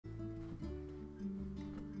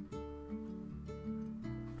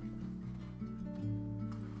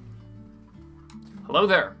Hello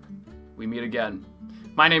there. We meet again.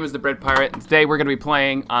 My name is the Bread Pirate, and today we're going to be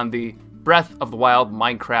playing on the Breath of the Wild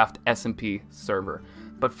Minecraft SMP server.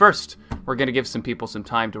 But first, we're going to give some people some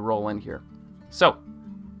time to roll in here. So,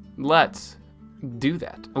 let's do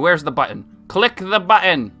that. Where's the button? Click the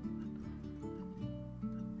button!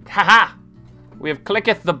 Haha! We have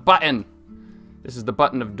clicketh the button. This is the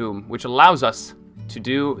button of doom, which allows us to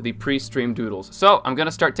do the pre-stream doodles. So, I'm going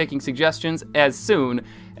to start taking suggestions as soon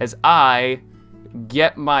as I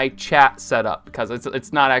get my chat set up, because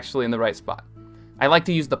it's not actually in the right spot. I like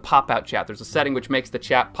to use the pop-out chat. There's a setting which makes the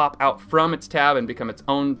chat pop out from its tab and become its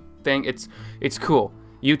own thing. It's cool.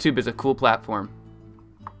 YouTube is a cool platform.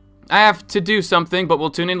 I have to do something, but we'll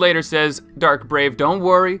tune in later, says Dark Brave. Don't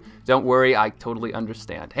worry, I totally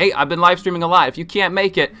understand. Hey, I've been live streaming a lot. If you can't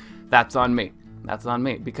make it, that's on me. That's on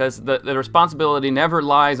me, because the responsibility never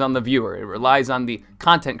lies on the viewer. It relies on the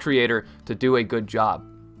content creator to do a good job.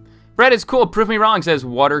 Brett is cool. Prove me wrong, says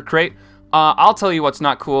Water Crate. I'll tell you what's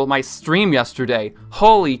not cool. My stream yesterday.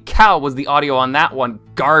 Holy cow, was the audio on that one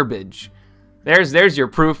garbage. There's your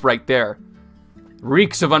proof right there.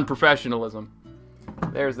 Reeks of unprofessionalism.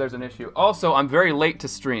 There's an issue. Also, I'm very late to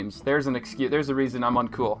streams. There's an excuse. There's a reason I'm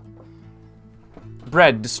uncool.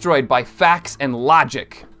 Bread destroyed by facts and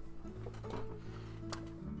logic.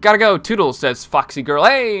 Gotta go, Toodles, says Foxy Girl.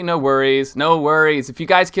 Hey, no worries, no worries. If you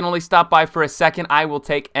guys can only stop by for a second, I will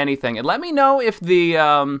take anything. And let me know if the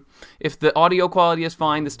audio quality is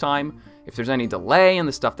fine this time, if there's any delay in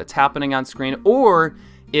the stuff that's happening on screen, or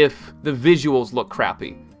if the visuals look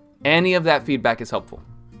crappy. Any of that feedback is helpful.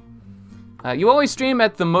 You always stream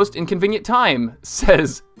at the most inconvenient time,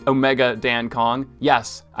 says Omega Dan Kong.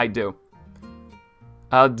 Yes, I do.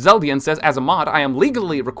 Zeldian says, as a mod, I am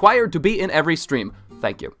legally required to be in every stream.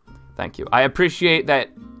 Thank you. Thank you. I appreciate that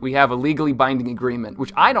we have a legally binding agreement,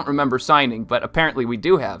 which I don't remember signing, but apparently we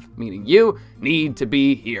do have, meaning you need to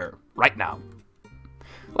be here right now.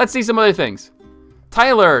 Let's see some other things.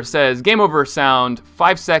 Tyler says, game over sound.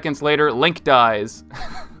 5 seconds later, Link dies.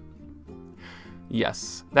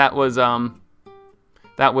 Yes, that was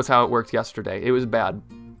how it worked yesterday. It was bad.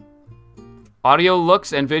 Audio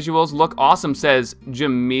looks and visuals look awesome, says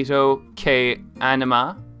Jamito K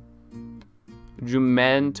Anima.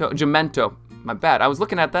 Jumento. My bad. I was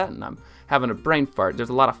looking at that and I'm having a brain fart. There's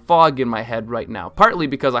a lot of fog in my head right now, partly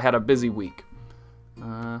because I had a busy week.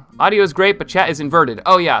 Audio is great, but chat is inverted.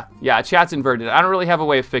 Oh yeah, chat's inverted. I don't really have a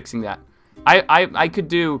way of fixing that. I could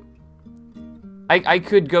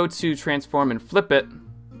go to transform and flip it,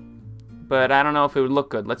 but I don't know if it would look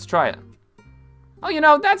good. Let's try it. Oh, you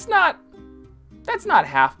know, that's not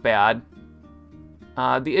half bad.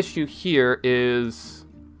 The issue here is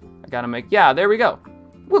gotta make, yeah, there we go.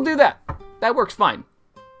 We'll do that. That works fine.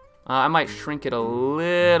 I might shrink it a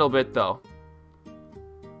little bit though.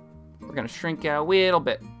 We're gonna shrink it a little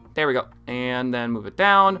bit. There we go. And then move it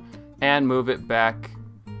down and move it back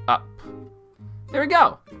up. There we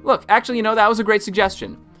go. Look, actually, you know, that was a great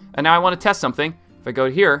suggestion. And now I want to test something. If I go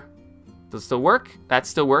to here, does it still work? That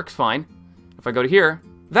still works fine. If I go to here,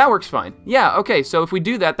 that works fine. Yeah, okay, so if we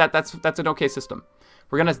do that, that's an okay system.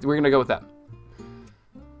 We're gonna go with that.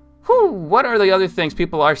 Whew, what are the other things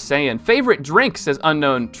people are saying? Favorite drink, says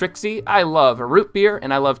Unknown Trixie. I love a root beer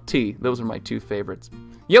and I love tea. Those are my two favorites.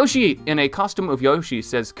 Yoshi in a costume of Yoshi,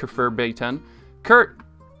 says Kefir Bayton. Kurt,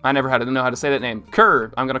 I never know how to say that name.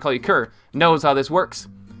 Kerr, I'm gonna call you Kerr, knows how this works.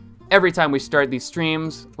 Every time we start these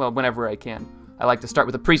streams, well, whenever I can, I like to start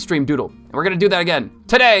with a pre-stream doodle. And we're gonna do that again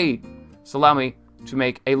today. So allow me to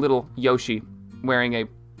make a little Yoshi wearing a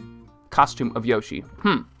costume of Yoshi.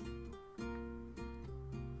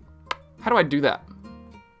 How do I do that?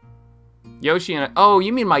 Yoshi and oh,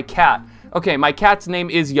 you mean my cat. Okay, my cat's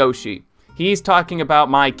name is Yoshi. He's talking about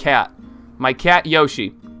my cat. My cat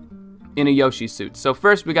Yoshi in a Yoshi suit. So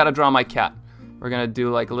first we gotta draw my cat. We're gonna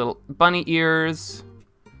do like a little bunny ears.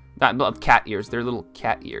 Not cat ears, they're little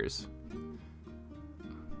cat ears.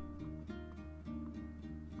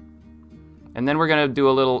 And then we're gonna do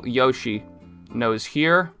a little Yoshi nose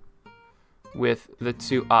here with the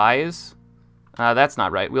two eyes. That's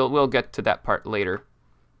not right. We'll get to that part later.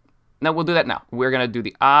 No, we'll do that now. We're gonna do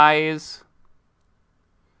the eyes,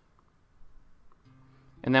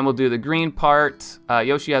 and then we'll do the green part.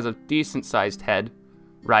 Yoshi has a decent-sized head,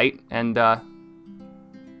 right? And then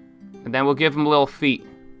we'll give him little feet,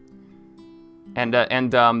 and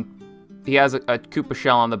he has a Koopa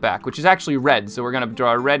shell on the back, which is actually red. So we're gonna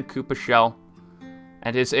draw a red Koopa shell,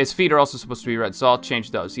 and his feet are also supposed to be red. So I'll change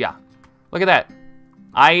those. Yeah, look at that.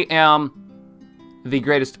 I am the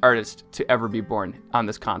greatest artist to ever be born on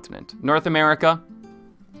this continent. North America,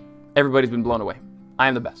 everybody's been blown away. I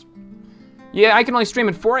am the best. Yeah, I can only stream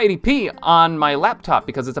in 480p on my laptop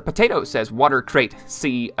because it's a potato, says Water Crate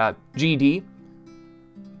GD.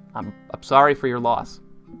 I'm sorry for your loss.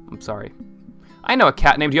 I'm sorry. I know a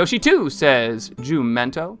cat named Yoshi too, says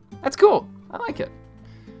Jumento. That's cool. I like it.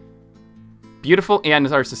 Beautiful and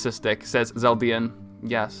narcissistic, says Zeldian.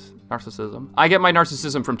 Yes, narcissism. I get my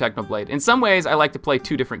narcissism from Technoblade. In some ways, I like to play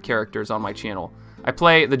 2 different characters on my channel. I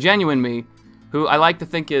play the genuine me, who I like to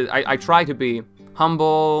think is, I try to be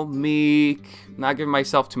humble, meek, not giving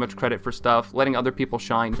myself too much credit for stuff, letting other people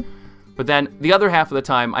shine. But then the other half of the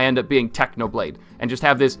time, I end up being Technoblade and just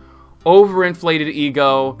have this overinflated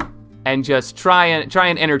ego and just try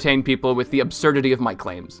and entertain people with the absurdity of my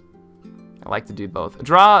claims. I like to do both.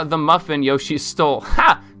 Draw the muffin Yoshi stole.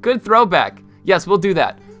 Ha! Good throwback. Yes, we'll do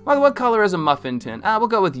that. Well, what color is a muffin tin? We'll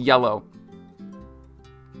go with yellow.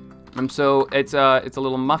 So it's a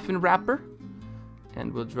little muffin wrapper.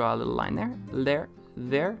 And we'll draw a little line there,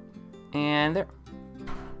 and there.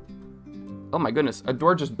 Oh my goodness, a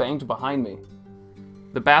door just banged behind me.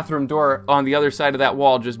 The bathroom door on the other side of that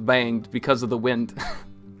wall just banged because of the wind.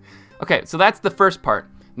 Okay, so that's the first part.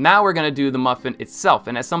 Now we're gonna do the muffin itself.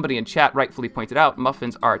 And as somebody in chat rightfully pointed out,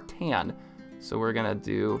 muffins are tan. So we're gonna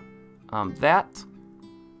do that.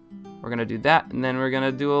 We're gonna do that, and then we're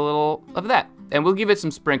gonna do a little of that. And we'll give it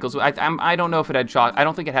some sprinkles. I don't know if it had chocolate. I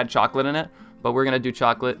don't think it had chocolate in it. But we're gonna do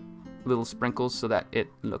chocolate, little sprinkles so that it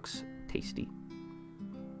looks tasty.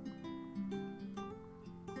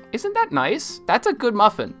 Isn't that nice? That's a good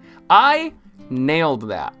muffin. I nailed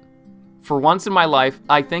that. For once in my life,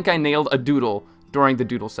 I think I nailed a doodle during the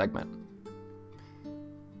doodle segment.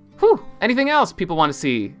 Whew, anything else people wanna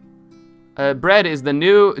see? Bread is the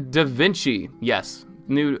new Da Vinci. Yes,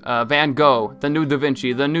 new Van Gogh, the new Da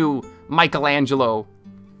Vinci, the new Michelangelo.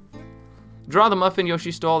 Draw the muffin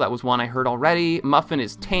Yoshi stole. That was one I heard already. Muffin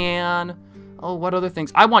is tan. Oh, what other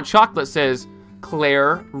things? I want chocolate, says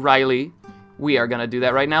Claire Riley. We are gonna do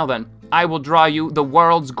that right now then. I will draw you the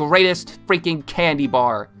world's greatest freaking candy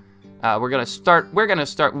bar. We're gonna start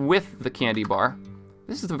with the candy bar.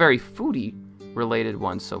 This is a very foodie related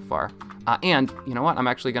one so far. And you know what? I'm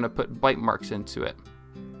actually gonna put bite marks into it.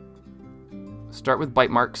 Start with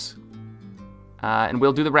bite marks. And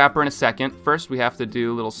we'll do the wrapper in a second. First, we have to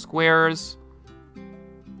do little squares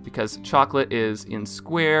because chocolate is in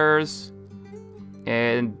squares.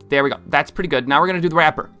 And there we go. That's pretty good. Now we're gonna do the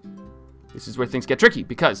wrapper. This is where things get tricky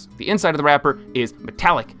because the inside of the wrapper is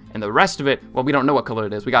metallic and the rest of it, well, we don't know what color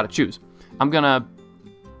it is. We gotta choose. I'm gonna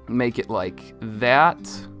make it like that.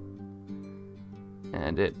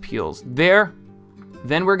 And it peels there.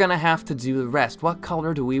 Then we're gonna have to do the rest. What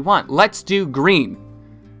color do we want? Let's do green.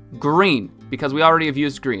 Green, because we already have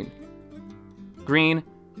used green. Green,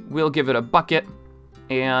 we'll give it a bucket.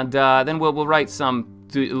 And then we'll write some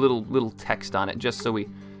little text on it just so we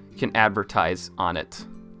can advertise on it.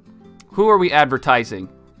 Who are we advertising?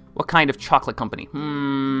 What kind of chocolate company?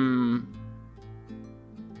 Who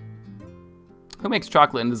makes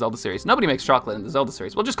chocolate in the Zelda series? Nobody makes chocolate in the Zelda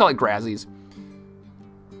series. We'll just call it Grazzy's.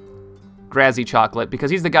 Grazzy Chocolate,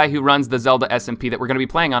 because he's the guy who runs the Zelda SMP that we're going to be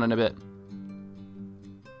playing on in a bit.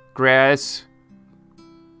 Graz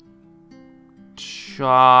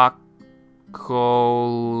Chocolate.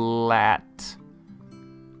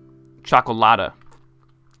 Chocolata.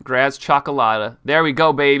 Graz Chocolata. There we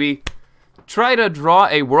go, baby. Try to draw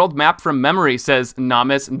a world map from memory, says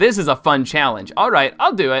Namus. This is a fun challenge. All right,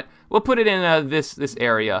 I'll do it. We'll put it in this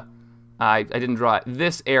area. I didn't draw it.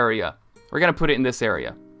 This area. We're going to put it in this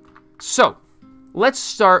area. So, let's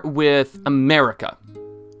start with America.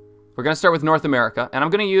 We're going to start with North America, and I'm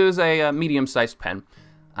going to use a medium-sized pen.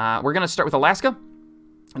 We're going to start with Alaska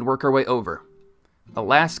and work our way over.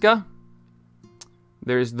 Alaska.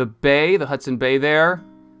 There's the bay, the Hudson Bay there.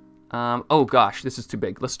 Oh gosh, this is too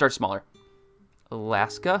big. Let's start smaller.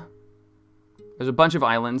 Alaska. There's a bunch of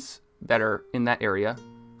islands that are in that area.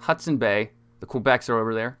 Hudson Bay. The Quebecs are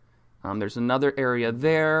over there. There's another area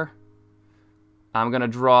there. I'm going to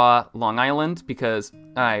draw Long Island because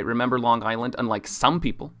I remember Long Island, unlike some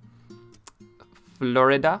people.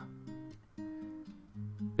 Florida.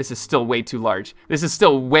 This is still way too large. This is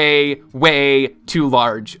still way, way too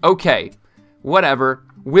large. Okay, whatever.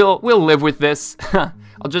 We'll live with this.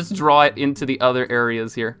 I'll just draw it into the other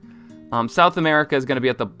areas here. South America is going to be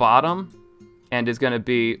at the bottom and is going to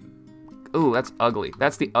be... Ooh, that's ugly.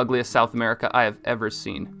 That's the ugliest South America I have ever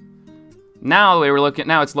seen. Now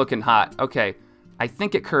it's looking hot. Okay, I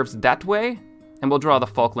think it curves that way, and we'll draw the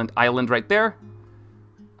Falkland Island right there.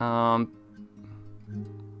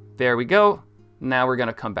 There we go. Now we're going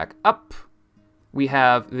to come back up. We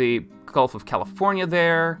have the Gulf of California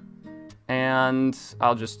there, and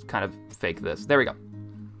I'll just kind of fake this. There we go.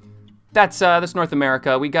 That's North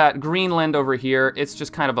America. We got Greenland over here. It's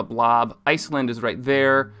just kind of a blob. Iceland is right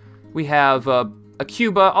there. We have a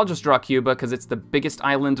Cuba. I'll just draw Cuba because it's the biggest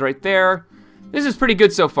island right there. This is pretty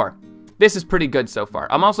good so far. This is pretty good so far.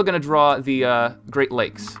 I'm also going to draw the Great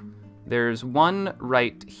Lakes. There's one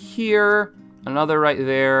right here, another right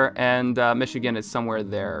there, and Michigan is somewhere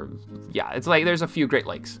there. Yeah, it's like there's a few Great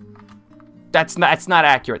Lakes. That's not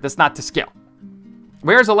accurate. That's not to scale.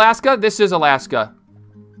 Where's Alaska? This is Alaska.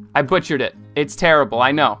 I butchered it. It's terrible.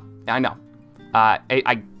 I know. I know.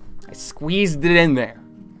 I squeezed it in there.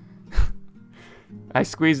 I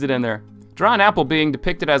squeezed it in there. Draw an apple being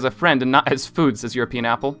depicted as a friend and not as food, says European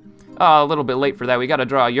Apple. Oh, a little bit late for that. We gotta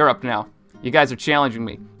draw Europe now. You guys are challenging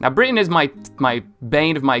me. Now, Britain is my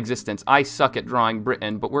bane of my existence. I suck at drawing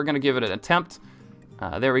Britain, but we're gonna give it an attempt.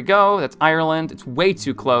 There we go. That's Ireland. It's way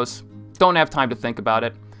too close. Don't have time to think about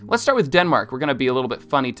it. Let's start with Denmark. We're gonna be a little bit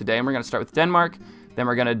funny today, and we're gonna start with Denmark. Then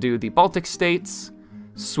we're gonna do the Baltic states.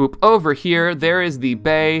 Swoop over here. There is the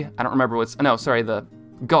bay. I don't remember what's, no, sorry, the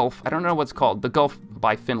Gulf. I don't know what's called. The Gulf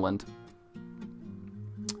by Finland.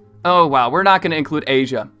 Oh, wow. We're not gonna include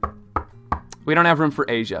Asia. We don't have room for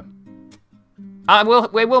Asia.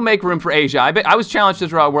 We'll make room for Asia. I was challenged to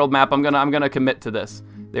draw a world map. I'm gonna commit to this.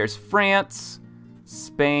 There's France,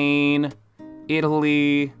 Spain,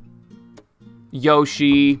 Italy,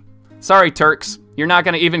 Yoshi. Sorry, Turks. You're not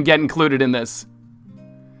gonna even get included in this.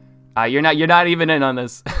 You're not even in on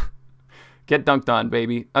this. Get dunked on,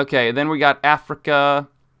 baby. Okay, then we got Africa.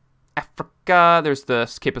 There's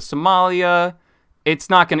the Cape of Somalia. It's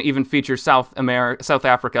not gonna even feature South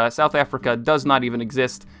Africa. South Africa does not even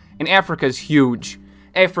exist. And Africa is huge.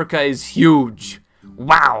 Africa is huge.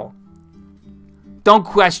 Wow. Don't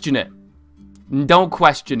question it. Don't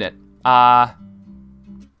question it.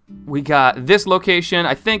 We got this location.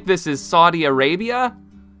 I think this is Saudi Arabia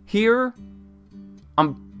here.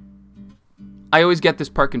 I always get this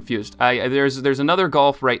part confused. There's another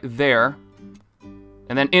Gulf right there.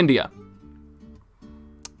 And then India.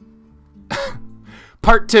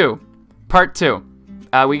 Part two.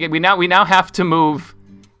 We now have to move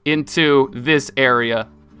into this area.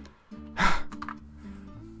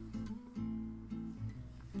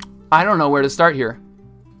 I don't know where to start here.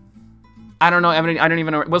 I don't know. I don't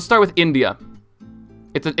even know. We'll start with India.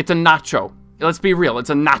 It's a nacho. Let's be real. It's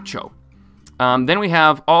a nacho. Then we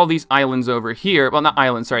have all these islands over here. Well, not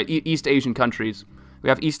islands. Sorry, East Asian countries. We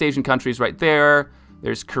have East Asian countries right there.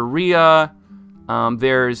 There's Korea.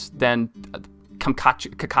 There's then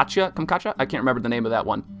Kamchatka. I can't remember the name of that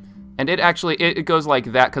one. And it goes like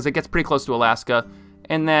that because it gets pretty close to Alaska.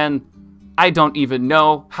 And then I don't even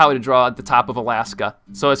know how to draw the top of Alaska.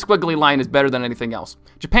 So a squiggly line is better than anything else.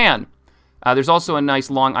 Japan. There's also a nice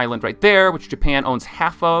long island right there, which Japan owns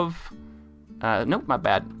half of. Nope, not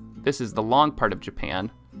bad. This is the long part of Japan.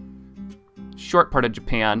 Short part of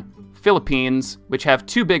Japan. Philippines, which have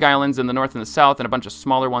two big islands in the north and the south and a bunch of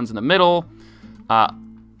smaller ones in the middle.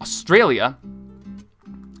 Australia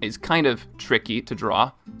is kind of tricky to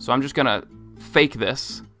draw, so I'm just gonna fake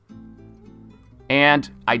this. And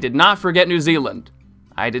I did not forget New Zealand.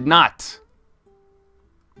 I did not.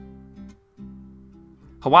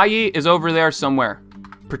 Hawaii is over there somewhere.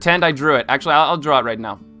 Pretend I drew it. Actually, I'll draw it right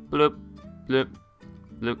now. Bloop, bloop,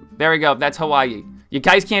 bloop. There we go. That's Hawaii. You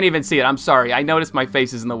guys can't even see it. I'm sorry. I noticed my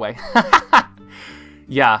face is in the way.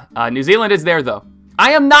 Yeah, New Zealand is there, though.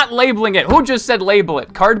 I am not labeling it. Who just said label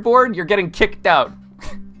it? Cardboard? You're getting kicked out.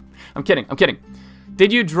 I'm kidding. I'm kidding.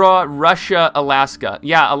 Did you draw Russia, Alaska?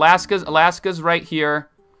 Yeah, Alaska's right here.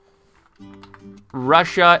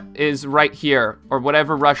 Russia is right here, or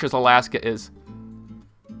whatever Russia's Alaska is.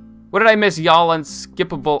 What did I miss? Y'all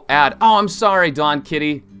unskippable ad. Oh, I'm sorry, Don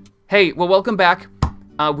Kitty. Hey, well, welcome back.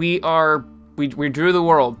 We drew the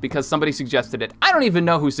world because somebody suggested it. I don't even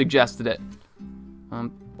know who suggested it.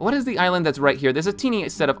 What is the island that's right here? There's a teeny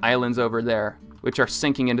set of islands over there, which are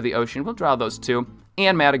sinking into the ocean. We'll draw those two.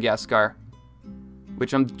 And Madagascar,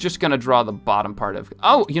 which I'm just gonna draw the bottom part of.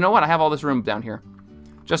 Oh, you know what? I have all this room down here.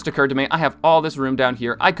 Just occurred to me, I have all this room down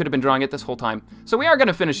here. I could have been drawing it this whole time. So we are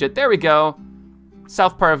gonna finish it. There we go.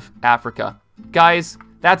 South part of Africa. Guys,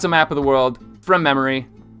 that's a map of the world from memory.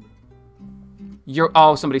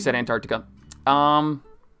 Oh, somebody said Antarctica.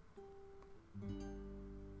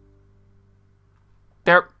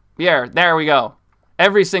 There we go.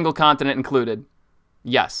 Every single continent included.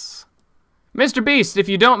 Yes. Mr. Beast, if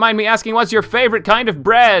you don't mind me asking, what's your favorite kind of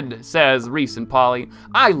bread? Says Reese and Polly.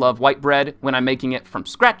 I love white bread when I'm making it from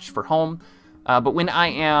scratch for home. But when I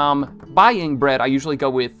am buying bread, I usually go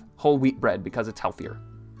with whole wheat bread because it's healthier.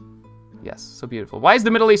 Yes, so beautiful. Why is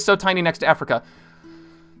the Middle East so tiny next to Africa?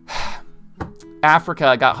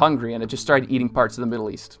 Africa got hungry and it just started eating parts of the Middle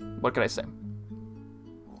East. What could I say?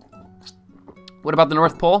 What about the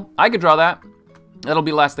North Pole? I could draw that. That'll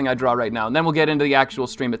be the last thing I draw right now. And then we'll get into the actual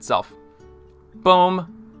stream itself.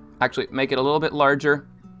 Boom. Actually, make it a little bit larger.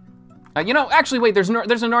 You know, actually, wait, there's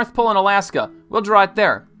a North Pole in Alaska. We'll draw it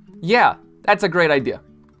there. Yeah, that's a great idea.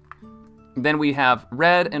 Then we have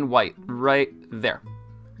red and white right there.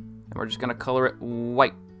 And we're just going to color it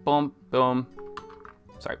white. Boom, boom.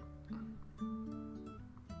 Sorry.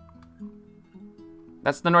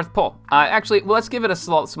 That's the North Pole. Actually, well, let's give it a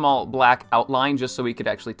small black outline just so we could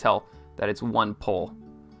actually tell that it's one pole.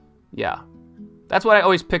 Yeah. That's what I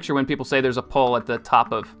always picture when people say there's a pole at the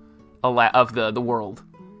top of the world.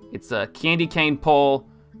 It's a candy cane pole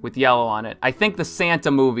with yellow on it. I think the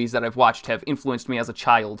Santa movies that I've watched have influenced me as a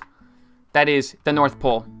child. That is the North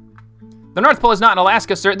Pole. The North Pole is not in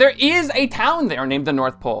Alaska, sir. There is a town there named the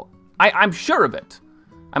North Pole. I'm sure of it.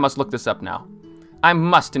 I must look this up now. I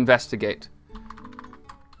must investigate.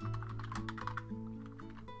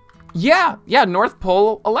 Yeah, North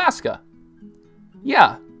Pole, Alaska.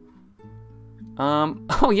 Yeah.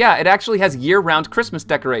 Oh yeah, it actually has year-round Christmas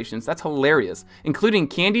decorations. That's hilarious. Including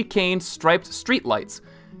candy cane striped street lights.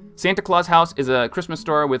 Santa Claus House is a Christmas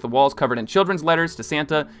store with the walls covered in children's letters to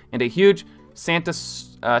Santa and a huge Santa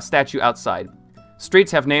statue outside.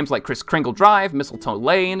 Streets have names like Kris Kringle Drive, Mistletoe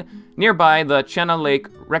Lane. Nearby, the Chenna Lake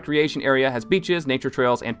Recreation Area has beaches, nature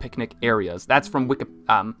trails, and picnic areas. That's from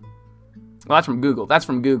well, that's from Google. That's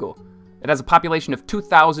from Google. It has a population of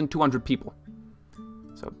 2,200 people.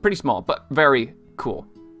 So pretty small, but very cool.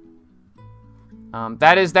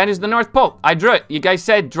 That is the North Pole. I drew it. You guys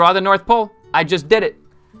said draw the North Pole. I just did it.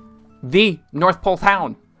 The North Pole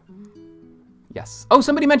town. Yes. Oh,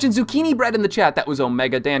 somebody mentioned zucchini bread in the chat. That was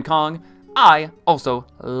Omega Dan Kong. I also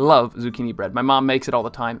love zucchini bread. My mom makes it all the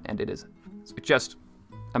time, and it's just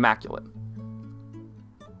immaculate.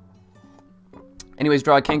 Anyways,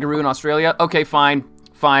 draw a kangaroo in Australia. Okay, fine.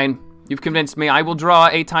 Fine. You've convinced me. I will draw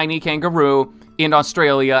a tiny kangaroo in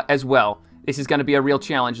Australia as well. This is going to be a real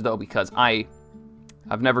challenge, though, because I've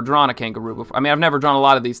never drawn a kangaroo before. I mean, I've never drawn a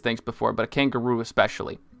lot of these things before, but a kangaroo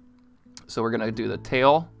especially. So we're going to do the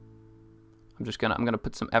tail. I'm going to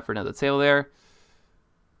put some effort into the tail there.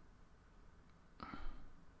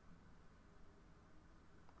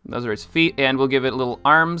 Those are his feet, and we'll give it little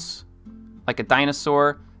arms, like a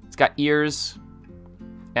dinosaur. It's got ears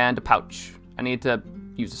and a pouch. I need to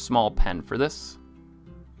use a small pen for this.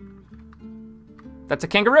 That's a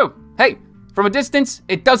kangaroo. Hey, from a distance,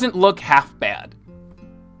 it doesn't look half bad.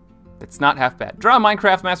 It's not half bad. Draw a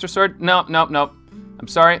Minecraft Master Sword. Nope. I'm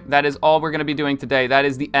sorry. That is all we're going to be doing today. That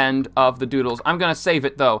is the end of the doodles. I'm going to save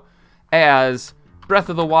it, though, as Breath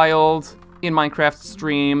of the Wild in Minecraft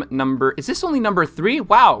stream number... Is this only number 3?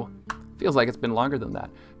 Wow. Feels like it's been longer than that.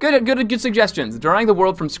 Good suggestions. Drawing the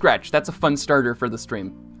world from scratch. That's a fun starter for the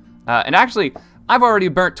stream. And actually, I've already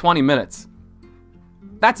burnt 20 minutes.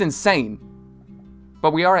 That's insane. But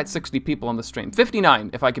we are at 60 people on the stream. 59,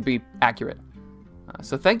 if I could be accurate.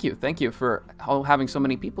 So thank you. Thank you for having so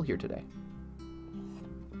many people here today.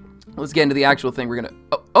 Let's get into the actual thing. We're going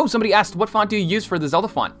to... Oh, somebody asked, what font do you use for the Zelda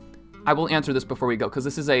font? I will answer this before we go, because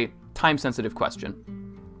this is a time-sensitive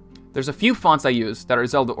question. There's a few fonts I use that are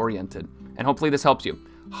Zelda-oriented, and hopefully this helps you.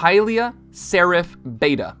 Hylia Serif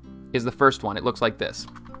Beta is the first one. It looks like this.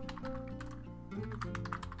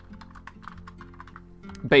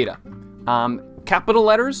 Beta. Capital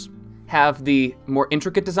letters have the more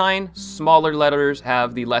intricate design. Smaller letters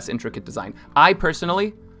have the less intricate design. I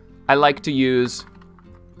like to use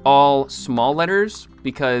all small letters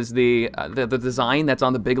because the design that's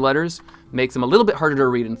on the big letters makes them a little bit harder to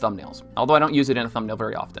read in thumbnails, although I don't use it in a thumbnail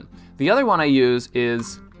very often. The other one I use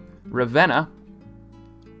is Ravenna.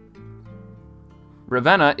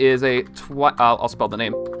 Ravenna is a... I'll spell the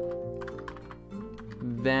name.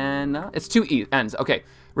 It's two N's. Okay,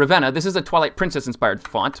 Ravenna. This is a Twilight Princess-inspired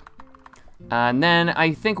font. And then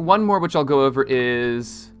I think one more which I'll go over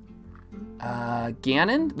is...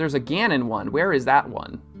 Ganon? There's a Ganon one. Where is that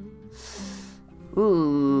one?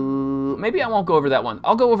 Ooh, maybe I won't go over that one.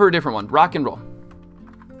 I'll go over a different one. Rock and Roll.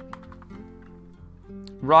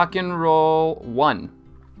 Rock and Roll 1.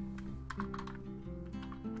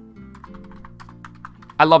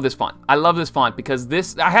 I love this font. I love this font because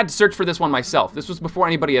I had to search for this one myself. This was before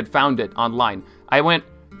anybody had found it online. I went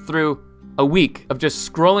through a week of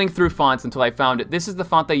just scrolling through fonts until I found it. This is the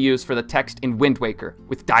font they use for the text in Wind Waker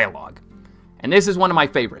with dialogue. And this is one of my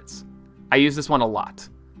favorites. I use this one a lot.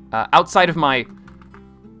 Outside of my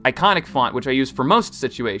iconic font, which I use for most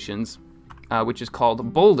situations, which is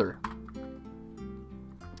called Boulder.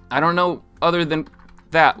 I don't know other than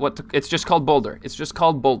that. It's just called Boulder. It's just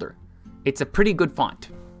called Boulder. It's a pretty good font.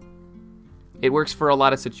 It works for a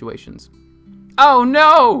lot of situations. Oh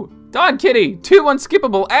no! Don Kitty, 2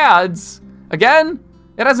 unskippable ads! Again?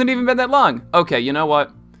 It hasn't even been that long. Okay, you know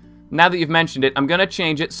what? Now that you've mentioned it, I'm gonna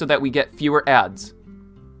change it so that we get fewer ads.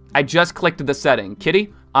 I just clicked the setting.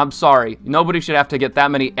 Kitty, I'm sorry. Nobody should have to get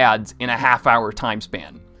that many ads in a half-hour time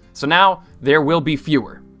span. So now, there will be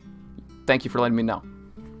fewer. Thank you for letting me know.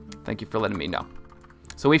 Thank you for letting me know.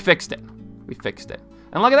 So we fixed it. We fixed it.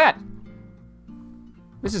 And look at that.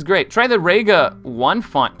 This is great. Try the Rega 1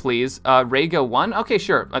 font, please. Rega 1? Okay,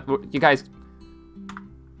 sure. You guys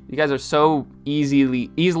are so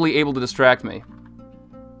easily able to distract me.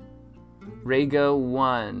 Rega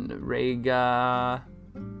 1. Rega.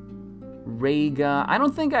 I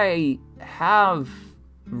don't think I have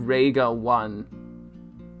Rega 1.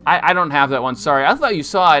 I don't have that one. Sorry. I thought you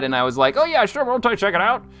saw it, and I was like, oh yeah, sure, we'll check it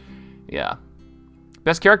out. Yeah.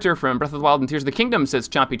 Best character from Breath of the Wild and Tears of the Kingdom, says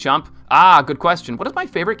Chompy Chomp. Ah, good question. What is my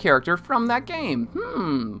favorite character from that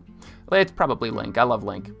game? It's probably Link. I love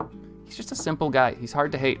Link. He's just a simple guy. He's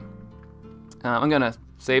hard to hate. I'm gonna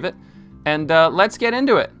save it. And let's get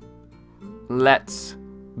into it. Let's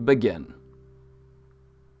begin.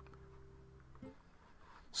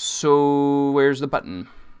 So, where's the button?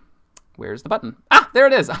 Where's the button? Ah, there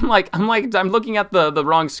it is. I'm looking at the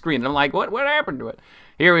wrong screen. I'm like, what happened to it?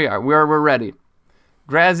 Here we are. We're ready.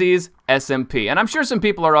 Grazzy's SMP. And I'm sure some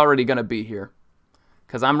people are already going to be here,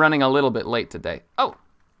 because I'm running a little bit late today. Oh,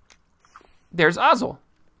 there's Ozzel.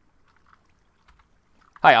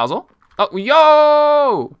 Hi, Ozzel. Oh,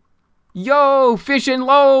 yo! Yo, fish and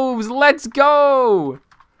loaves, let's go!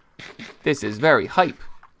 This is very hype.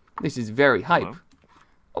 This is very hype. Hello.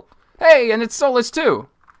 Oh, hey, and it's Solus too.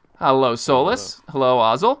 Hello, Solus. Hello,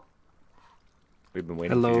 Ozzel. We've been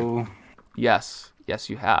waiting for you. Yes. Yes,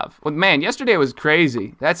 you have. Well, man, yesterday was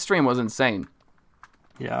crazy. That stream was insane.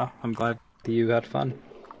 Yeah, I'm glad that you had fun.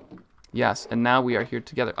 Yes, and now we are here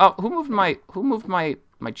together. Oh, who moved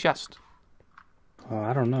my chest? Oh,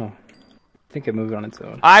 I don't know. I think it moved on its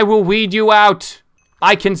own. I will weed you out.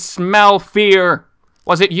 I can smell fear.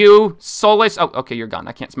 Was it you, Solus? Oh, okay, you're gone.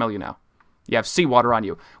 I can't smell you now. You have seawater on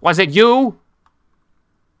you. Was it you?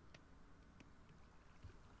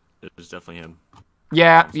 It was definitely him.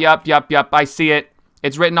 Yeah, yep. I see it.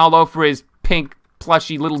 It's written all over his pink,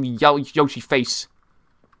 plushy little Yoshi face.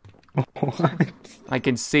 What? I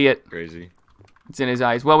can see it. Crazy. It's in his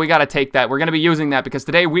eyes. Well, we gotta take that. We're gonna be using that because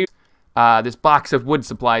today we this box of wood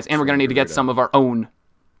supplies, and we're gonna need to get some of our own.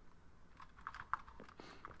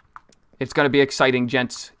 It's gonna be exciting,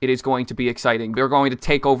 gents. It is going to be exciting. We're going to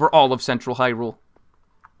take over all of Central Hyrule.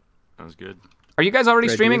 Sounds good. Are you guys already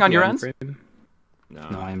streaming on your ends? No.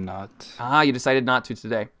 No, I'm not. Ah, you decided not to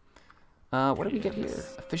today. What do we get here?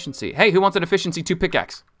 Efficiency. Hey, who wants an efficiency 2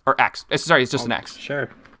 pickaxe? Or axe. Sorry, it's just an axe. Sure.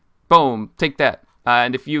 Boom. Take that.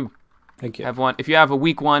 And if you Thank you. have one, if you have a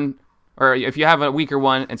weak one, or if you have a weaker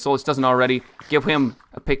one and Solus doesn't already, give him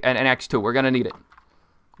an axe too. We're gonna need it.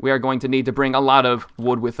 We are going to need to bring a lot of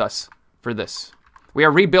wood with us for this. We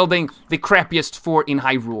are rebuilding the crappiest fort in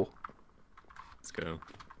Hyrule. Let's go.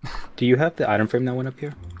 Do you have the item frame that went up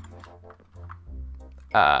here?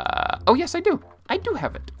 Oh yes, I do. I do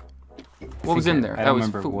have it. What was in there? I That don't was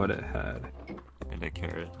remember food. what it had. And a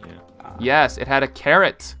carrot, yeah. Yes, it had a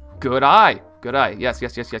carrot. Good eye. Good eye. Yes.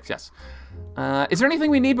 Is there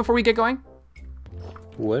anything we need before we get going?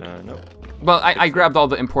 Wood? No. Well, I grabbed all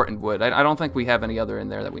the important wood. I don't think we have any other in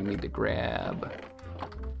there that we need to grab.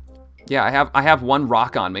 Yeah, I have 1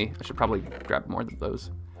 rock on me. I should probably grab more than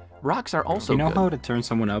those. Rocks are also You know good. how to turn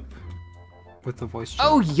someone up with the voice chat?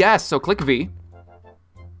 Oh, yes. So click V.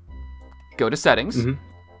 Go to settings.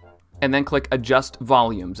 And then click adjust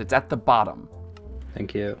volumes. It's at the bottom.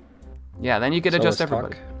 Thank you. Yeah, then you can So adjust let's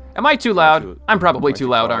everybody. talk. Am I too loud? I'm probably too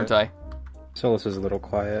loud, quiet. aren't I? Solus is a little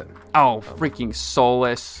quiet. Oh, freaking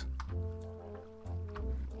Solus.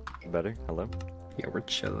 Better? Hello? Yeah, we're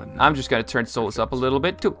chilling. I'm just going to turn Solus up a little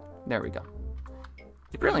bit, too. There we go.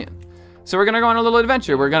 Brilliant. So we're going to go on a little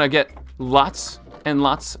adventure. We're going to get lots and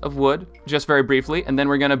lots of wood, just very briefly, and then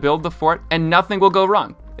we're going to build the fort, and nothing will go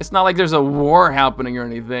wrong. It's not like there's a war happening or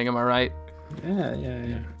anything, am I right?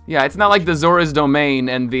 Yeah. Yeah, it's not like the Zora's Domain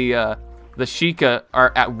and the Sheikah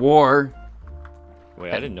are at war.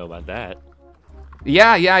 Wait, I didn't know about that.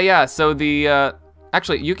 Yeah. So the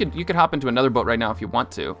actually, you could hop into another boat right now if you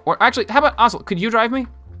want to. Or actually, how about Osel? Could you drive me?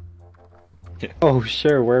 Oh,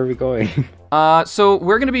 sure. Where are we going? So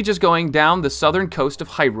we're gonna be just going down the southern coast of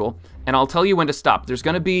Hyrule, and I'll tell you when to stop. There's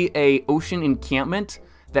gonna be a ocean encampment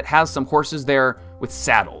that has some horses there with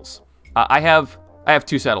saddles. I have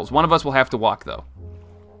 2 saddles. One of us will have to walk though.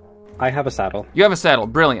 I have a saddle. You have a saddle,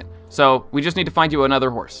 brilliant. So we just need to find you another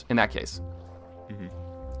horse in that case.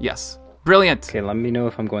 Yes. Brilliant. Okay, let me know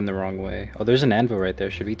if I'm going the wrong way. Oh, there's an anvil right there.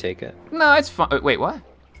 Should we take it? No, it's fine. Wait, what?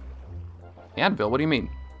 Anvil? What do you mean?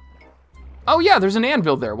 Oh, yeah, there's an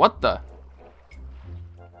anvil there. What the?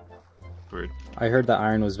 Weird. I heard that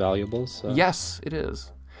iron was valuable, so... Yes, it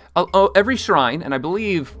is. Oh, every shrine, and I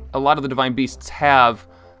believe a lot of the divine beasts have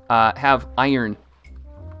iron.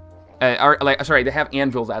 They have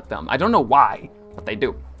anvils at them. I don't know why, but they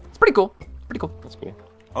do. It's pretty cool. Pretty cool. That's cool.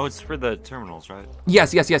 Oh, it's for the terminals, right?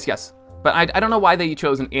 Yes. But I don't know why they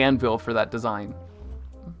chose an anvil for that design.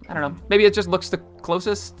 I don't know. Maybe it just looks the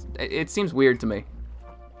closest. It seems weird to me.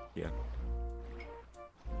 Yeah.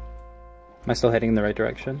 Am I still heading in the right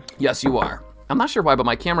direction? Yes, you are. I'm not sure why, but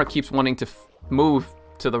my camera keeps wanting to move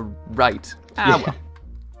to the right. Ah,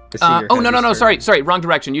 well. Oh, no, sorry, wrong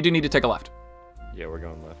direction. You do need to take a left. Yeah, we're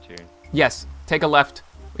going left here. Yes, take a left.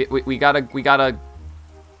 We gotta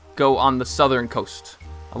go on the southern coast.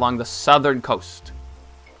 Along the southern coast.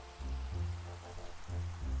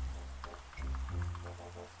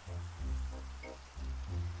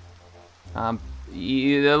 A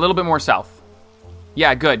little bit more south.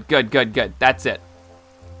 Yeah, good. That's it.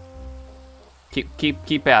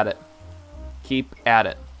 Keep at it. Keep at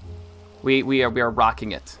it. We are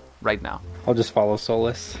rocking it right now. I'll just follow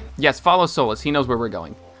Solus. Yes, follow Solus. He knows where we're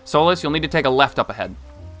going. Solus, you'll need to take a left up ahead.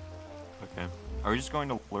 Okay. Are we just going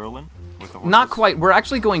to Lurlin with the horses? Not quite. We're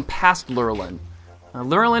actually going past Lurlin.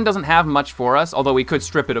 Lurlin doesn't have much for us, although we could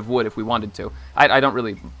strip it of wood if we wanted to. I don't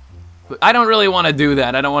really want to do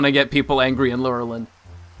that. I don't want to get people angry in Lurlin.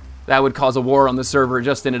 That would cause a war on the server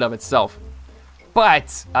just in and of itself.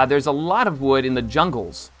 But there's a lot of wood in the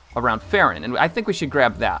jungles around Farron, and I think we should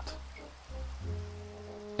grab that.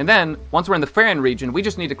 And then, once we're in the Farron region, we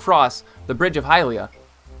just need to cross the Bridge of Hylia.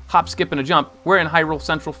 Hop, skip, and a jump. We're in Hyrule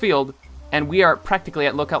Central Field, and we are practically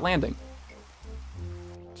at Lookout Landing.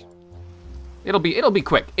 It'll be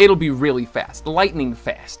quick. It'll be really fast. Lightning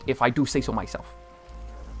fast, if I do say so myself.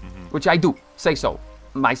 Which I do say so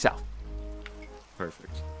myself.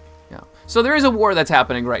 Perfect. Yeah. So there is a war that's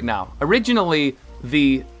happening right now. Originally,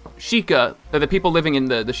 the Sheikah, the people living in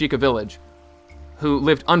the Sheikah village, who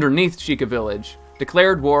lived underneath Sheikah village,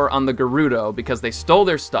 declared war on the Gerudo because they stole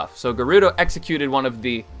their stuff. So Gerudo executed one of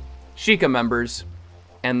the Sheikah members,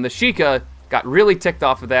 and the Sheikah got really ticked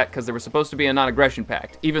off of that because there was supposed to be a non-aggression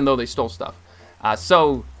pact, even though they stole stuff.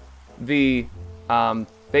 So they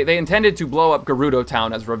intended to blow up Gerudo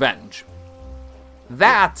Town as revenge.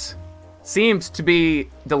 That seems to be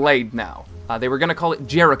delayed now. They were going to call it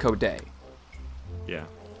Jericho Day. Yeah.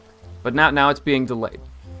 But now it's being delayed.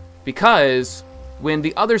 Because when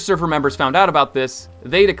the other server members found out about this,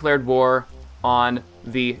 they declared war on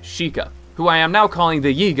the Sheikah, who I am now calling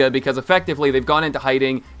the Yiga because effectively they've gone into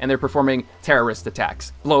hiding and they're performing terrorist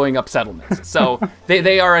attacks, blowing up settlements. So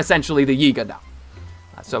they are essentially the Yiga now.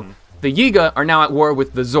 The Yiga are now at war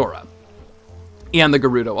with the Zora and the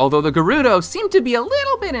Gerudo, although the Gerudo seem to be a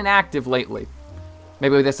little bit inactive lately.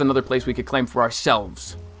 Maybe that's another place we could claim for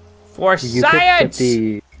ourselves. For science!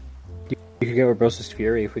 You could get Urbosa's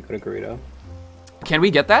Fury if we go to Gerudo. Can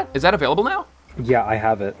we get that? Is that available now? Yeah, I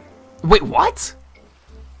have it. Wait, what?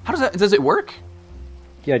 How does it work?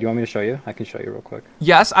 Yeah, do you want me to show you? I can show you real quick.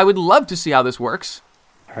 Yes, I would love to see how this works.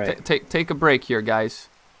 All right. Take a break here, guys.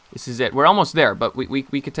 This is it. We're almost there, but we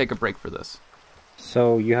could take a break for this.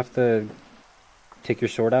 So you have to take your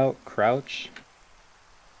sword out, crouch.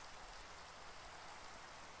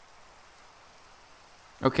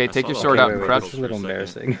 Okay, take your that. sword Okay, out and crouch. It's a little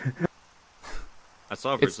embarrassing. I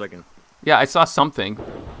saw it for a second. Yeah, I saw something.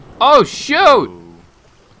 Oh, shoot! Ooh.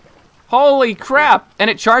 Holy crap!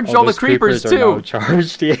 And it charged all the those creepers, are too. now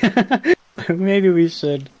charged, yeah. Maybe we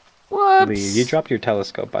should Whoops. leave. You dropped your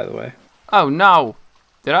telescope, by the way. Oh, no.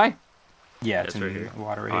 Did I? Yeah, It's right here.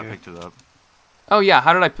 Water Oh, I right here. picked it up. Oh, yeah.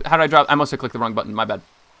 How did I drop? I must have clicked the wrong button. My bad.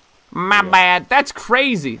 My bad. That's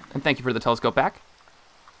crazy. And thank you for the telescope back.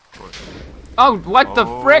 Of course. Oh, what the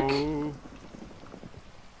frick?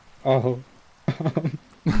 Oh.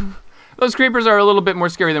 Those creepers are a little bit more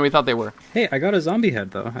scary than we thought they were. Hey, I got a zombie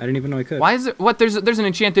head, though. I didn't even know I could. Why is it? What? There's an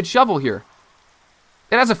enchanted shovel here.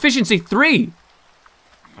 It has efficiency 3.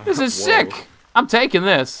 This is Whoa. sick. I'm taking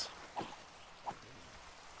this.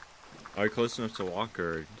 Are you close enough to walk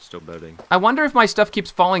or still boating? I wonder if my stuff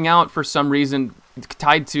keeps falling out for some reason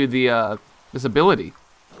tied to the this ability.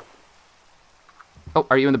 Oh,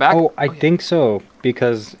 are you in the back? Oh, I think so.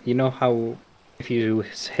 Because you know how if you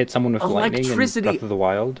hit someone with lightning in Electricity. Breath of the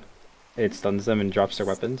Wild, it stuns them and drops their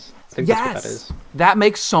weapons? I think that's what that is. That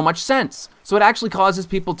makes so much sense. So it actually causes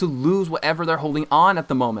people to lose whatever they're holding on at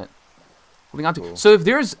the moment. Holding on to. Cool. So if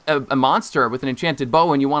there's a monster with an enchanted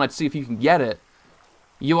bow and you want to see if you can get it,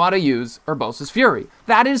 you ought to use Urbosa's Fury.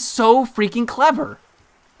 That is so freaking clever.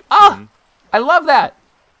 Ah, I love that.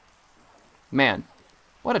 Man,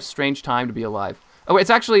 what a strange time to be alive. Oh, it's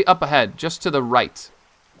actually up ahead, just to the right.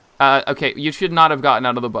 Okay, you should not have gotten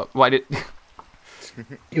out of the boat. Why did...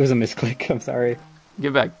 It was a misclick. I'm sorry.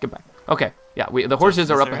 Get back, get back. Okay, yeah, the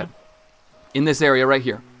horses are up ahead. In this area right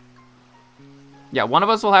here. Yeah, one of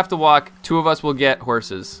us will have to walk, 2 of us will get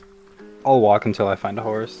horses. I'll walk until I find a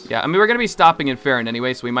horse. Yeah, I mean, we're going to be stopping in Farron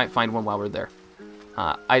anyway, so we might find one while we're there.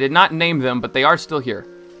 I did not name them, but they are still here.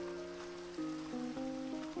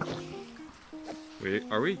 Wait,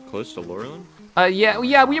 are we close to Laurelin?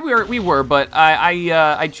 Yeah, we were, but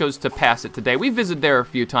I chose to pass it today. We visited there a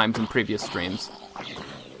few times in previous streams.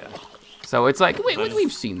 So it's like,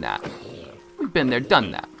 we've seen that. We've been there,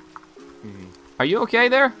 done that. Are you okay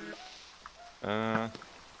there?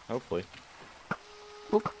 Hopefully.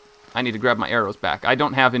 Oop. I need to grab my arrows back. I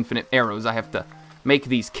don't have infinite arrows. I have to make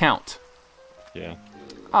these count. Yeah.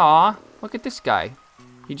 Aw, look at this guy.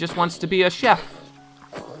 He just wants to be a chef.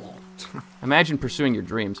 Imagine pursuing your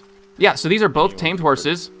dreams. Yeah, so these are both tamed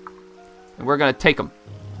horses, and we're gonna take them.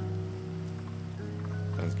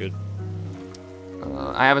 Sounds good.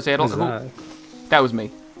 I have a saddle. That was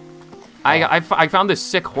me. I found this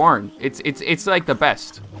sick horn. It's like the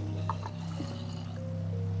best.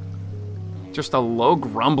 Just a low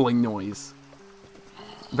grumbling noise.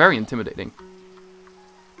 Very intimidating.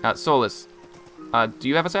 Solus, do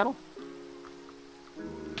you have a saddle?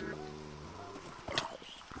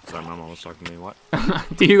 Sorry, Mom almost talking to me. What?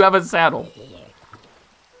 Do you have a saddle?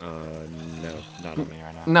 No, not on me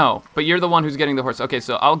right now. No, but you're the one who's getting the horse. Okay,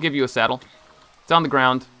 so I'll give you a saddle. It's on the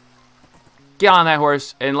ground. Get on that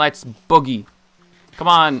horse and let's boogie. Come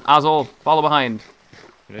on, Ozzel, follow behind.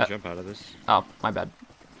 Can I jump out of this? Oh, my bad.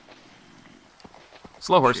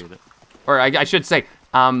 Slow horse. Or I should say,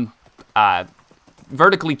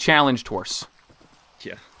 vertically challenged horse.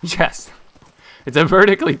 Yeah. Yes. It's a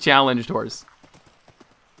vertically challenged horse.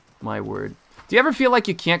 My word. Do you ever feel like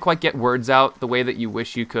you can't quite get words out the way that you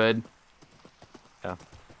wish you could? Yeah.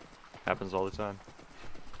 Happens all the time.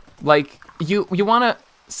 Like, you want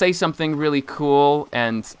to say something really cool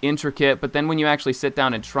and intricate, but then when you actually sit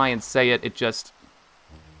down and try and say it, it just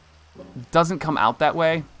doesn't come out that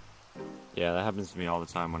way. Yeah, that happens to me all the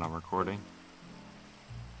time when I'm recording.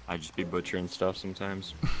 I just be butchering stuff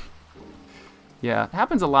sometimes. Yeah, it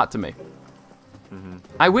happens a lot to me.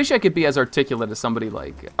 I wish I could be as articulate as somebody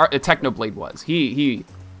like Technoblade was. He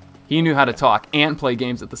knew how to talk and play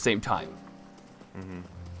games at the same time.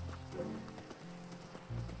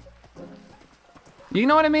 You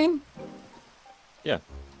know what I mean? Yeah.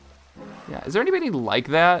 Yeah. Is there anybody like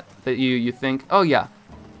that you think, oh yeah,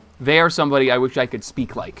 they are somebody I wish I could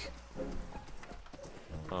speak like?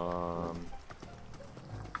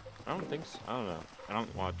 I don't think so. I don't know. I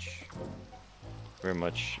don't watch very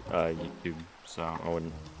much YouTube, so I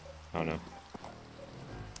don't know.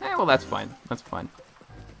 Well, that's fine. That's fine.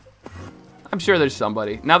 I'm sure there's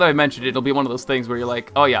somebody. Now that I mentioned it, it'll be one of those things where you're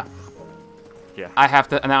like, oh yeah. Yeah. I have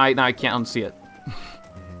to, now I can't unsee it.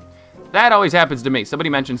 That always happens to me. Somebody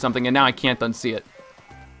mentions something and now I can't unsee it.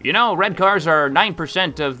 You know, red cars are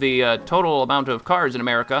 9% of the total amount of cars in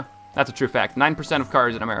America. That's a true fact. 9% of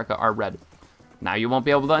cars in America are red. Now you won't be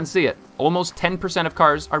able to unsee it. Almost 10% of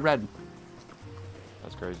cars are red.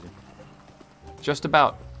 That's crazy. Just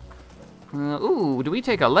about. Ooh, do we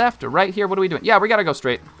take a left or right here? What are we doing? Yeah, we gotta go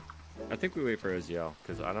straight. I think we wait for Oziel,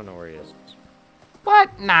 because I don't know where he is.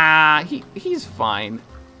 What? Nah, he's fine.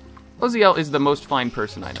 Oziel is the most fine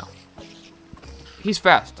person I know. He's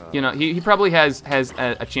fast. You know, he probably has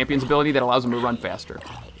a champion's ability that allows him to run faster.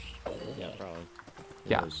 Yeah, probably.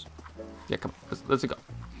 Yeah. Yeah, come on. Let's go.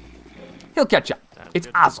 He'll catch up. It's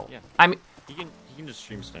good. Ozzel. Yeah. I mean, he can just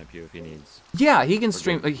stream snipe you if he needs. yeah, he can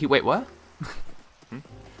stream. Wait, what?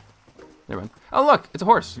 Never mind. Oh, look, it's a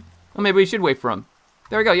horse. Well, maybe we should wait for him.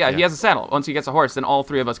 There we go. Yeah, he has a saddle. Once he gets a horse, then all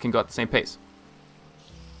 3 of us can go at the same pace.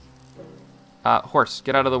 Horse,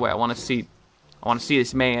 get out of the way. I want to see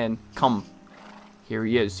this man come. Here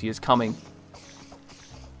he is. He is coming.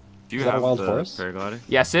 Do you have the paraglider?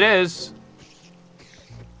 Yes, it is.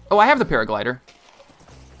 Oh, I have the paraglider.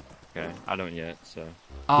 Okay, I don't yet, so.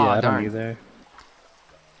 Oh, yeah, I darn. don't either.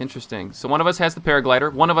 Interesting. So one of us has the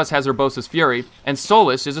paraglider, one of us has Urbosa's Fury, and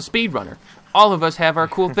Solus is a speedrunner. All of us have our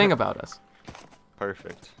cool thing about us.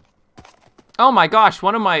 Perfect. Oh my gosh,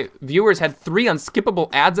 one of my viewers had 3 unskippable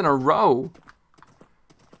ads in a row.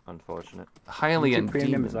 Unfortunate. Highly YouTube Premium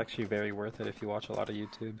endearing. is actually very worth it if you watch a lot of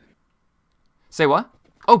YouTube. Say what?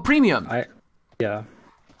 Oh, premium. Yeah.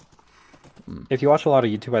 If you watch a lot of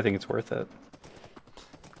YouTube, I think it's worth it.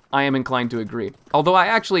 I am inclined to agree. Although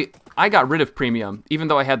I got rid of premium, even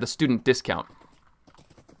though I had the student discount.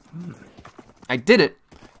 I did it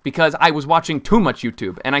because I was watching too much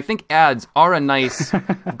YouTube, and I think ads are a nice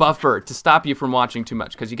buffer to stop you from watching too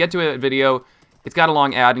much. Because you get to a video, it's got a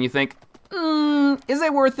long ad, and you think, is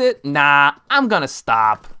it worth it? Nah, I'm gonna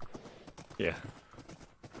stop. Yeah.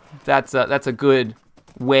 That's a good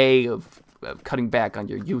way of cutting back on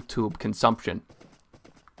your YouTube consumption.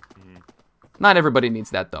 Not everybody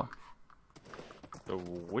needs that, though. So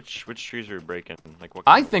which trees are we breaking? Like what?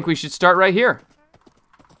 I think we should start right here.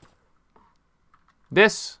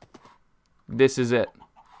 This is it.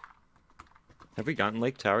 Have we gotten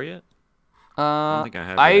Lake Tower yet? I don't think I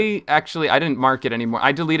have I didn't mark it anymore.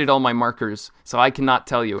 I deleted all my markers, so I cannot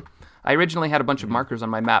tell you. I originally had a bunch of markers on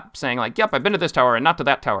my map saying like, yep, I've been to this tower and not to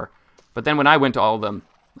that tower. But then when I went to all of them,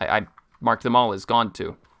 I marked them all as gone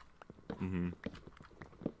to.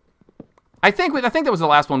 I think that was the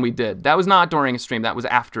last one we did. That was not during a stream. That was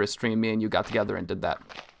after a stream. Me and you got together and did that.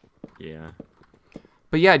 Yeah.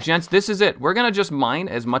 But yeah, gents, this is it. We're gonna just mine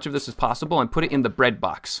as much of this as possible and put it in the bread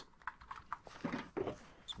box.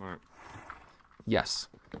 Smart. Yes.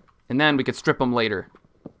 And then we could strip them later.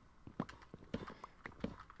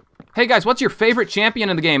 Hey guys, what's your favorite champion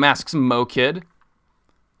in the game? Asks Mo Kid.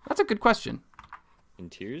 That's a good question. In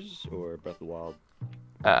Tears or Breath of the Wild?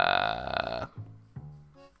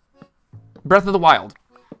 Breath of the Wild.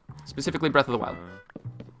 Specifically Breath of the Wild.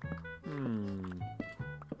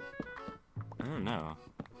 I don't know.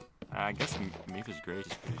 I guess Mipha's Grace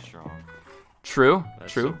is pretty strong. True,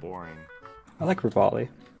 That's true. so boring. I like Rivali.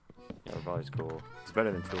 Yeah, Rivali's cool. It's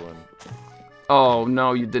better than Tulin. Oh,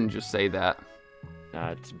 no, you didn't just say that.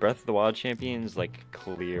 It's Breath of the Wild champions, like,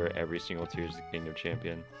 clear every single Tears of the Kingdom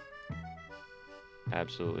champion.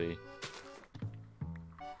 Absolutely.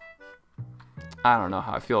 I don't know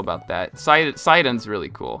how I feel about that. Sidon's really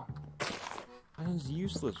cool. Sidon's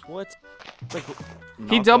useless. What? It's like,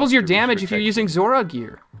 He doubles your damage if you're using Zora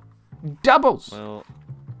gear. Doubles. Well,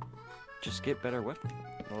 just get better weapons.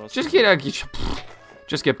 Just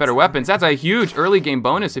get better weapons. That's a huge early game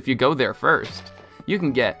bonus if you go there first. You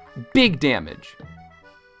can get big damage.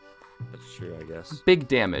 That's true, I guess. Big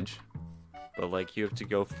damage. But like, you have to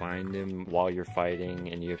go find him while you're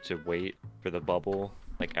fighting, and you have to wait for the bubble,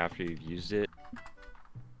 like after you've used it.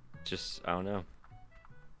 Just, I don't know.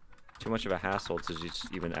 Too much of a hassle to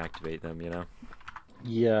just even activate them, you know?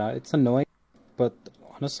 Yeah, it's annoying, but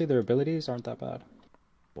honestly, their abilities aren't that bad.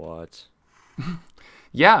 What?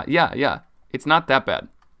 Yeah. It's not that bad.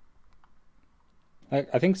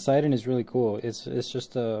 I think Sidon is really cool. It's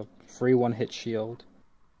just a free one-hit shield.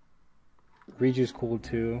 Riju's cool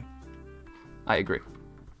too. I agree.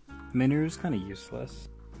 Minoru's kind of useless.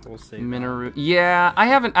 We'll see. Minoru. Yeah, I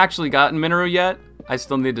haven't actually gotten Minoru yet. I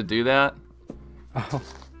still need to do that. Oh.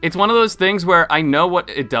 It's one of those things where I know what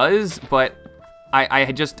it does, but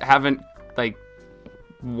I just haven't, like,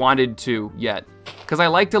 wanted to yet. Because I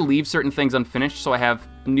like to leave certain things unfinished so I have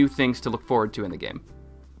new things to look forward to in the game.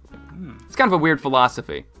 It's kind of a weird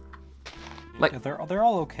philosophy. Like, Yeah, they're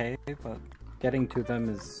all okay, but getting to them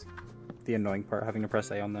is the annoying part, having to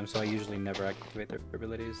press A on them, so I usually never activate their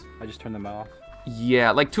abilities. I just turn them off. yeah,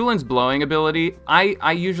 like Tulin's blowing ability,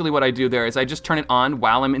 I usually what I do there is I just turn it on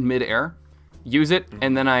while I'm in midair, use it,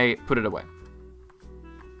 and then I put it away.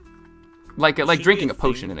 Like drinking a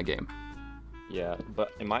potion in a game. Yeah,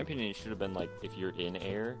 but in my opinion, it should have been like, if you're in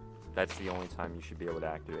air, that's the only time you should be able to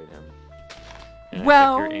activate him. And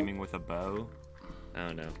Well, if you're aiming with a bow, I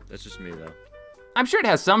don't know. That's just me, though. I'm sure it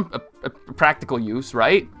has some a practical use,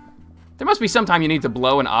 right? There must be some time you need to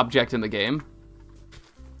blow an object in the game.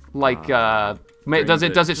 Like,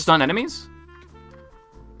 does it stun enemies?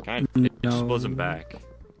 Kind of. It just No. blows them back,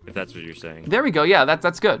 if that's what you're saying. There we go. Yeah,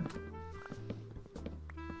 that's good.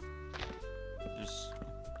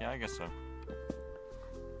 Yeah, I guess so.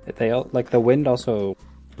 Like the wind also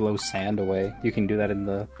blows sand away. You can do that in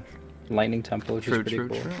the lightning temple, which is pretty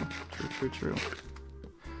cool. True.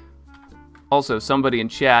 Also, somebody in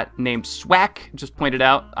chat named Swack just pointed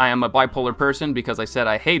out I am a bipolar person because I said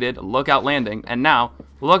I hated Lookout Landing, and now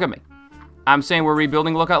look at me. I'm saying we're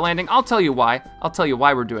rebuilding Lookout Landing. I'll tell you why. I'll tell you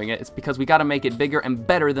why we're doing it. It's because we got to make it bigger and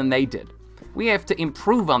better than they did. We have to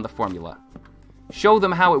improve on the formula. Show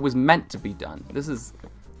them how it was meant to be done. This is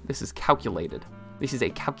calculated. This is a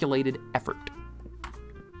calculated effort.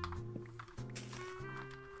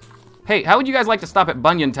 Hey, how would you guys like to stop at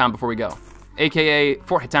Bunyan Town before we go? AKA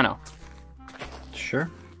Fort Hitano. Sure.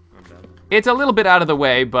 It's a little bit out of the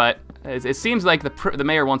way, but it seems like the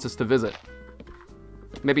mayor wants us to visit.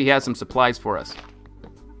 Maybe he has some supplies for us.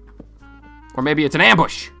 Or maybe it's an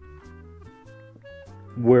ambush.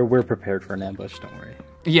 We're prepared for an ambush, don't worry.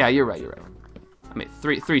 Yeah, you're right. I mean,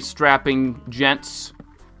 three strapping gents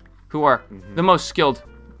who are the most skilled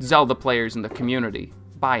Zelda players in the community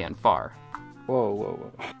by and far.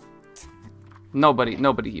 Whoa. Nobody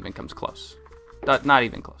even comes close. Not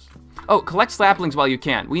even close. Oh, collect saplings while you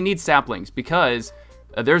can. We need saplings because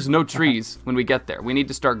there's no trees when we get there. We need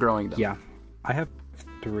to start growing them. Yeah, I have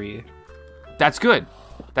 3. That's good.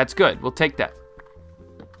 That's good. We'll take that.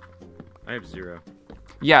 I have 0.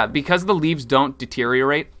 Yeah, because the leaves don't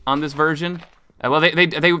deteriorate on this version. Well,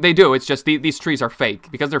 they do. It's just these trees are fake.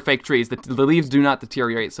 Because they're fake trees, the leaves do not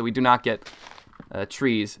deteriorate, so we do not get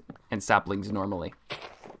trees and saplings normally.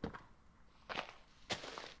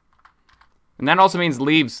 And that also means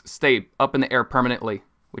leaves stay up in the air permanently,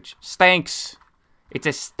 which stinks. It's a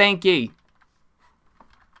stanky.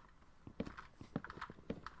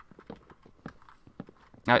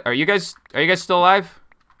 Are you guys still alive?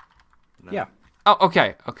 No. Yeah. Oh,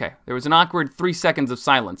 okay. There was an awkward 3 seconds of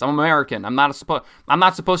silence. I'm American. I'm not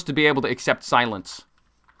supposed to be able to accept silence.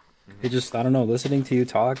 It just, I don't know, listening to you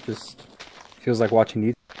talk just feels like watching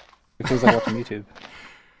YouTube. It feels like watching YouTube.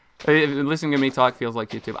 Listening to me talk feels like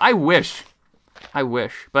YouTube. I wish.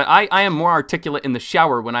 But I am more articulate in the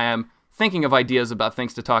shower when I am thinking of ideas about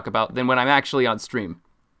things to talk about than when I'm actually on stream.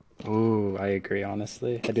 Ooh, I agree,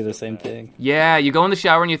 honestly. I do the same thing. Yeah, you go in the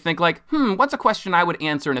shower and you think like, what's a question I would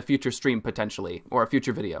answer in a future stream potentially, or a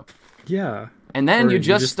future video? Yeah. And then Or you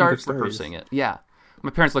just think of start rehearsing stories. it. Yeah.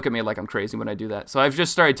 My parents look at me like I'm crazy when I do that. So I've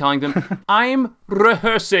just started telling them, I'm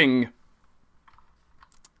rehearsing.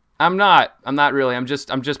 I'm not really. I'm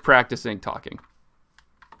just practicing talking.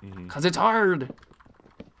 Because it's hard.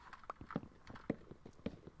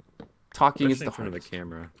 Talking Especially is the in front of hardest. the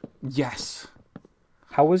camera. Yes.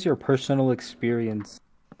 How was your personal experience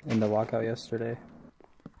in the lockout yesterday?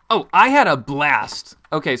 Oh, I had a blast.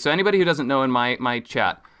 Okay, so anybody who doesn't know in my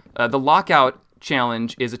chat, the lockout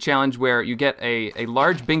challenge is a challenge where you get a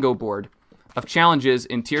large bingo board of challenges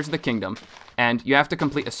in Tears of the Kingdom, and you have to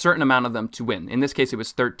complete a certain amount of them to win. In this case, it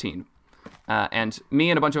was 13. And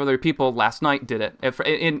me and a bunch of other people last night did it.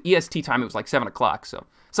 In EST time, it was like 7 o'clock, so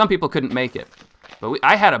some people couldn't make it. But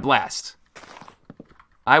I had a blast.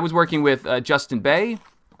 I was working with Justin Bay,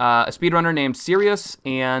 a speedrunner named Sirius,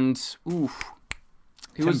 and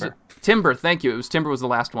Timber. Timber. Thank you. Timber was the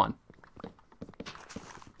last one.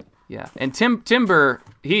 Yeah, and Timber,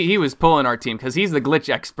 he was pulling our team because he's the glitch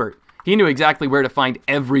expert. He knew exactly where to find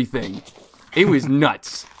everything. It was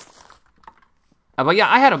nuts. But yeah,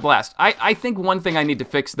 I had a blast. I think one thing I need to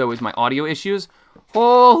fix though is my audio issues.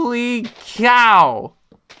 Holy cow!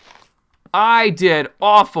 I did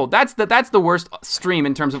awful. That's the worst stream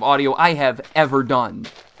in terms of audio I have ever done.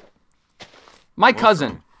 My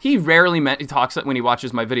cousin, he rarely talks when he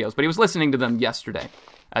watches my videos, but he was listening to them yesterday,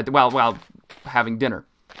 while having dinner,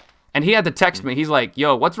 and he had to text me. He's like,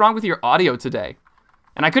 "Yo, what's wrong with your audio today?"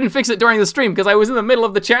 And I couldn't fix it during the stream because I was in the middle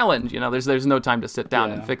of the challenge. You know, there's no time to sit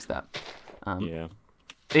down and fix that. Yeah.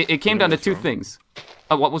 It came down to two things.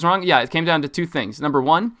 What was wrong? Yeah, it came down to two things. Number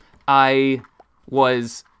one, I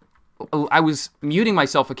was muting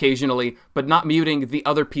myself occasionally, but not muting the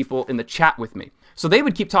other people in the chat with me. So they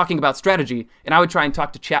would keep talking about strategy, and I would try and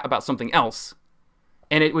talk to chat about something else.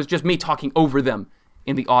 And it was just me talking over them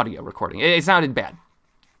in the audio recording. It sounded bad.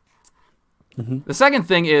 The second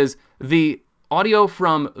thing is the audio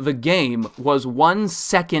from the game was 1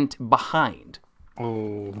 second behind.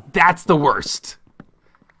 Oh. That's the worst.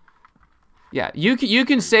 Yeah, you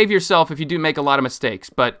can save yourself if you do make a lot of mistakes,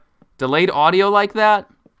 but delayed audio like that,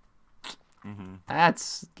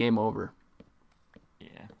 that's game over. Yeah,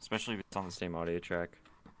 especially if it's on the same audio track.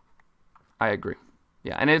 I agree.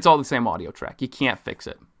 Yeah, and it's all the same audio track. You can't fix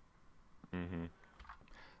it.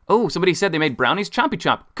 Oh, somebody said they made brownies. Chompy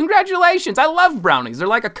Chomp. Congratulations! I love brownies. They're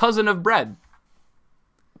like a cousin of bread.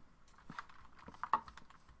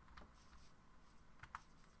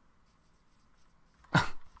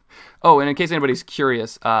 Oh, and in case anybody's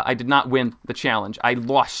curious, I did not win the challenge. I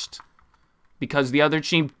lost because the other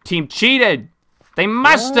team cheated. They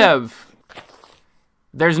must have.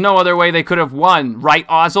 There's no other way they could have won, right,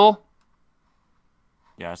 Ozzel?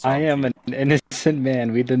 Yeah, I am an innocent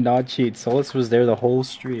man. We did not cheat. Solus was there the whole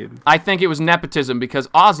stream. I think it was nepotism because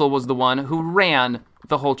Ozzel was the one who ran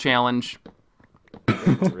the whole challenge.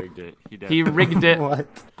 rigged it. He rigged it. What?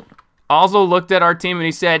 Ozzel looked at our team and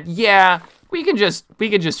he said, "Yeah, we can just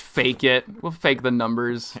fake it. We'll fake the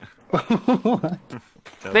numbers.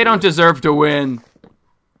 They don't deserve to win."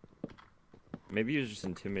 Maybe he was just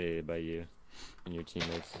intimidated by you and your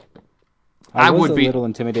teammates. I would was a be. little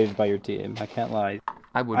intimidated by your team. I can't lie.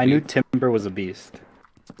 I knew Timber was a beast.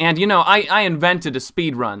 And, you know, I invented a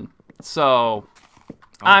speed run, so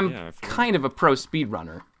I'm yeah, I forgot. kind of a pro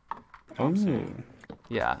speedrunner. Oh.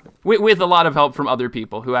 Yeah, with a lot of help from other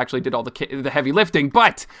people who actually did all the heavy lifting.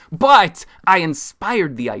 But I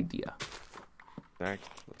inspired the idea. Exactly.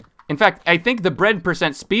 In fact, I think the bread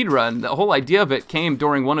percent speedrun, the whole idea of it came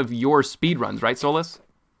during one of your speedruns, right, Solus?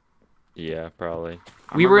 Yeah, probably.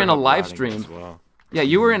 We were in a helping live out in it stream. as well. Yeah,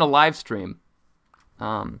 you were in a live stream.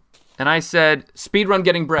 And I said, speedrun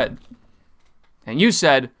getting bread. And you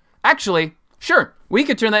said, actually, sure, we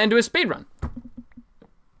could turn that into a speedrun.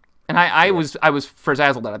 And I was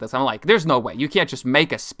frazzled at this. I'm like, there's no way. You can't just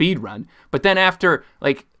make a speedrun. But then after,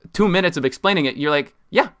 like, 2 minutes of explaining it, you're like,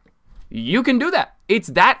 yeah, you can do that. It's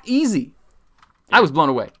that easy. I was blown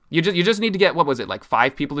away. You just need to get, what was it, like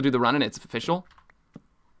 5 people to do the run and it's official?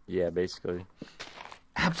 Yeah, basically.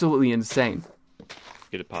 Absolutely insane.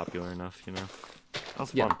 Get it popular enough, you know? That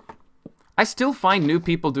was Yeah. fun. I still find new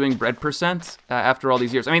people doing bread percent after all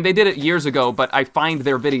these years. I mean, they did it years ago, but I find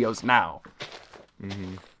their videos now.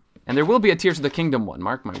 Mm-hmm. And there will be a Tears of the Kingdom one,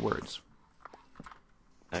 mark my words.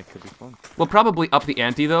 That could be fun. We'll probably up the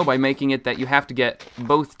ante, though, by making it that you have to get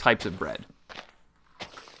both types of bread.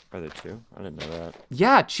 Are there 2? I didn't know that.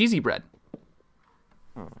 Yeah, cheesy bread.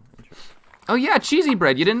 Oh, interesting. Oh, yeah, cheesy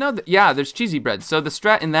bread. You didn't know that? Yeah, there's cheesy bread. So the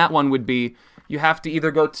strat in that one would be you have to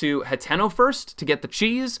either go to Hateno first to get the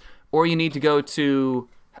cheese, or you need to go to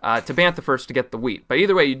Bantha first to get the wheat. But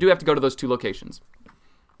either way, you do have to go to those 2 locations.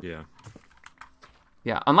 Yeah.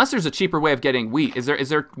 Yeah, unless there's a cheaper way of getting wheat. Is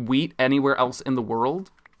there wheat anywhere else in the world?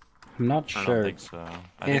 I'm not I sure. don't think so.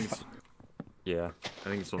 I think it's... Yeah, I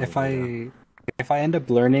think it's only If I end up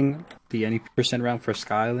learning the any percent round for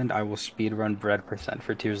Sky Island, I will speedrun bread percent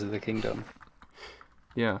for Tears of the Kingdom.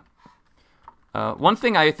 Yeah. One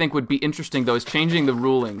thing I think would be interesting, though, is changing the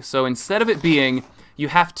ruling. So instead of it being you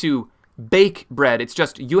have to bake bread, it's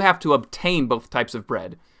just you have to obtain both types of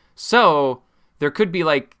bread. So there could be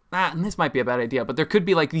like, and this might be a bad idea, but there could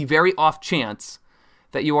be like the very off chance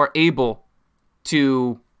that you are able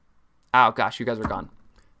to... Oh, gosh, you guys are gone.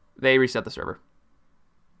 They reset the server.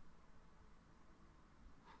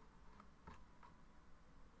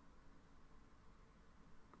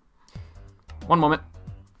 One moment.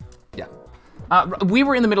 Yeah. We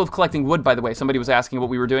were in the middle of collecting wood, by the way. Somebody was asking what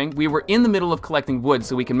we were doing. We were in the middle of collecting wood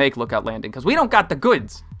so we can make Lookout Landing, because we don't got the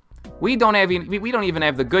goods. We don't even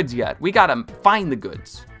have the goods yet. We gotta find the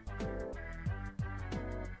goods.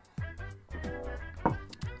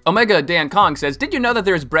 Omega Dan Kong says, did you know that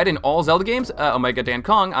there is bread in all Zelda games? Omega Dan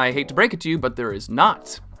Kong, I hate to break it to you, but there is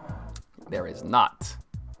not. There is not.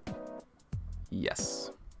 Yes.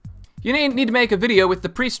 You need to make a video with the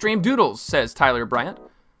pre-stream doodles, says Tyler Bryant.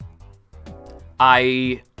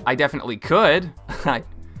 I definitely could.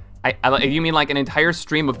 You mean like an entire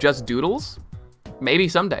stream of just doodles? Maybe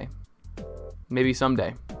someday. Maybe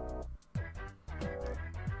someday.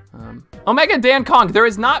 Omega Dan Kong, there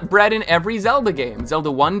is not bread in every Zelda game.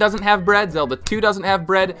 Zelda 1 doesn't have bread, Zelda 2 doesn't have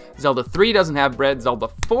bread, Zelda 3 doesn't have bread, Zelda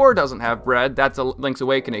 4 doesn't have bread. That's a Link's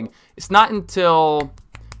Awakening. It's not until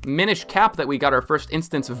Minish Cap that we got our first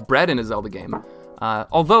instance of bread in a Zelda game.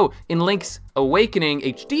 Although, in Link's Awakening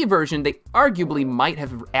HD version, they arguably might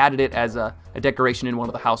have added it as a decoration in one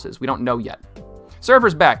of the houses. We don't know yet.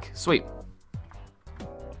 Server's back. Sweet.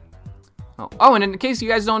 Oh, and in case you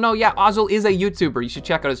guys don't know, yeah, Ozzel is a YouTuber. You should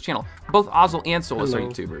check out his channel. Both Ozzel and Solus are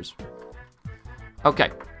YouTubers. Okay,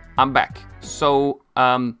 I'm back. So,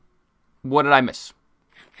 what did I miss?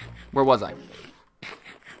 Where was I?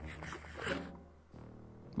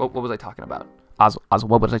 What was I talking about? Ozzel,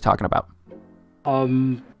 what was I talking about?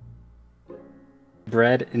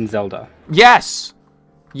 Bread in Zelda. Yes!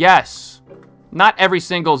 Yes! Not every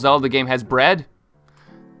single Zelda game has bread.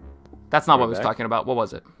 That's not what I was talking about. What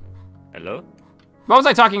was it? Hello? What was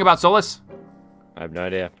I talking about, Solus? I have no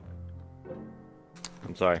idea.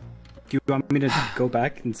 I'm sorry. Do you want me to go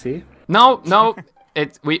back and see? No.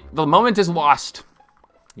 The moment is lost.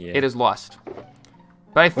 Yeah. It is lost.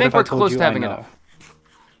 But I think we're close to having enough.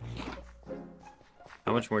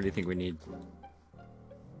 How much more do you think we need?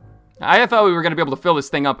 I thought we were going to be able to fill this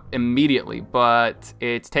thing up immediately, but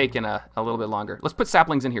it's taken a little bit longer. Let's put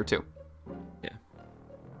saplings in here, too. Yeah.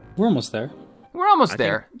 We're almost there. We're almost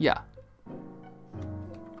there. Yeah.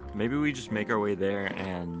 Maybe we just make our way there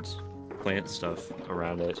and plant stuff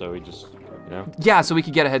around it, so we just, you know? Yeah, so we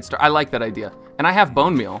could get a head start. I like that idea. And I have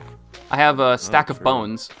bone meal. I have a stack of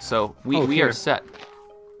bones, so we are set.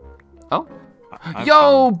 Oh.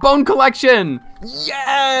 Yo, bone collection!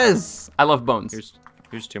 Yes! I love bones.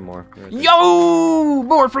 Here's 2 more. Right, yo!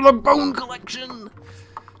 More for the bone collection!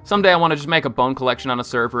 Someday I want to just make a bone collection on a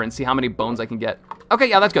server and see how many bones I can get. Okay,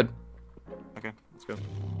 yeah, that's good. Okay, let's go.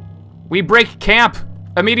 We break camp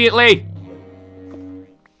immediately.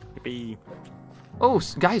 Yippee. Oh,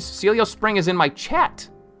 guys, Celio Spring is in my chat.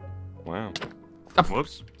 Wow.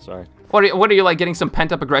 Whoops. Sorry. What are you like, getting some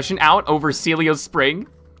pent-up aggression out over Celio Spring?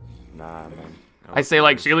 Nah, man. I say,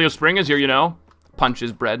 like, Celio Spring is here, you know?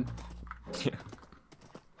 Punches bread. Yeah.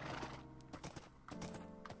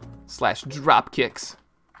 / drop kicks.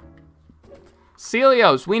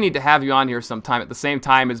 Celios, we need to have you on here sometime at the same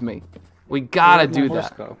time as me. We gotta do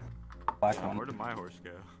that. Black Where one. did my horse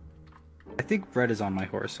go? I think Red is on my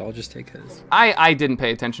horse, so I'll just take his. I didn't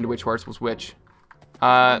pay attention to which horse was which.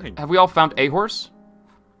 Have we all found a horse?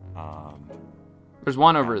 There's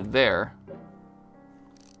one over there.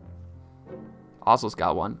 Oslo's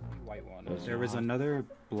got one. White one. There was another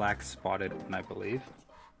black spotted one, I believe.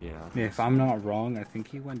 Yeah. If I'm not wrong, I think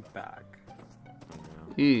he went back.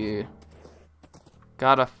 Yeah.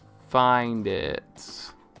 Gotta find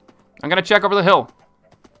it. I'm gonna check over the hill.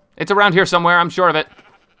 It's around here somewhere, I'm sure of it.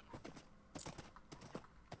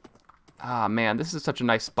 Ah, man, this is such a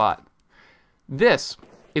nice spot. This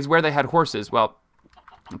is where they had horses. Well,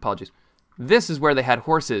 apologies. This is where they had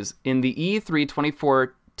horses in the E3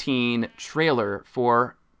 2014 trailer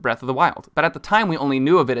for Breath of the Wild. But at the time, we only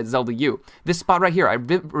knew of it as Zelda U. This spot right here, I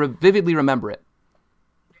vividly remember it.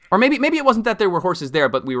 Or maybe it wasn't that there were horses there,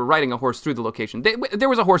 but we were riding a horse through the location. There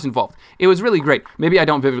was a horse involved. It was really great. Maybe I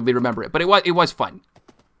don't vividly remember it, but it was fun.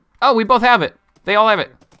 Oh, we both have it. They all have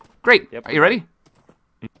it. Great. Yep. Are you ready?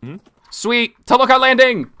 Mm-hmm. Sweet. To Lookout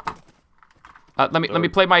Landing. Let me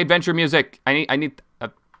play my adventure music. I need.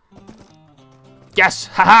 Yes.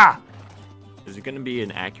 Haha. Is it going to be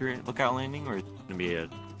an accurate lookout landing, or is it going to be a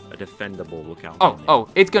defendable lookout landing? Oh,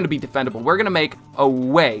 it's going to be defendable. We're going to make a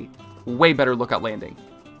way better lookout landing.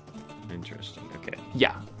 Interesting. Okay.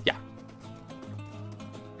 Yeah.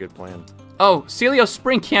 Good plan. Oh, Celio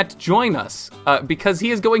Spring can't join us because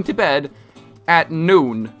he is going to bed at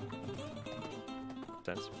noon.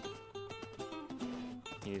 Sense.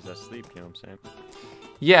 He's asleep, you know what I'm saying?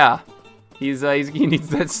 Yeah, he needs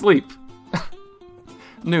that sleep.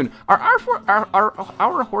 Noon. Are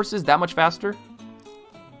our horses that much faster?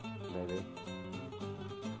 Maybe.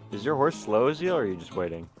 Is your horse slow, Azil, or are you just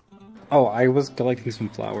waiting? Oh, I was collecting some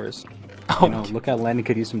flowers. Oh, you know, Lookout Landing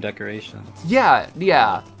could use some decorations. Yeah.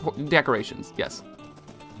 Decorations, yes.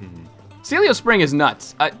 Mm-hmm. Celio Spring is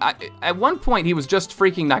nuts. At one point, he was just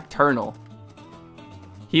freaking nocturnal.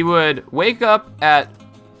 He would wake up at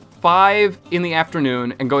 5 in the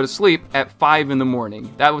afternoon and go to sleep at 5 in the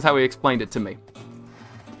morning. That was how he explained it to me.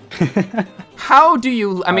 How do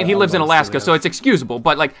you... I mean, he lives in Alaska, so it's excusable,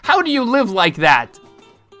 but, like, how do you live like that?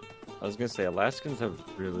 I was going to say, Alaskans have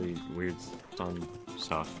really weird sun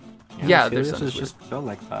stuff. Yeah, their sun is just built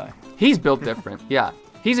like that. He's built different, yeah.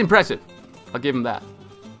 He's impressive. I'll give him that.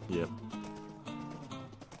 Yep.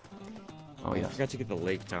 Oh, yeah. I forgot to get the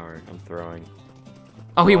lake tower I'm throwing.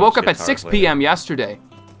 Oh, he woke up at 6 p.m. yesterday.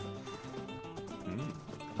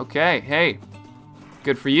 Okay, hey.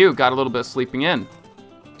 Good for you. Got a little bit of sleeping in.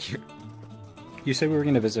 You said we were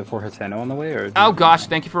going to visit Fort Hiteno on the way, or? Oh, gosh,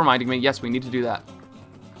 thank you for reminding me. Yes, we need to do that.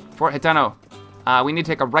 Fort Hiteno. We need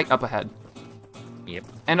to take a right up ahead. Yep.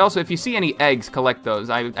 And also, if you see any eggs, collect those.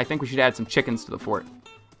 I think we should add some chickens to the fort.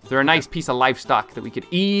 They're a nice piece of livestock that we could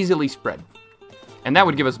easily spread. And that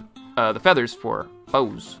would give us the feathers for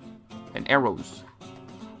bows and arrows.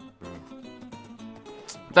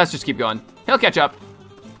 Let's just keep going. He'll catch up.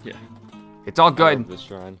 Yeah. It's all good. This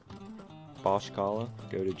shrine. Boschkala,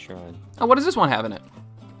 goated shrine. Oh, what does this one have in it?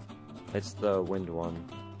 It's the wind one.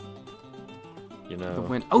 You know. The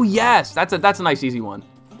wind. Oh yes, that's a nice easy one.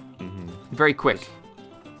 Mm-hmm. Very quick.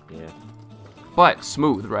 Yeah. But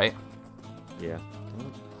smooth, right? Yeah.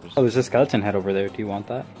 Oh, there's a skeleton head over there. Do you want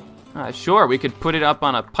that? Sure, we could put it up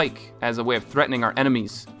on a pike as a way of threatening our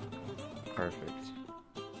enemies. Perfect.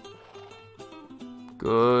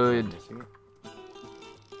 Good.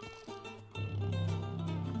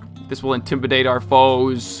 This will intimidate our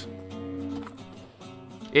foes.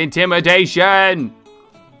 Intimidation!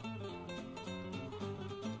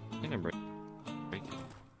 Break.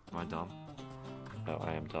 Am I dumb? Oh,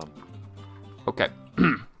 I am dumb. Okay.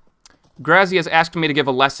 Grazzy has asked me to give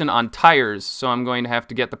a lesson on tires, so I'm going to have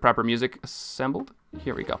to get the proper music assembled.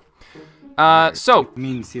 Here we go. So... I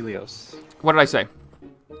mean Celios. What did I say?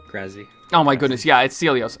 Grazzy. Oh my goodness, yeah, it's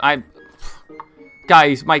Celios.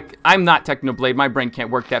 Guys, I'm not Technoblade. My brain can't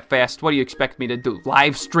work that fast. What do you expect me to do?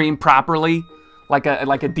 Live stream properly? Like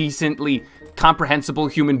a decently comprehensible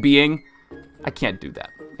human being? I can't do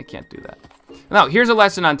that. I can't do that. Now, here's a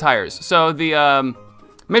lesson on tires. So the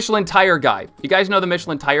Michelin tire guy. You guys know the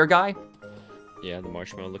Michelin tire guy? Yeah, the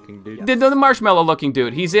marshmallow-looking dude. The marshmallow-looking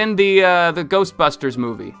dude. He's in the Ghostbusters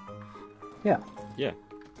movie. Yeah. Yeah.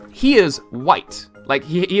 he is white. Like,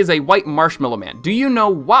 he is a white marshmallow man. Do you know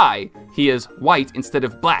why he is white instead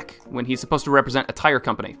of black when he's supposed to represent a tire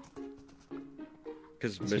company?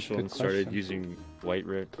 Because Michelin started using white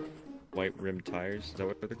rim tires. Is that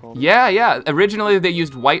what they're called? Yeah. Originally, they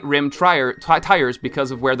used white rim tires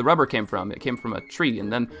because of where the rubber came from. It came from a tree,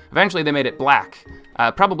 and then eventually they made it black,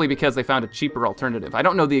 probably because they found a cheaper alternative. I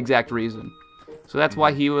don't know the exact reason. So that's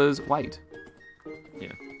why he was white.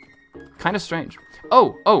 Yeah. Kind of strange.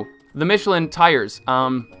 Oh, the Michelin tires.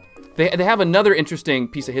 They have another interesting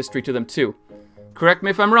piece of history to them, too. Correct me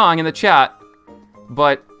if I'm wrong in the chat,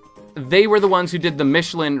 but they were the ones who did the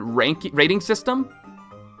Michelin rating system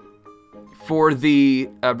for the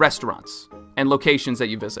restaurants and locations that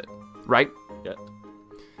you visit, right? Yeah.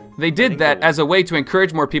 They did that as a way to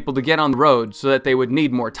encourage more people to get on the road so that they would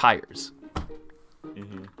need more tires.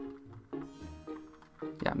 Mm-hmm.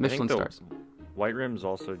 Yeah, Michelin stars. White rims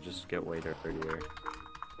also just get way dirtier.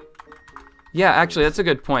 Yeah, actually, that's a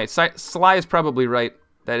good point. Sly is probably right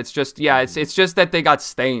that it's just, it's just that they got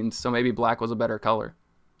stained, so maybe black was a better color.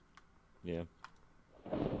 Yeah.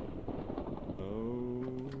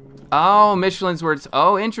 Oh, Michelin's words.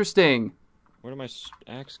 Oh, interesting. Where did my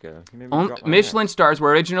axe go? Michelin stars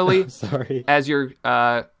were originally Sorry. as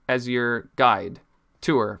your guide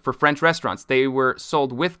tour for French restaurants. They were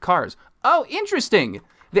sold with cars. Oh, interesting.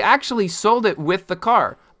 They actually sold it with the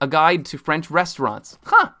car. A guide to French restaurants.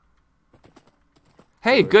 Huh.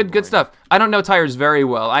 Hey, good stuff. I don't know tires very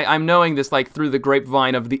well. I'm knowing this like through the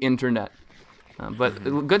grapevine of the internet.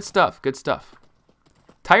 But good stuff.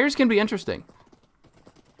 Tires can be interesting.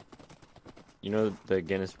 You know the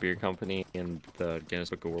Guinness Beer Company and the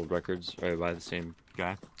Guinness Book of World Records are by the same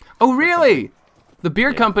guy? Oh, really? The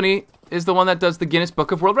beer company is the one that does the Guinness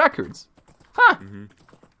Book of World Records. Huh. Mm-hmm.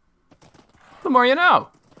 The more you know.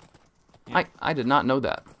 Yeah. I did not know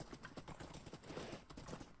that.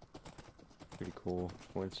 Pretty cool.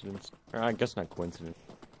 Coincidence. Or I guess not coincidence.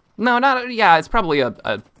 No, it's probably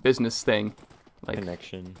a business thing. Like,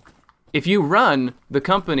 connection. If you run the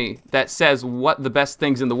company that says what the best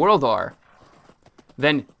things in the world are,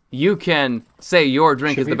 then you can say your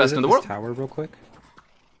drink is the best in the world. Tower real quick?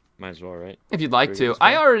 Might as well, right? If you'd like to.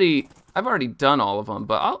 I've already done all of them,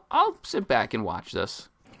 but I'll sit back and watch this.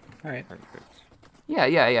 All right. Perfect.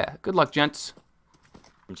 Yeah. Good luck, gents.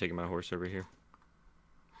 I'm taking my horse over here.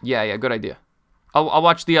 Yeah, good idea. I'll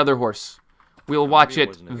watch the other horse. We'll watch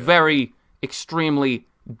it very, extremely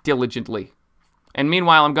diligently. And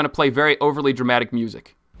meanwhile, I'm going to play very overly dramatic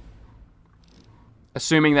music.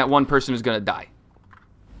 Assuming that one person is going to die.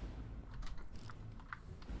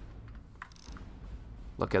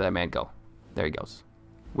 Look at that man go. There he goes.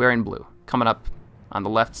 Wearing blue. Coming up on the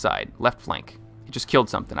left side. Left flank. He just killed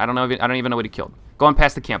something. I don't even know what he killed. Going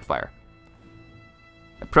past the campfire.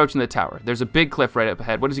 Approaching the tower. There's a big cliff right up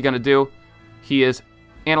ahead. What is he going to do? He is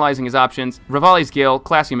analyzing his options. Rivali's Gale.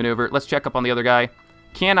 Classy maneuver. Let's check up on the other guy.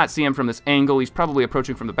 Cannot see him from this angle. He's probably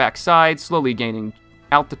approaching from the back side, slowly gaining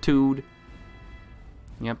altitude.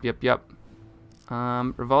 Yep.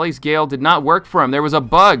 Rivali's Gale did not work for him. There was a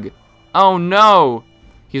bug. Oh, no.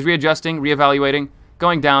 He's readjusting, reevaluating,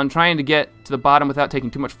 going down, trying to get to the bottom without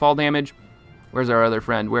taking too much fall damage. Where's our other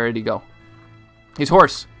friend? Where did he go? His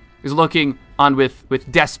horse is looking on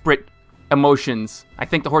with desperate emotions. I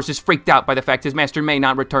think the horse is freaked out by the fact his master may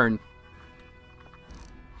not return.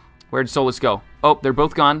 Where'd Solus go? Oh, they're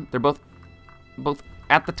both gone. They're both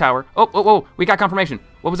at the tower. Oh, we got confirmation.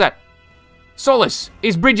 What was that? Solus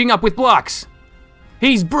is bridging up with blocks.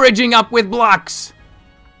 He's bridging up with blocks.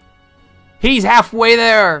 He's halfway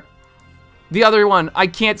there. The other one, I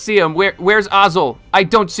can't see him. Where's Ozzel? I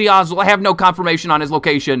don't see Ozzel. I have no confirmation on his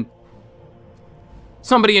location.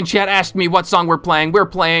 Somebody in chat asked me what song we're playing. We're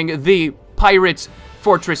playing the Pirates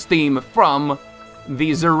Fortress theme from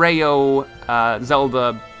the Zereo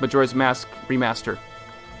Zelda Majora's Mask remaster.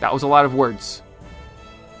 That was a lot of words.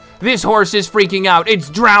 This horse is freaking out. It's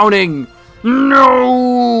drowning.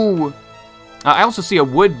 No! I also see a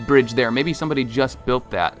wood bridge there. Maybe somebody just built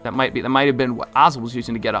that. That might have been what Ozzel was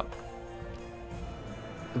using to get up.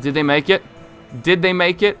 Did they make it? Did they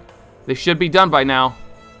make it? They should be done by now.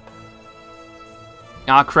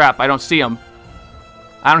 Ah, crap. I don't see them.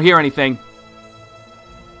 I don't hear anything.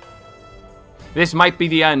 This might be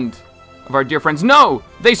the end of our dear friends. No!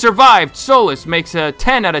 They survived! Solus makes a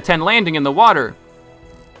 10 out of 10 landing in the water.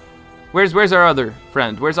 Where's our other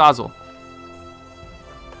friend? Where's Ozzel?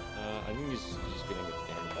 I think he's getting his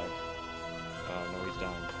hand back. No, he's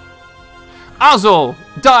dying. Ozzel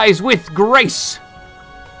dies with grace.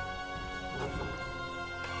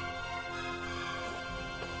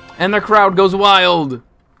 And the crowd goes wild.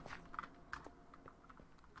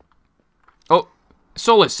 Oh,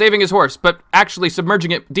 Solus saving his horse, but actually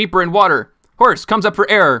submerging it deeper in water. Horse comes up for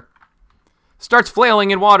air. Starts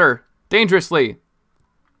flailing in water. Dangerously.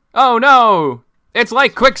 Oh no! It's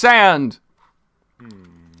like quicksand!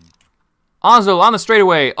 Ozil on the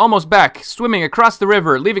straightaway, almost back, swimming across the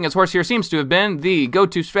river. Leaving his horse here seems to have been the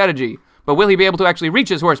go-to strategy. But will he be able to actually reach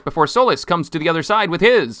his horse before Solus comes to the other side with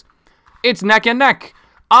his? It's neck and neck.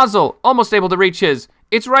 Ozil almost able to reach his.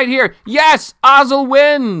 It's right here. Yes! Ozil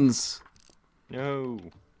wins! No.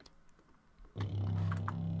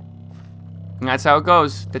 And that's how it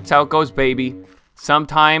goes. That's how it goes, baby.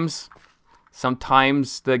 Sometimes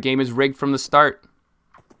the game is rigged from the start.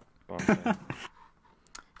 Okay.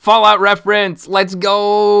 Fallout reference. Let's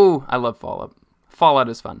go. I love Fallout. Fallout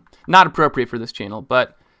is fun. Not appropriate for this channel,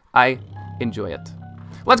 but I enjoy it.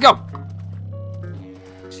 Let's go.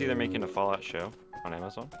 See, they're making a Fallout show on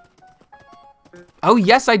Amazon. Oh,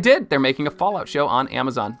 yes, I did. They're making a Fallout show on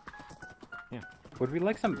Amazon. Yeah. Would we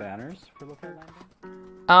like some banners for local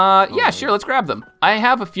landing? Yeah, sure. Let's grab them. I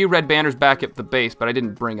have a few red banners back at the base, but I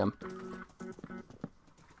didn't bring them.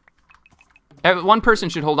 One person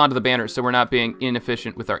should hold on to the banners so we're not being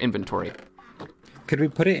inefficient with our inventory. Could we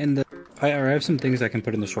put it in the... I have some things I can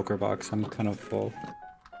put in the shulker box. I'm kind of full.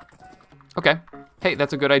 Okay. Hey,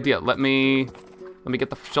 that's a good idea. Let me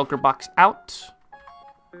get the shulker box out.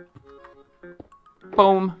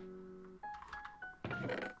 Boom.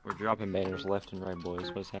 We're dropping banners left and right,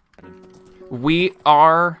 boys. What's happening? We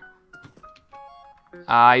are...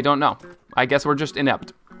 I don't know. I guess we're just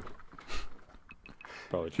inept.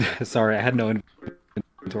 Probably true. Sorry, I had no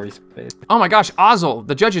inventory space. Oh my gosh, Ozil,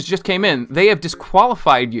 the judges just came in. They have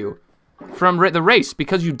disqualified you from the race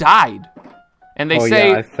because you died. And they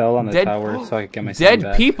say yeah, I fell on the tower so I could get my dead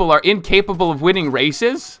back. people are incapable of winning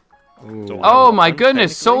races? Ooh. So Oh my won,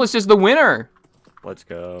 goodness, Solus is the winner. Let's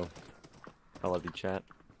go. I love you, chat.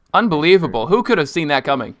 Unbelievable. Who could have seen that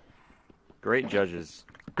coming? Great judges.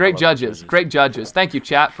 Great I love judges. Great judges. Thank you,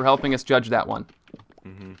 chat, for helping us judge that one.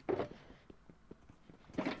 Mm-hmm.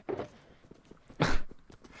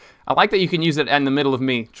 I like that you can use it in the middle of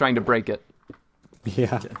me trying to break it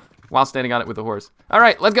Yeah. while standing on it with a horse. All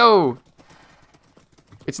right, let's go.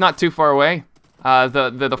 It's not too far away.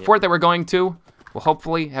 The fort that we're going to will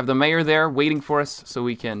hopefully have the mayor there waiting for us so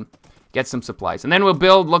we can get some supplies. And then we'll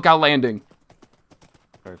build Lookout Landing.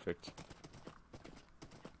 Perfect.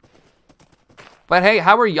 But hey,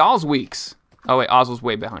 how are y'all's weeks? Oh wait, Ozil's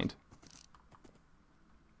way behind.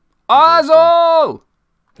 Ozil!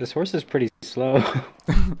 This horse is pretty slow.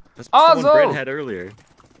 That's the one Ozil! Brent had earlier.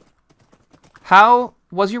 How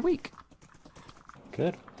was your week?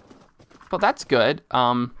 Good. Well, that's good.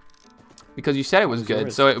 Because you said it was good,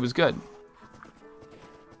 yours? so it was good.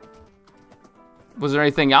 Was there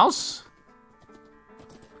anything else?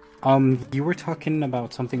 You were talking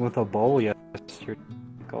about something with a bowl yesterday.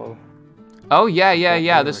 Oh,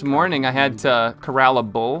 yeah. This morning I had to corral a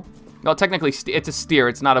bull. Well, technically, it's a steer.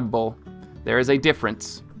 It's not a bull. There is a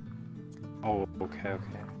difference. Oh, okay.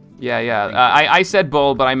 Yeah. I said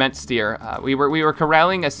bull, but I meant steer. We were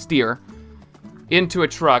corralling a steer into a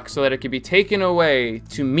truck so that it could be taken away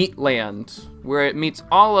to meat land, where it meets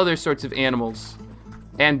all other sorts of animals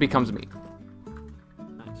and becomes meat.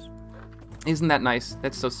 Nice. Isn't that nice?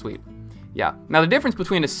 That's so sweet. Yeah. Now, the difference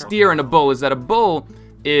between a steer and a bull is that a bull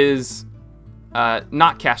is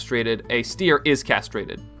not castrated. A steer is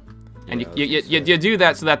castrated. And you do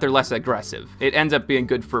that so that they're less aggressive. It ends up being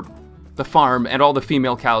good for the farm and all the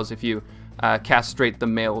female cows if you castrate the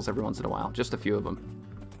males every once in a while. Just a few of them.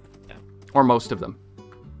 Yeah. Or most of them.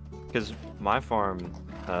 Because my farm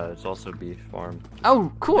is also a beef farm.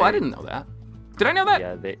 Oh, cool. I didn't know that. Did I know that?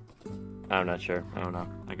 Yeah, I'm not sure. I don't know.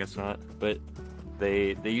 I guess not. But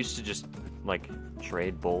they used to just, like,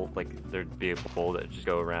 trade bull. Like, there'd be a bull that would just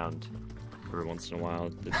go around every once in a while.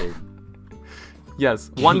 That they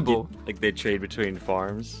Yes, one bull. Like, they trade between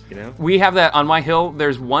farms, you know? We have that on my hill.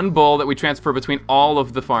 There's one bull that we transfer between all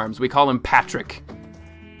of the farms. We call him Patrick.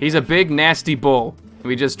 He's a big, nasty bull.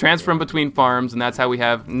 We just transfer him between farms, and that's how we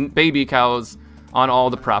have baby cows on all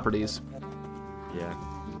the properties. Yeah.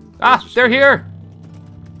 Ah, they're here!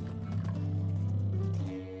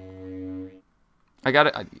 I got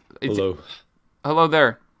it. Hello. Hello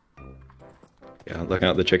there. Yeah, look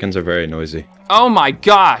out, the chickens are very noisy. Oh my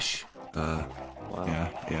gosh! Wow.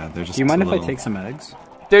 Yeah, they're just Do you mind a if little... I take some eggs?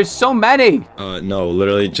 There's so many! No,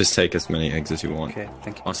 literally just take as many eggs as you want. Okay,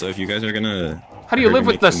 thank you. Also, if you guys are gonna... How do you live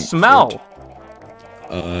with the smell?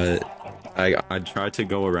 I tried to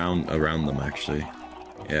go around them, actually.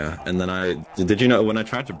 Yeah, and then did you know, when I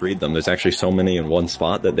tried to breed them, there's actually so many in one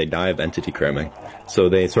spot that they die of entity cramming. So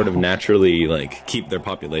they sort of naturally, like, keep their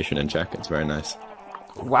population in check. It's very nice.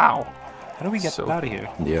 Wow. How do we get out of here?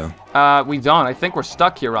 Yeah. We don't. I think we're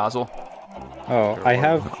stuck here, Rosal. Oh, I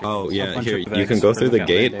have. Oh yeah, bunch here of you can bags go for through the lookout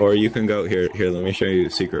gate, landing. or you can go here. Here, let me show you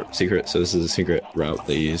secret. So this is a secret route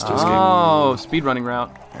that you use to escape. Oh, speedrunning route.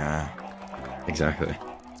 Yeah, exactly.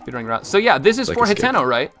 Speedrunning route. So yeah, this is Like for escape. Hiteno,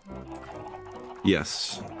 right?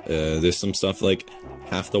 Yes. There's some stuff like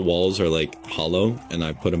half the walls are like hollow, and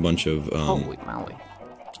I put a bunch of Holy moly.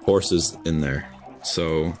 horses in there.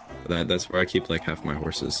 So that's where I keep like half my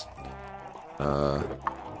horses.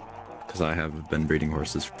 Because I have been breeding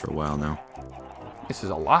horses for a while now. This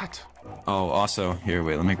is a lot. Oh, also, here,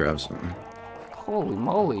 wait, let me grab something. Holy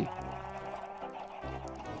moly.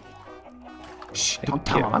 Shh, don't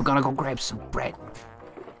tell him. I'm gonna go grab some bread.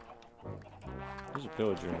 There's a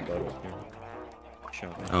pillager in the boat up here.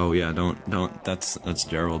 Shot me. Oh yeah, don't. That's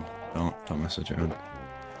Gerald. Don't mess with Gerald.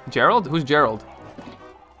 Gerald? Who's Gerald?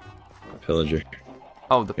 Pillager.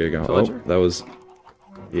 Oh, the Here you go. pillager? Oh, that was.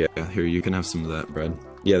 Yeah, here you can have some of that bread.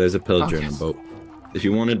 Yeah, there's a pillager in yes. the boat. If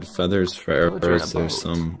you wanted feathers for Pillager in a arrows, there's boat.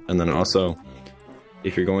 some. And then also,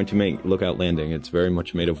 if you're going to make Lookout Landing, it's very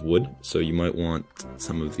much made of wood, so you might want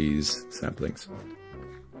some of these saplings.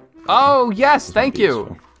 Oh, yes, thank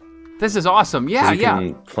Beautiful. you. This is awesome. Yeah, 'Cause you yeah.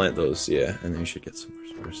 can plant those, yeah, and then you should get some more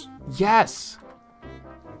spruce. Yes.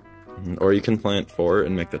 Or you can plant 4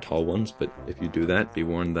 and make the tall ones, but if you do that, be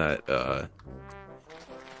warned that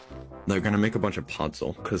they're gonna make a bunch of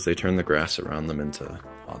podzol because they turn the grass around them into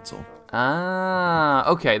podzol. Ah,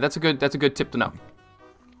 okay. That's a good tip to know.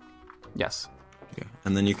 Yes. Yeah,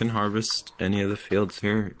 and then you can harvest any of the fields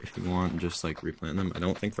here if you want. Just like replant them. I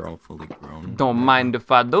don't think they're all fully grown. Don't mind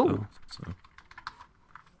if I do. So,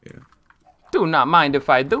 yeah. Do not mind if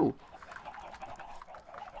I do.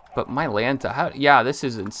 But my Lanta, how? Yeah, this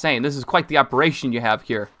is insane. This is quite the operation you have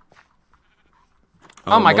here.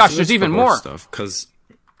 Oh my most gosh, of there's it's even for more. horse stuff. Cause,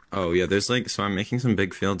 oh yeah, there's like so I'm making some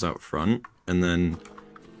big fields out front, and then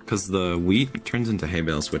because the wheat turns into hay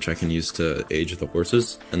bales, which I can use to age the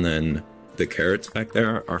horses, and then the carrots back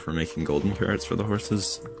there are for making golden carrots for the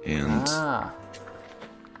horses, and Ah.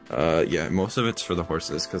 yeah, most of it's for the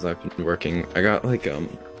horses because I've been working. I got like a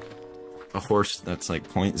horse that's like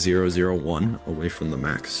 0.001 away from the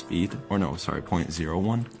max speed, or no, sorry,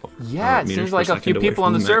 0.01. Yeah, it meters seems per like a few second away people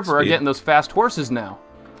on from the max server are speed. getting those fast horses now.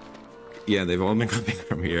 Yeah, they've all been coming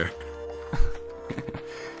from here.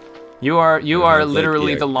 You are like,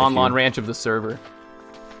 literally yeah, the Lon if Lon you- Ranch of the server.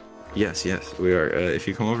 Yes, we are. If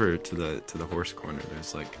you come over to the horse corner,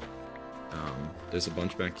 there's a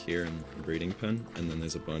bunch back here in the breeding pen, and then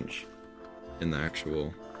there's a bunch in the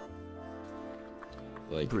actual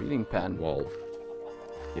like Breeding pen. wall.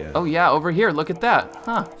 Yeah. Oh yeah, over here. Look at that.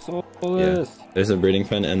 Huh. So yeah. this. There's a breeding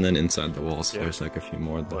pen, and then inside the walls, Yeah. there's like a few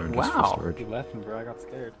more that are just Wow. for storage. You left me, bro. I got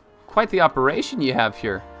scared. Quite the operation you have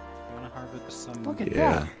here. You wanna harvest some? Look at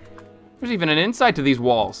Yeah. that. There's even an inside to these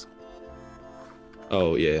walls.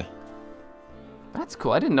 Oh yeah. That's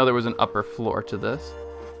cool. I didn't know there was an upper floor to this.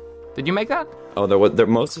 Did you make that? Oh,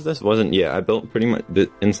 most of this wasn't. Yeah, I built pretty much. The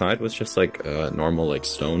inside was just like normal like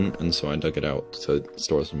stone, and so I dug it out to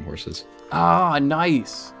store some horses. Ah,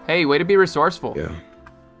 nice. Hey, way to be resourceful.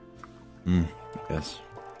 Yeah. Yes.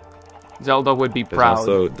 Zelda would be There's proud.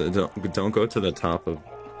 also don't go to the top of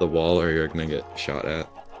the wall or you're gonna get shot at.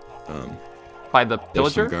 By the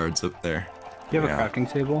There's some pillager? guards up there. You have Yeah. a crafting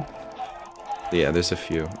table? Yeah, there's a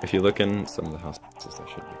few. If you look in some of the houses, there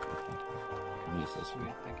should be. You can use this one.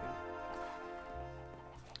 Thank you.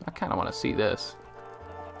 I kind of want to see this.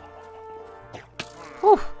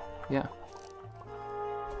 Whew. Yeah.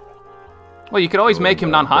 Well, you could always Oh, make him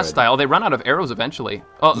bread. non-hostile. They run out of arrows eventually.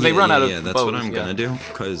 Oh, they run out of Yeah, that's bows, what I'm yeah. gonna do.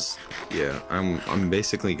 Cause yeah, I'm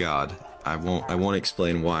basically God. I won't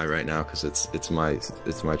explain why right now because it's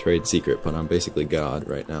my trade secret. But I'm basically God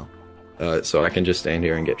right now. So I can just stand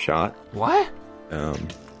here and get shot. What?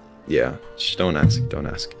 Yeah. Shh, don't ask.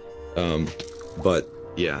 But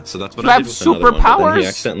yeah, so that's what You I have did with another one, but then superpowers? he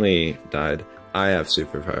accidentally died. I have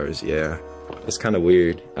superpowers. Yeah. It's kind of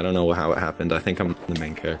weird. I don't know how it happened. I think I'm the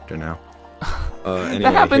main character now. Anyway,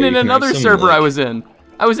 That happened here in you can have another some, server like- I was in.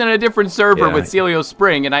 I was in a different server Yeah. with Celio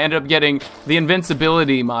Spring, and I ended up getting the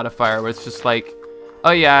invincibility modifier, where it's just like,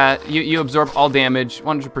 oh yeah, you absorb all damage,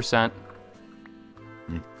 100%.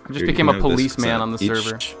 I just Here, you became can a have this, policeman 'cause, on the each-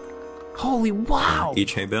 server. Holy wow!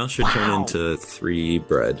 Each hay bale should turn Wow. into 3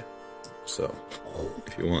 bread. So,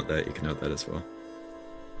 if you want that, you can have that as well.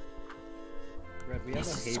 Red, we have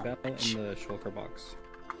a hay bale in the shulker box.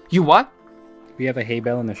 You what? We have a hay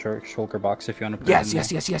bale in the shulker box if you want to put Yes,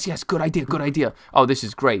 it in yes. Good idea. Oh, this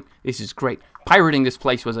is great. Pirating this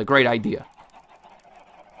place was a great idea.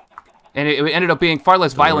 And it ended up being far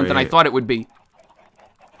less violent than I worry. thought it would be.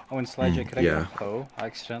 Oh, and Sledge, could I yeah. get a hoe? I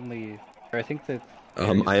accidentally I think that.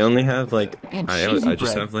 I only have like Man, I cheesy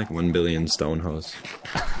just bread. have like 1 billion stone hose.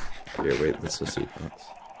 Here, wait, let's just see.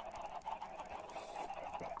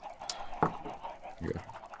 Here.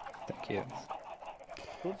 Thank you.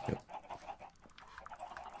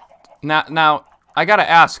 Now, I gotta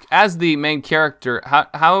ask, as the main character,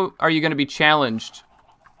 how are you gonna be challenged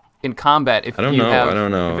in combat if I don't you know. have I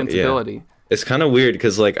don't know. invincibility? Yeah. It's kind of weird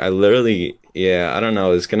because like I literally, I don't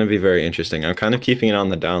know. It's gonna be very interesting. I'm kind of keeping it on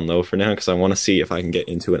the down low for now because I want to see if I can get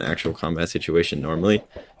into an actual combat situation normally,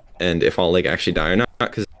 and if I'll like actually die or not.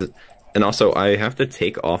 And also I have to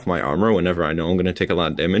take off my armor whenever I know I'm gonna take a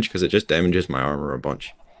lot of damage because it just damages my armor a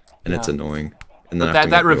bunch, and it's annoying. And then But I have to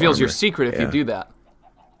that make new reveals your armor. secret if you Yeah. do that.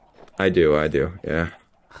 I do, yeah.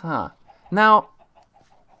 Huh. Now,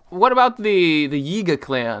 what about the Yiga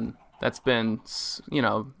clan that's been, you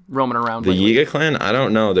know, roaming around The lately? Yiga clan, I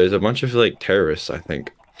don't know. There's a bunch of like terrorists, I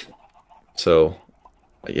think. So,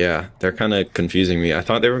 yeah, they're kind of confusing me. I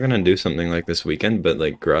thought they were gonna do something like this weekend, but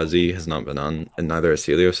like Grazi has not been on, and neither has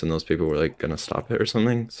Celios, and those people were like gonna stop it or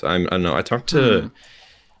something. So I don't know. I talked to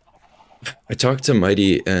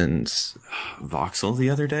Mighty and Voxel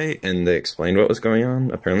the other day, and they explained what was going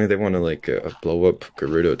on. Apparently, they want to like blow up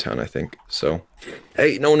Gerudo Town, I think. So,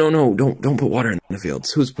 hey, no, don't put water in the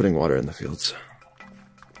fields. Who's putting water in the fields?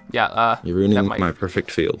 Yeah, You're ruining that might- my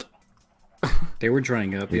perfect field. They were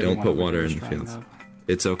drying up. You the don't other put one water was in the drying fields. up.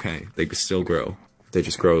 It's okay. They can still grow. They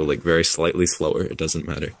just grow like very slightly slower. It doesn't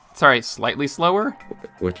matter. Sorry, slightly slower?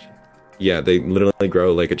 Which, yeah, they literally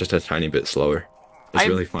grow like just a tiny bit slower. It's I'm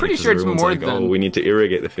really funny pretty 'cause sure it's everyone's more like, than- oh, we need to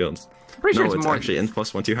irrigate the fields. Pretty sure No, it's it's more. actually, and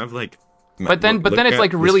plus once you have like, But then look it's at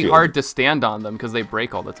like this really field. hard to stand on them because they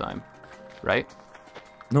break all the time, right?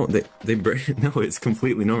 No, they break. No, it's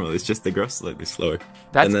completely normal. It's just they grow slightly slower.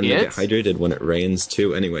 That's and then they it? get hydrated when it rains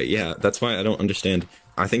too. Anyway, yeah, that's why I don't understand.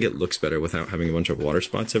 I think it looks better without having a bunch of water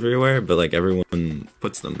spots everywhere, but like everyone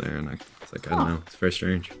puts them there, and it's like I don't know. It's very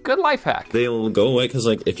strange. Good life hack. They'll go away because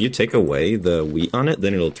like if you take away the wheat on it,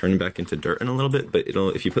 then it'll turn back into dirt in a little bit. But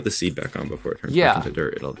if you put the seed back on before it turns Yeah. back into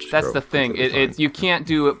dirt, it'll just That's grow the thing. completely fine. You can't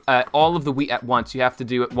do all of the wheat at once. You have to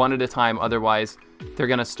do it one at a time. Otherwise, they're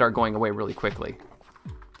gonna start going away really quickly.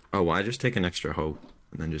 Oh, well, I just take an extra hoe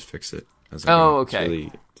and then just fix it. As Oh, I go.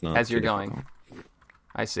 okay. It's not As too you're going. difficult.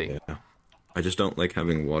 I see. Yeah. I just don't like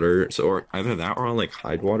having water. So or either that or I'll like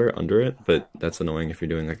hide water under it, but that's annoying if you're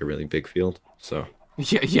doing like a really big field. So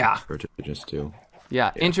Yeah. prefer to just do.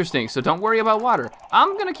 Yeah. Interesting. So don't worry about water.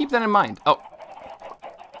 I'm gonna keep that in mind. Oh,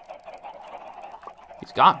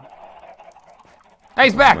 he's gone. Hey,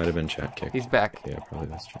 he's back. Might have been chat kicked. He's back. Yeah, probably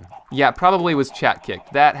that's true. Yeah, probably was chat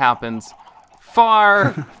kicked. That happens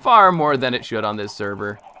far more than it should on this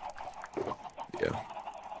server. Yeah.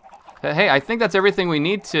 Hey, I think that's everything we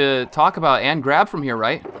need to talk about and grab from here,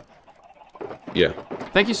 right? Yeah.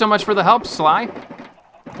 Thank you so much for the help, Sly.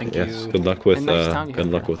 Thank Yes. you. Good luck with A nice town you good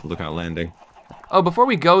have luck there. with Lookout Landing. Oh, before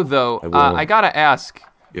we go though, will- I gotta ask,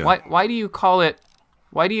 Yeah. why do you call it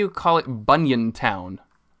Bunyan Town?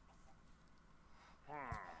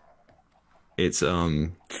 It's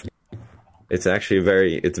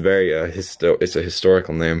actually it's a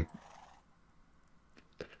historical name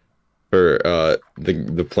for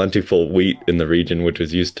the plentiful wheat in the region, which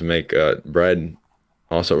was used to make bread,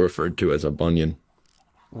 also referred to as a bunion.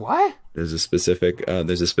 What? There's a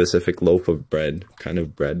specific loaf of bread, kind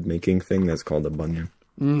of bread making thing that's called a bunion.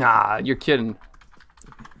 Nah, you're kidding.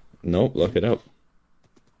 Nope, look it up.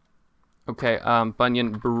 Okay,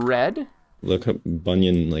 Bunyan bread? Look up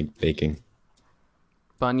bunion like baking.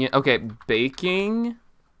 Bunyan, okay, baking?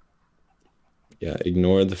 Yeah,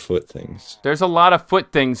 ignore the foot things. There's a lot of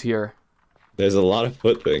foot things here. There's a lot of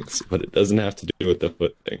foot things, but it doesn't have to do with the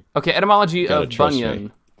foot thing. Okay, etymology Gotta of trust Bunyan.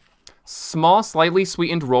 me. Small, slightly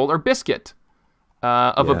sweetened roll or biscuit.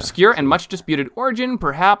 Of Yeah. obscure and much disputed origin,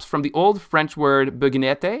 perhaps from the old French word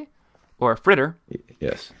bougnette, or fritter.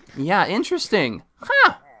 Yes. Yeah, interesting.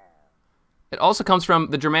 Huh. It also comes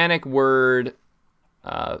from the Germanic word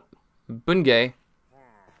bunge,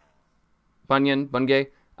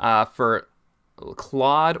 for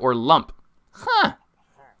clod or lump. Huh.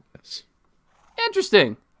 Yes.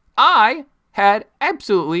 Interesting. I had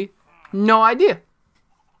absolutely no idea.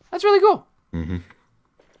 That's really cool. Mm-hmm.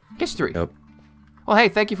 History. Yep. Well, hey,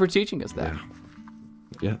 thank you for teaching us that. Yeah.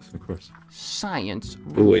 Yes, of course. Science.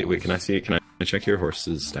 Oh, wait, rules. can I check your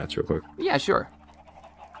horse's stats real quick? Yeah, sure.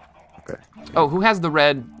 Okay. Oh, who has the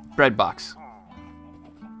red bread box?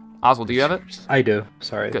 Oswald, do you have it? I do.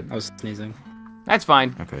 Sorry. Good. I was sneezing. That's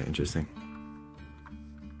fine. Okay, interesting.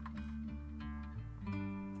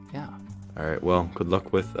 Yeah. All right. Well, good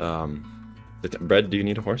luck with bread. Do you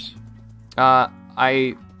need a horse?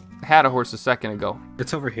 I had a horse a second ago.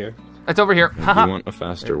 It's over here. It's over here. You want a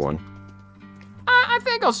faster one. I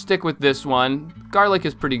think I'll stick with this one. Garlic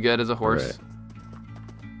is pretty good as a horse.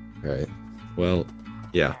 Right. Well,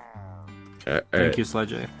 yeah. Thank you,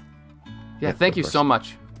 Sledge. Yeah, thank you so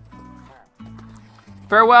much.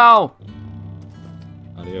 Farewell!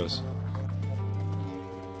 Adios.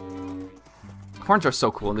 Horns are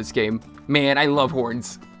so cool in this game. Man, I love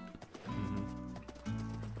horns.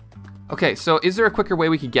 Okay, so is there a quicker way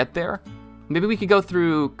we could get there? Maybe we could go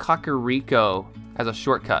through Kakariko as a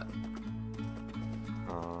shortcut.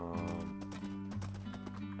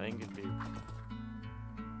 I think it'd be...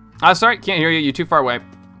 Sorry, can't hear you. You're too far away.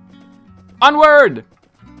 Onward!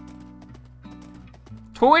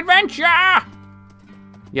 To adventure!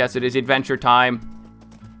 Yes, it is adventure time.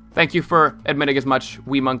 Thank you for admitting as much,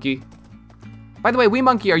 Wee Monkey. By the way, Wee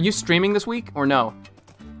Monkey, are you streaming this week or no?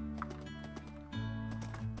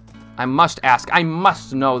 I must ask. I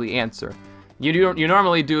must know the answer. You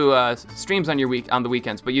normally do streams on the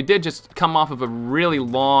weekends, but you did just come off of a really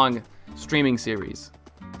long streaming series.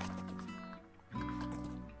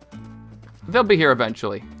 They'll be here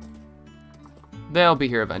eventually. They'll be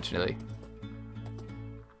here eventually.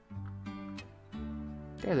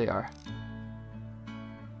 There they are.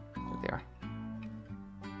 There they are.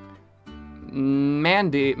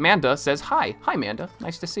 Manda says hi. Hi, Manda.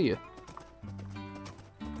 Nice to see you.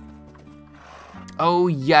 Oh,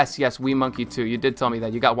 yes, Wee Monkey 2. You did tell me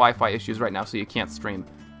that. You got Wi-Fi issues right now, so you can't stream.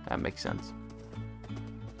 That makes sense.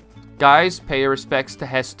 Guys, pay your respects to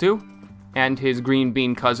Hestu and his green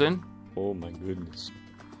bean cousin. Oh, my goodness.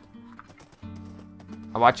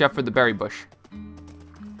 Watch out for the berry bush.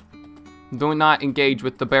 Do not engage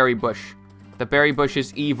with the berry bush. The berry bush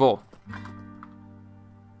is evil.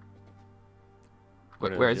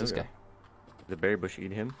 Where is this guy? Did the berry bush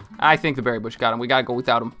eat him? I think the berry bush got him. We gotta go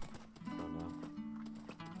without him.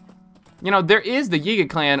 You know, there is the Yiga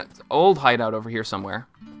clan old hideout over here somewhere.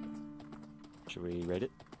 Should we raid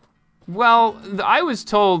it? Well, I was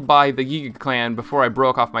told by the Yiga clan before I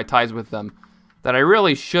broke off my ties with them that I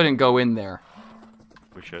really shouldn't go in there.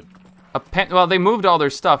 We should. Well, they moved all their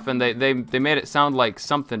stuff and they made it sound like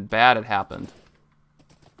something bad had happened.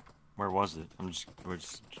 Where was it?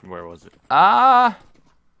 Where was it?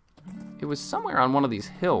 It was somewhere on one of these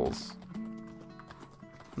hills.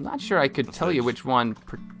 I'm not sure I could tell you which one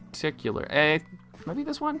particular. Maybe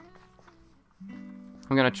this one?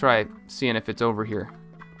 I'm gonna try seeing if it's over here.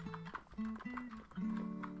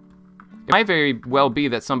 It might very well be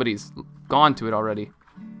that somebody's gone to it already.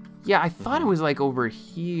 Yeah, I thought it was like over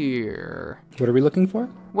here. What are we looking for?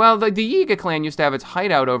 Well, the Yiga clan used to have its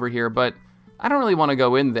hideout over here, but I don't really want to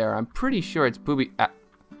go in there. I'm pretty sure it's booby.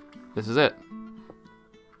 This is it.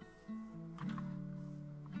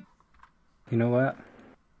 You know what?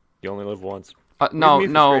 You only live once. No.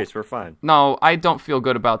 We're fine. No, I don't feel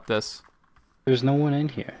good about this. There's no one in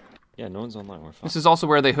here. Yeah, no one's online. We're fine. This is also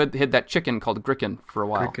where they hid that chicken called Gricken for a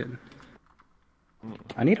while. Gricken.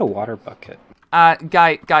 I need a water bucket.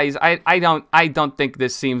 Guys, I don't think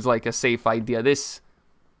this seems like a safe idea. This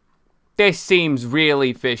seems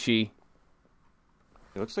really fishy.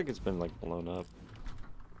 It looks like it's been like blown up.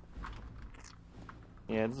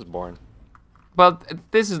 Yeah, this is boring. Well,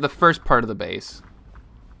 this is the first part of the base.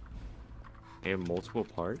 They have multiple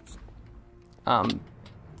parts?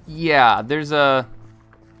 Yeah, there's a...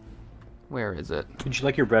 Where is it? Would you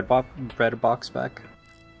like your bread box back?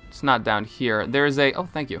 It's not down here. There's a... Oh,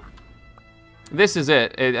 thank you. This is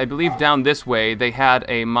it. I believe down this way, they had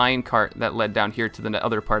a mine cart that led down here to the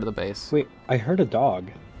other part of the base. Wait, I heard a dog.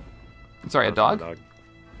 Sorry, a dog?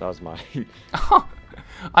 That was mine.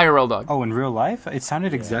 IRL dog. Oh, in real life? It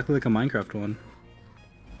sounded exactly like a Minecraft one.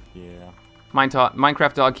 Yeah.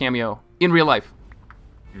 Minecraft dog cameo. In real life.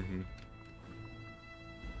 Mm-hmm.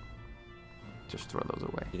 Just throw those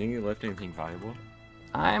away. You think you left anything valuable?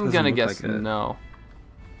 I'm Doesn't gonna look guess like it. no.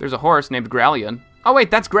 There's a horse named Gralian. Oh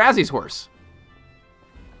wait, that's Grazzy's horse.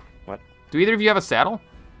 What? Do either of you have a saddle?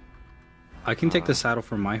 I can take the saddle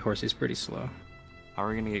from my horse. He's pretty slow. How are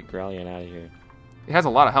we gonna get Gralian out of here? It has a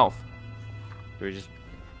lot of health. Do we just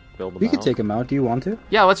build him We out? could take him out. Do you want to?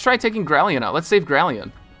 Yeah, let's try taking Gralian out. Let's save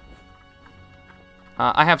Gralian.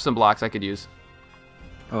 I have some blocks I could use.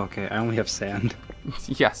 Oh, okay, I only have sand.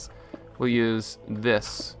 Yes. We'll use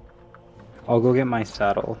this. I'll go get my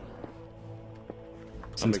saddle.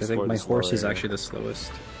 Since I explore think my this horse lower is area. actually the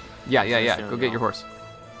slowest. Yeah. Stand Go get out. your horse.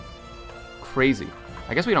 Crazy.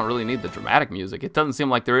 I guess we don't really need the dramatic music. It doesn't seem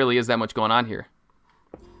like there really is that much going on here.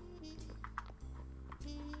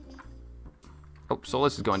 Oh,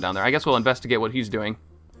 Solus is going down there. I guess we'll investigate what he's doing.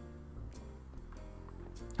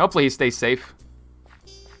 Hopefully he stays safe.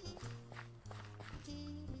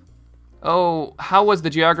 Oh, how was the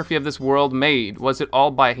geography of this world made? Was it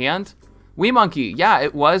all by hand? WeeMonkey, yeah,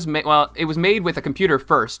 it was made. Well, it was made with a computer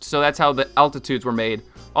first, so that's how the altitudes were made.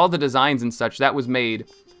 All the designs and such, that was made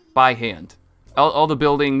by hand. All the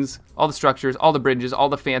buildings, all the structures, all the bridges, all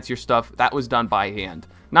the fancier stuff, that was done by hand.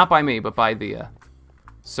 Not by me, but by the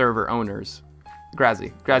server owners.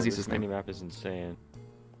 Grazzy. Grazzy's his name. This map is insane.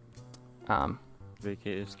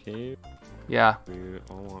 Vacate this cave. Yeah. We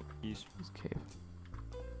all want peace. This cave.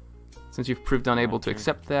 Since you've proved unable to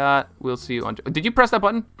accept that, we'll see you on... Did you press that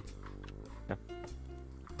button? Yeah.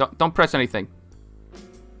 Don't press anything.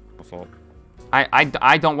 My fault.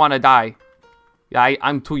 I don't want to die. Yeah,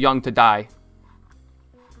 I'm too young to die.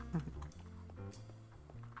 What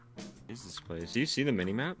is this place? Do you see the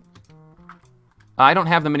minimap? I don't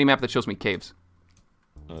have the minimap that shows me caves.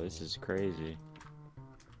 Oh, this is crazy.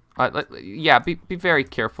 Yeah, be very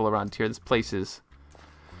careful around here. This place is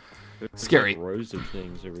There's scary. like rows of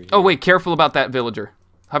things over here. Oh, wait, careful about that villager.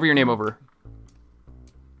 Hover your name over her.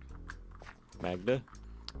 Magda?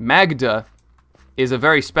 Magda is a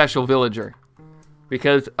very special villager.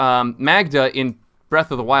 Because Magda in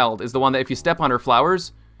Breath of the Wild is the one that if you step on her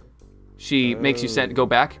flowers, she makes you go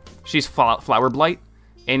back. She's flower blight.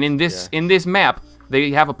 And in this map,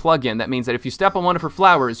 they have a plugin that means that if you step on one of her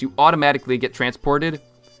flowers, you automatically get transported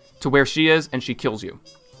to where she is, and she kills you.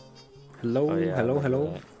 Hello,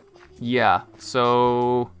 hello. Yeah,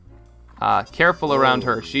 so careful around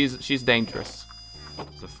her. She's dangerous.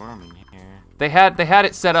 The farm in here. They had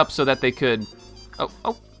it set up so that they could.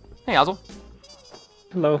 Oh, hey Ozzel.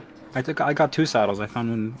 Hello. I got 2 saddles. I found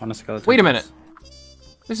one on a skeleton. Wait a minute.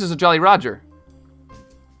 This is a Jolly Roger.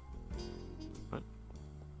 What?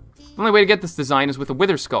 The only way to get this design is with a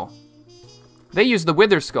wither skull. They use the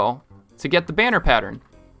wither skull to get the banner pattern.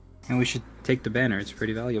 And we should take the banner. It's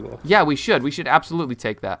pretty valuable. Yeah, we should. We should absolutely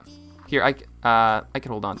take that. Here, I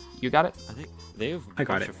can hold on. You got it? I think they have I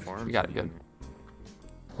got bunch it. of farms You got it, in good. here.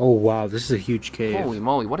 Oh wow, this is a huge cave. Holy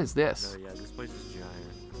moly, what is this? No, yeah, this place is giant.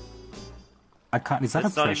 I can't. Is that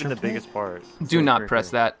That's a not pressure even the plate? biggest part. It's Do like not right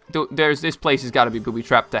press here. that. This place has got to be booby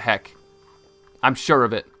trapped to heck. I'm sure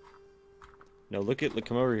of it. No, look,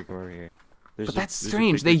 come over here. But that's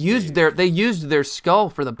strange. They used their skull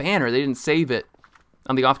for the banner. They didn't save it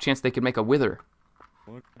on the off chance they could make a wither.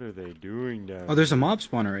 What are they doing down? Oh, there's a mob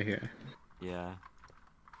spawner right here. Yeah.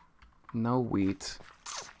 No wheat.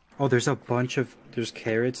 Oh, there's a bunch of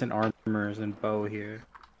carrots and armors and bow here.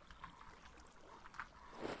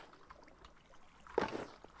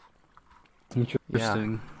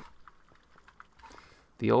 Interesting.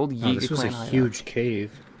 The old Oh, Yiga this was a clan hideout. huge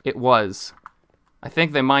cave. It was. I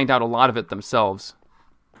think they mined out a lot of it themselves.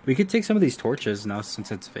 We could take some of these torches now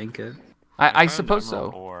since it's vacant. I found suppose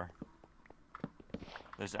emerald so. Ore.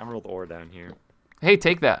 There's emerald ore down here. Hey,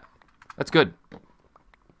 take that. That's good.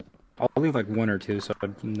 I'll leave like 1 or 2 so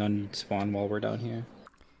none spawn while we're down here.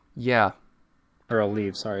 Yeah. Or I'll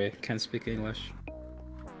leave, sorry, I can't speak English.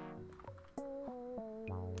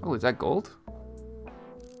 Oh, is that gold?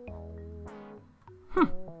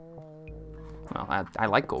 Well, I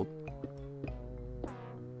like gold.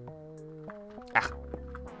 Ah.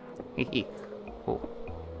 Hee. Oh.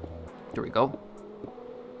 There we go.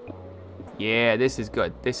 Yeah, this is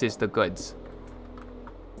good. This is the goods.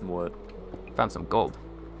 What? Found some gold.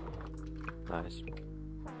 Nice.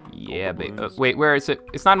 Yeah, babe. doubloons. Wait, where is it?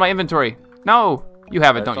 It's not in my inventory. No! You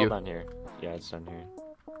have it, It's don't all you? down here. Yeah, it's down here.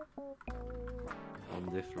 On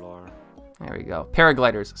the floor. There we go.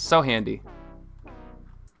 Paragliders. So handy.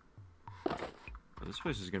 Oh, this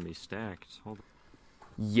place is gonna be stacked. Hold on.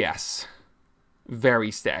 Yes.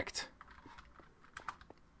 Very stacked.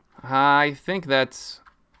 I think that's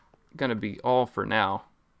gonna be all for now.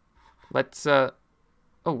 Let's oh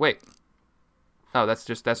wait. Oh, that's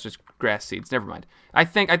just grass seeds. Never mind. I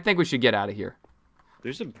think we should get out of here.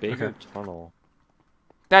 There's a bigger tunnel.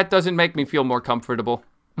 That doesn't make me feel more comfortable.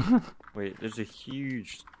 Wait, there's a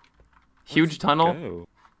huge Tunnel? Go?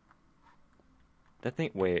 That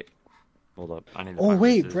thing. Wait. Hold up. I need to Oh find wait,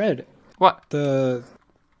 what this is. Bread. What? The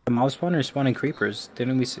mob spawner is spawning creepers.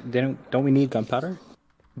 Don't we need gunpowder?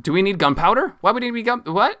 Do we need gunpowder? Why would we need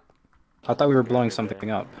what? I thought we were blowing something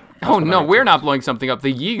up. Oh no, we're not blowing something up.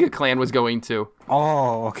 The Yiga clan was going to.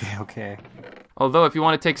 Oh, okay. Although if you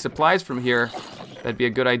want to take supplies from here, that'd be a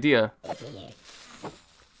good idea.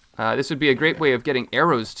 This would be a great way of getting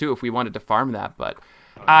arrows too if we wanted to farm that, but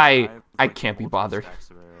I can't be bothered.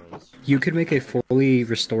 Stacks of arrows. You could make a fully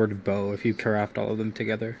restored bow if you craft all of them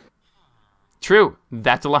together. True.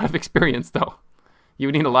 That's a lot of experience though. You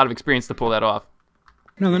would need a lot of experience to pull that off.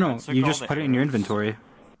 No. Let's look You all just the put it in your arrows. inventory.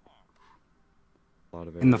 A lot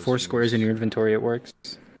of In the arrows 4 in squares this. in your inventory, it works.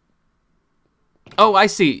 Oh, I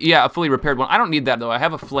see. Yeah, a fully repaired one. I don't need that, though. I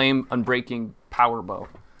have a flame unbreaking power bow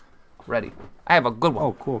ready. I have a good one.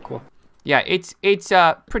 Oh, cool. Yeah, it's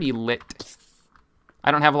pretty lit.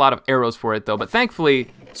 I don't have a lot of arrows for it, though. But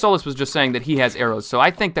thankfully, Solus was just saying that he has arrows. So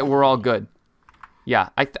I think that we're all good. Yeah,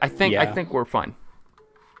 I think we're fine.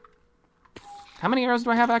 How many arrows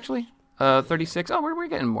do I have, actually? 36. Oh, we're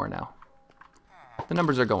getting more now. The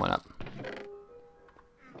numbers are going up.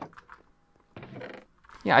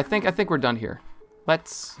 Yeah, I think we're done here.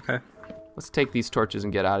 Let's take these torches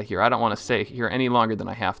and get out of here. I don't want to stay here any longer than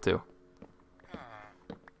I have to.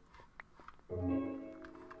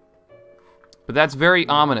 But that's very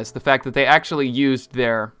ominous, the fact that they actually used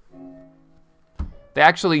their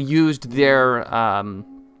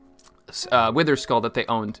Wither Skull that they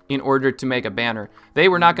owned in order to make a banner. They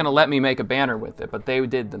were not going to let me make a banner with it, but they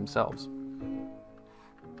did themselves.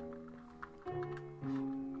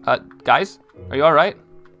 Guys, are you all right?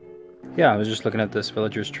 Yeah, I was just looking at this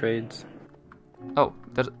villager's trades. Oh,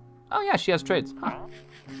 yeah, she has trades. Huh.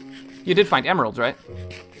 You did find emeralds, right?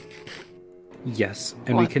 Yes,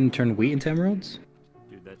 and we can turn wheat into emeralds?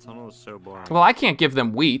 Dude, that tunnel is so boring. Well, I can't give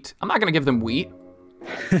them wheat. I'm not going to give them wheat.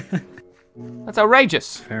 That's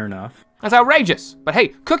outrageous. Fair enough. That's outrageous. But hey,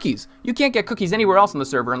 cookies. You can't get cookies anywhere else on the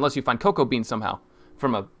server unless you find cocoa beans somehow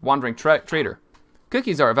from a wandering trader.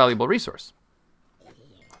 Cookies are a valuable resource.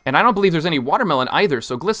 And I don't believe there's any watermelon either,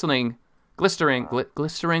 so glistering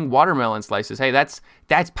watermelon slices. Hey, that's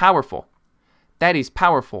powerful. That is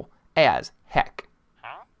powerful as heck.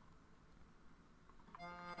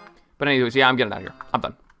 But anyways, yeah, I'm getting out of here. I'm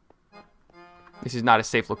done. This is not a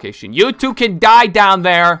safe location. You two can die down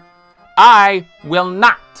there. I will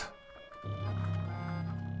not.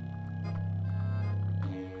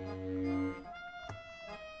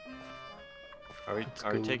 Are we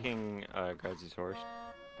taking Gradzy's horse?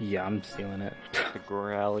 Yeah, I'm stealing it. The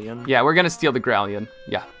Gralian? Yeah, we're gonna steal the Gralian.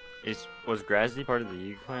 Yeah. Was Gradzy part of the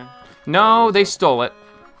Yig clan? No, they stole it.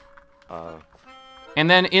 Uh... And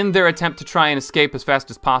then in their attempt to try and escape as fast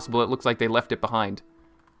as possible, it looks like they left it behind.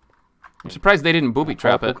 I'm surprised they didn't booby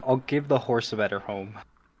trap it. I'll give the horse a better home.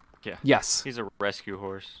 Yeah. Yes. He's a rescue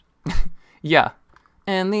horse. Yeah.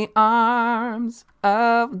 In the arms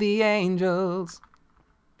of the angels.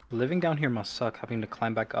 Living down here must suck, having to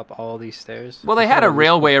climb back up all these stairs. Well, they had a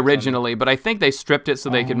railway originally, but I think they stripped it so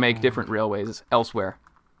they could make different railways elsewhere.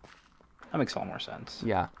 That makes all more sense.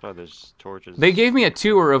 Yeah. Oh, there's torches. They gave me a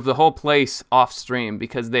tour of the whole place off stream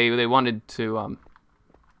because they wanted to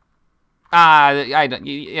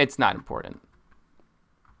it's not important.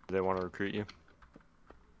 Do they want to recruit you?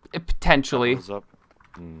 Potentially. Up.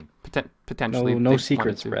 Potentially. No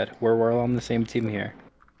secrets, Brett. We're all on the same team here.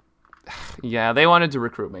 Yeah, they wanted to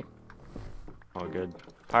recruit me. Oh, good.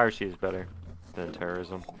 Piracy is better than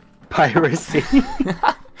terrorism. Piracy.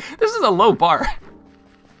 This is a low bar.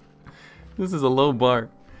 This is a low bar.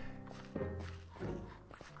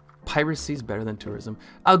 Piracy's better than tourism.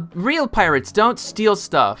 Real pirates don't steal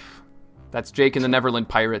stuff. That's Jake and the Neverland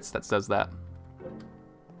Pirates that says that.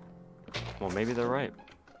 Well, maybe they're right.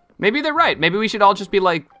 Maybe they're right. Maybe we should all just be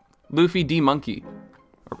like Luffy D Monkey.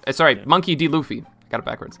 Sorry, Monkey D Luffy. Got it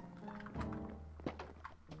backwards.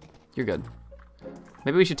 You're good.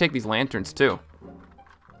 Maybe we should take these lanterns too.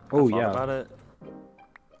 Oh, I thought yeah. about it.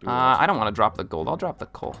 I don't want to drop the gold. I'll drop the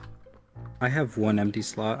coal. I have one empty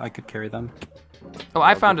slot. I could carry them. Oh,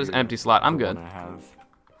 I found an empty slot. I'm good. I have.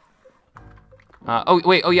 Oh,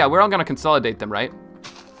 wait. Oh, yeah. We're all going to consolidate them, right?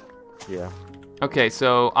 Yeah. Okay,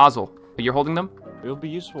 so Ozzel, you're holding them? It'll be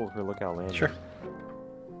useful for lookout land. Sure.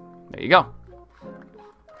 There you go.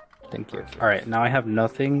 Thank you. All right, now I have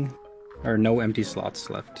nothing, or no empty slots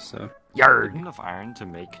left, so. Yard. Enough iron to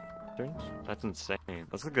make lanterns? That's insane.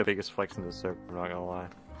 That's like the biggest flex in the server, I'm not gonna lie.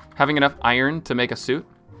 Having enough iron to make a suit?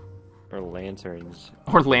 Or lanterns.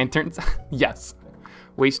 Or lanterns? Yes.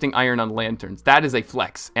 Wasting iron on lanterns. That is a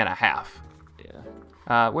flex and a half.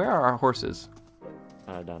 Yeah. Where are our horses?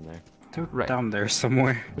 Down there. They're Right. down there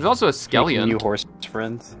somewhere. There's also a Making skeleton. new horse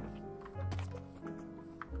friends.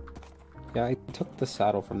 Yeah, I took the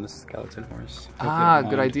saddle from the skeleton horse. Hope you don't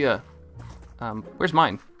Good mind. idea. Where's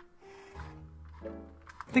mine? I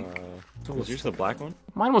think Was yours the black one?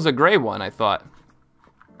 Mine was a gray one, I thought.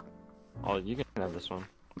 Oh, you can have this one.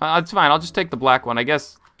 It's fine. I'll just take the black one, I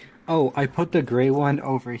guess. Oh, I put the gray one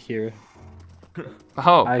over here.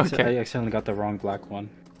 Oh, I okay. accidentally got the wrong black one.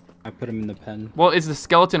 I put him in the pen. Well, is the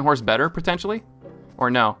skeleton horse better, potentially? Or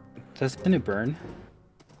no? Doesn't it burn?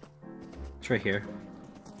 It's right here.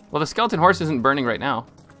 Well, the skeleton horse isn't burning right now.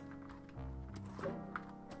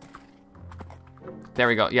 There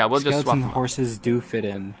we go. Yeah, we'll just swap Skeleton them out. horses do fit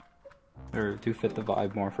in. Or do fit the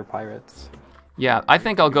vibe more for pirates. Yeah, I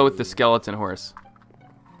think I'll go with the skeleton horse.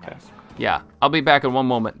 Nice. Yeah, I'll be back in one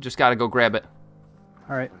moment. Just gotta go grab it.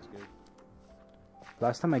 All right.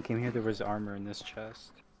 Last time I came here, there was armor in this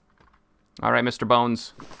chest. All right, Mr.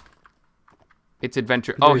 Bones. It's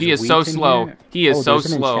adventure. Oh, There's he is wheat so in slow. here? He is so there's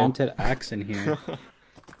an slow. enchanted axe in here.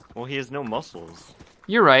 Well, he has no muscles.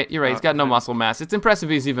 You're right. You're right. He's got no I- muscle mass. It's impressive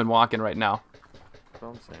he's even walking right now. That's what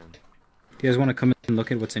I'm saying. You guys want to come and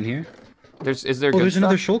look at what's in here? Is there Oh, good there's stuff?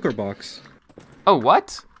 another shulker box. Oh,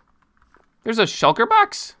 what? There's a shulker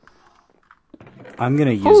box? I'm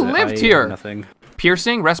gonna use Who it. lived I here? have nothing.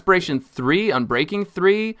 Piercing, respiration 3, unbreaking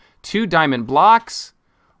 3, 2 diamond blocks.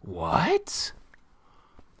 What?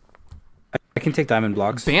 I can take diamond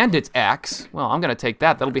blocks. Bandit's axe. Well, I'm gonna take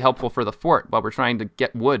that. That'll be helpful for the fort while we're trying to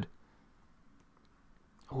get wood.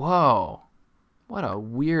 Whoa. What a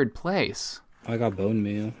weird place. I got bone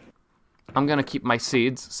meal. I'm gonna keep my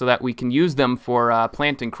seeds so that we can use them for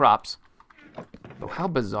planting crops. Oh, how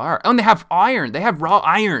bizarre. Oh, and they have iron. They have raw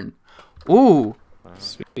iron. Ooh.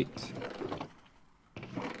 Sweet.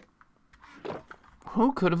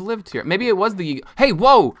 Who could have lived here? Maybe it was the... Hey,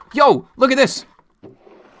 whoa! Yo, look at this!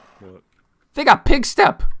 What? They got pig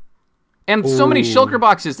step. And so many Ooh. shulker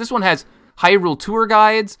boxes. This one has Hyrule tour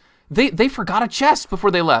guides. They forgot a chest before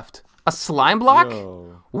they left. A slime block?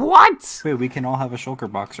 Yo. What? Wait, we can all have a shulker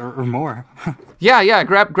box or more. Yeah,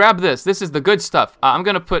 grab this. This is the good stuff. I'm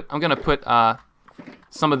gonna put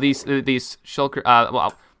some of these shulker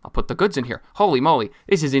well, I'll put the goods in here. Holy moly.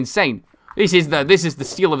 This is insane. This is the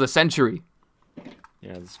steal of the century.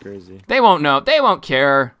 Yeah, that's crazy. They won't know. They won't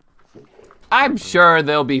care. I'm sure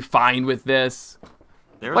they'll be fine with this.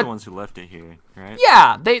 They're What? the ones who left it here, right?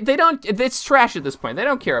 Yeah, they don't. It's trash at this point. They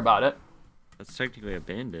don't care about it. That's technically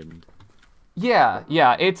abandoned. Yeah,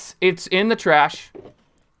 it's in the trash.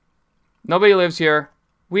 Nobody lives here.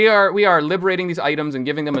 We are liberating these items and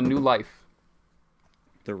giving them a new life.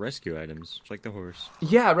 They're rescue items, just like the horse.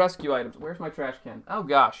 Yeah, rescue items. Where's my trash can? Oh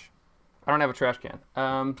gosh, I don't have a trash can.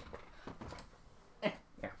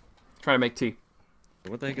 Yeah. Trying to make tea.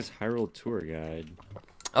 What the heck is Hyrule Tour Guide?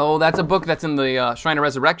 Oh, that's a book that's in the Shrine of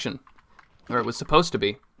Resurrection, or it was supposed to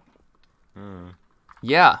be.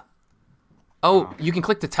 Yeah. Oh, you can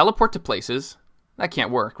click to teleport to places. That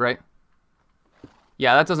can't work, right?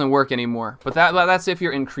 Yeah, that doesn't work anymore. But that's if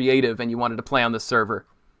you're in creative and you wanted to play on the server.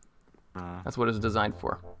 That's what it's designed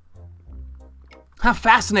for. How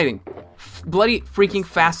fascinating. Bloody freaking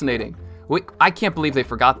fascinating. I can't believe they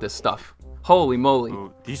forgot this stuff. Holy moly.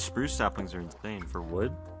 Oh, these spruce saplings are insane. For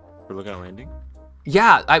wood? For Lookout Landing?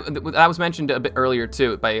 Yeah, that was mentioned a bit earlier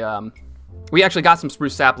too. By we actually got some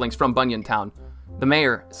spruce saplings from Bunyan Town. The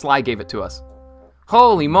mayor, Sly, gave it to us.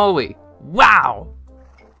 Holy moly. Wow.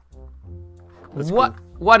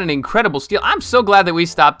 What an incredible steal. I'm so glad that we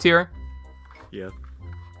stopped here. Yeah.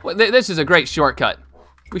 Well, this is a great shortcut.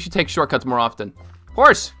 We should take shortcuts more often.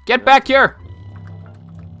 Horse, get back here.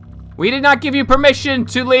 We did not give you permission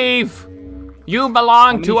to leave. You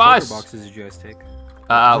belong to How many shulker us. boxes did you guys take?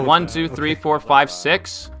 1, 2, 3, 4, 5,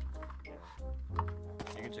 6. You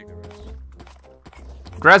can take the rest.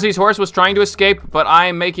 Grazzy's horse was trying to escape, but I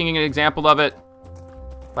am making an example of it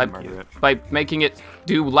Murder it. by making it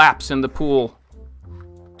do laps in the pool.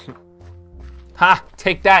 Ha!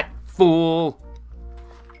 Take that, fool!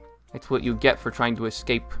 That's what you get for trying to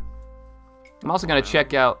escape. I'm also gonna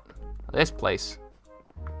check out this place.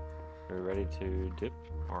 Are we ready to dip?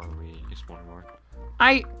 Or are we just one more?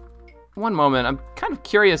 One moment, I'm kind of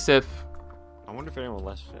curious if... I wonder if anyone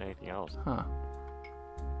left anything else. Huh.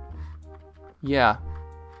 Yeah.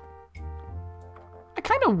 I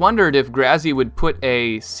kind of wondered if Grazzy would put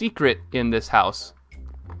a secret in this house.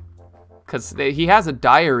 Because he has a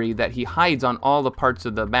diary that he hides on all the parts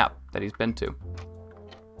of the map that he's been to.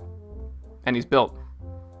 And he's built.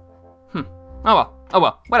 Oh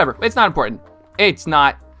well, whatever. It's not important. It's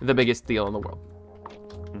not the biggest deal in the world.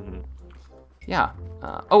 Yeah.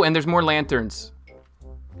 Oh, and there's more lanterns.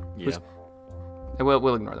 Yeah.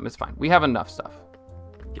 We'll ignore them. It's fine. We have enough stuff.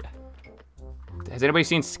 Yeah. Has anybody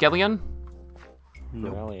seen Skellion?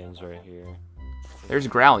 Corallian's right here. There's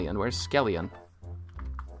Grallion. Where's Skellion?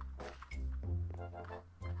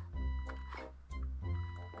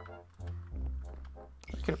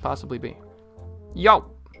 Where could it possibly be?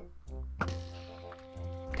 Yo!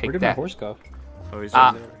 Take Where did my that. horse go? Oh, he's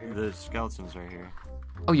the skeleton's right here.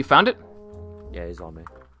 Oh, you found it? Yeah, he's on me.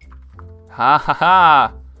 Ha ha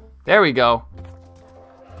ha! There we go.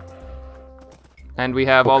 And we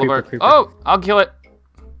have Oh, all of creeper, our... creeper. Oh! I'll kill it.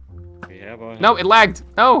 We have a... No, it lagged.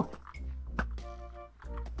 No!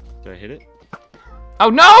 Did I hit it? Oh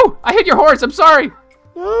no! I hit your horse. I'm sorry.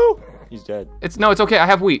 No! He's dead. It's okay. I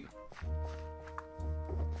have wheat.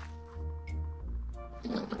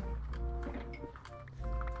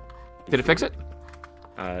 Did it fix it?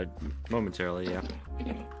 Momentarily, yeah.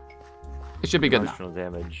 It should be good now. Emotional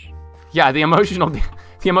damage. Yeah, the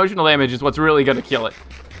emotional damage is what's really gonna kill it.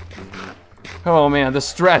 Oh man, the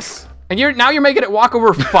stress. And now you're making it walk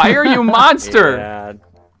over fire, you monster! Yeah.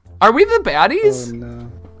 Are we the baddies? Oh,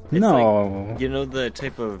 no. It's No. like, you know the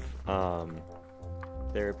type of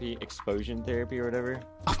therapy, explosion therapy or whatever?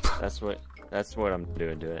 That's what I'm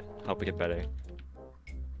doing to it. Help it get better.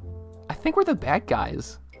 I think we're the bad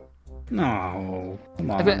guys. No.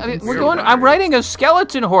 Come on. I mean, I'm riding a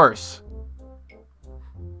skeleton horse.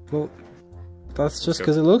 Well, that's just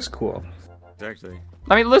because it looks cool. Exactly.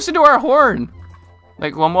 I mean, listen to our horn.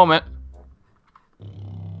 Like, one moment.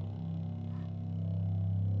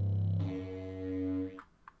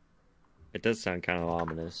 It does sound kind of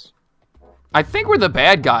ominous. I think we're the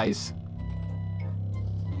bad guys.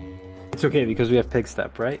 It's okay because we have pig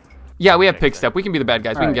step, right? Yeah, we have pig step. We can be the bad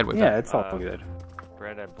guys. We can get with yeah, that. it's all good.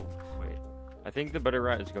 Brad, wait. I think the better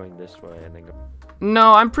route is going this way and then go.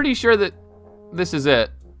 No, I'm pretty sure that this is it.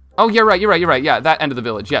 Oh, you're right. Yeah, that end of the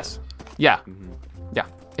village. Yes. Yeah. Yeah.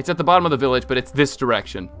 It's at the bottom of the village, but it's this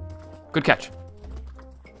direction. Good catch.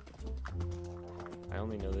 I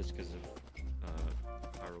only know this because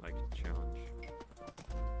of our like challenge.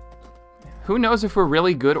 Who knows if we're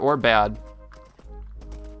really good or bad?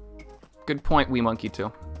 Good point, Wee Monkey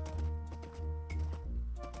too.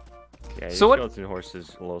 Yeah, your So what- skeleton horse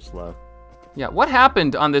is a little slow. Yeah, what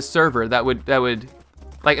happened on this server that would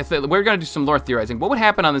like if we're gonna do some lore theorizing. What would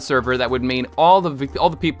happen on the server that would mean all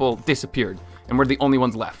the people disappeared and we're the only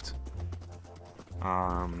ones left?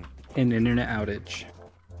 An internet outage.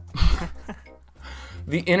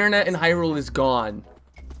 The internet in Hyrule is gone.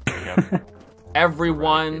 Yep.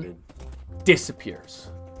 Everyone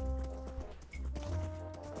disappears.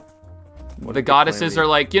 The goddesses are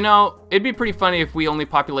like, you know, it'd be pretty funny if we only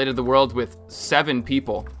populated the world with 7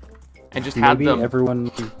 people and just had Maybe them.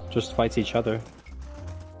 everyone just fights each other.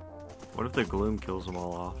 What if the gloom kills them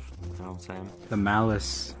all off? You know what I'm saying? The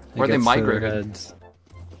malice. Or they gets to their migrated. heads.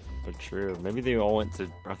 But true. Maybe they all went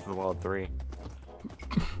to Breath of the Wild 3.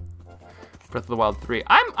 Breath of the Wild 3.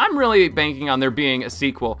 I'm really banking on there being a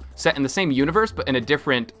sequel set in the same universe but in a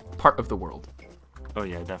different part of the world. Oh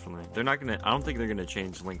yeah, definitely. They're not gonna. I don't think they're gonna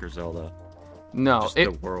change Link or Zelda. No, Just the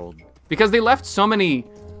world. because they left so many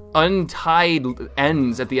untied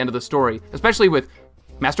ends at the end of the story, especially with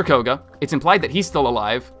Master Koga. It's implied that he's still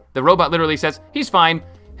alive. The robot literally says he's fine.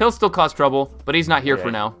 He'll still cause trouble, but he's not here for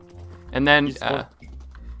now. And then,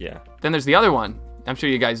 Yeah. then there's the other one. I'm sure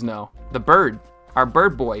you guys know the bird, our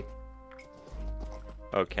bird boy.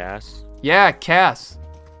 Oh, Cass. Yeah, Cass.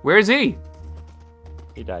 Where is he?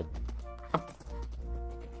 He died.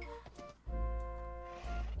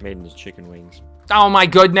 Made in his chicken wings. Oh my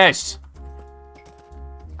goodness!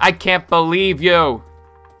 I can't believe you.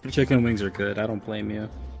 Chicken wings are good. I don't blame you.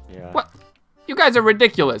 Yeah. What? You guys are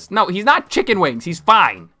ridiculous. No, he's not chicken wings. He's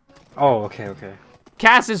fine. Oh, okay.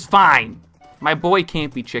 Cass is fine. My boy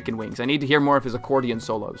can't be chicken wings. I need to hear more of his accordion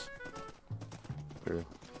solos. True.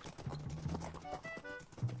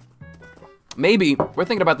 Maybe we're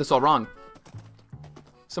thinking about this all wrong.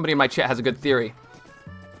 Somebody in my chat has a good theory.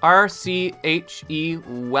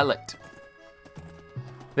 RCHE Wellet.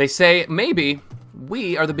 They say maybe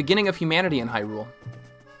we are the beginning of humanity in Hyrule.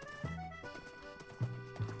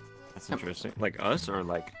 That's interesting. Like us or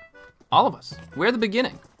like? All of us. We're the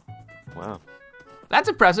beginning. Wow. That's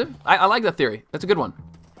impressive. I like that theory. That's a good one.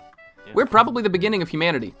 Yeah. We're probably the beginning of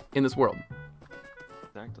humanity in this world.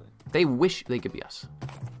 Exactly. They wish they could be us.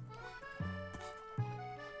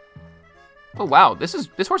 Oh wow, this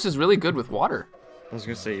horse is really good with water. I was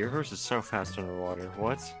gonna say your horse is so fast underwater.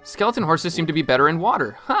 What? Skeleton horses seem to be better in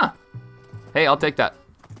water. Huh. Hey, I'll take that.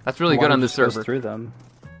 That's really good on this Water just server. goes through them.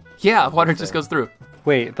 Yeah, water just goes through.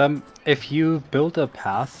 Wait, if you build a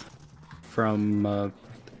path from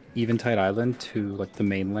Eventide Island to like the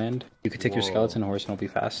mainland, you could take your Whoa. skeleton horse and it'll be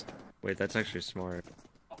fast. Wait, that's actually smart.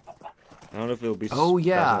 I don't know if it'll be Oh, fast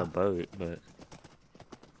yeah. on a boat, but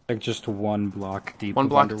Like just 1 block deep. One of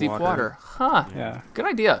block deep underwater. water. Huh. Yeah. Good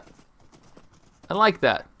idea. I like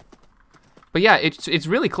that. But yeah, it's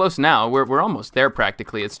really close now. We're almost there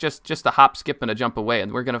practically. It's just a hop, skip, and a jump away,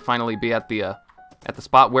 and we're gonna finally be at the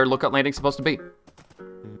spot where Lookout Landing's supposed to be.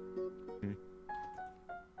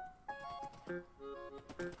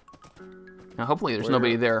 Now, hopefully there's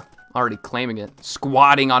nobody there already claiming it,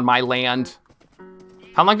 squatting on my land.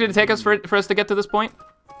 How long did it take us for us to get to this point?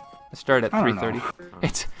 I started at I don't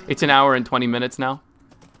 3:30. It's an hour and 20 minutes now.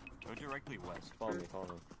 go directly west. Follow me.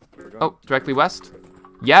 We're going Oh, directly west?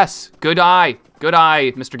 Yes. Good eye. Good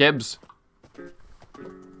eye, Mr. Gibbs.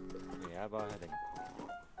 Yeah, about heading.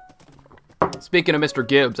 Speaking of Mr.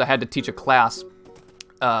 Gibbs, I had to teach a class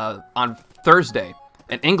on Thursday,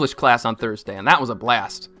 an English class on Thursday, and that was a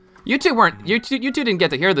blast. You two didn't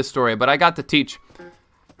get to hear this story, but I got to teach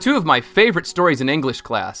two of my favorite stories in English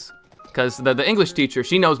class. Because the English teacher,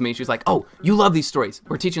 she knows me. She's like, oh, you love these stories.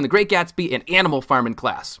 We're teaching The Great Gatsby and Animal Farm in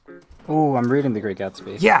class. Oh, I'm reading The Great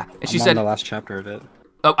Gatsby. Yeah, and she said the last chapter of it.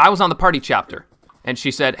 Oh, I was on the party chapter, and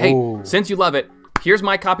she said, hey, since you love it, here's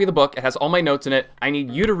my copy of the book. It has all my notes in it. I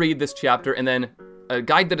need you to read this chapter and then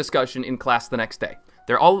guide the discussion in class the next day.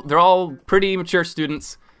 They're all pretty mature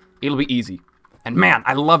students. It'll be easy. And man,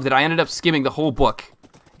 I loved it. I ended up skimming the whole book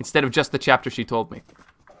instead of just the chapter she told me.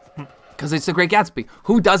 Because it's The Great Gatsby.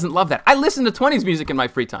 Who doesn't love that? I listen to 20s music in my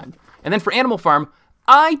free time. And then for Animal Farm,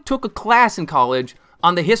 I took a class in college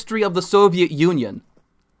on the history of the Soviet Union.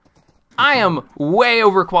 I am way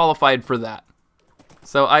overqualified for that.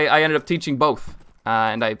 So I ended up teaching both.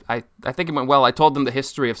 And I think it went well. I told them the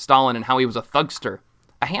history of Stalin and how he was a thugster.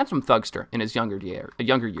 A handsome thugster in his younger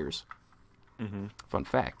years. Mm-hmm. Fun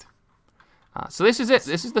fact. So this is it.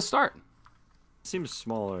 This is the start. It seems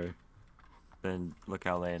smaller than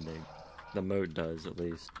Lookout Landing. The moat does, at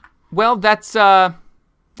least. Well, that's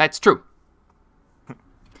true.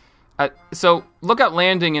 So Lookout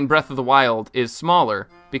Landing in Breath of the Wild is smaller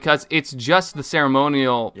because it's just the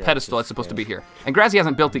ceremonial pedestal that's supposed to be here. And Grazi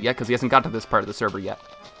hasn't built it yet because he hasn't got to this part of the server yet.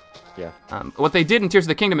 Yeah. What they did in Tears of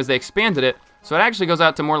the Kingdom is they expanded it, so it actually goes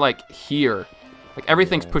out to more like here. Like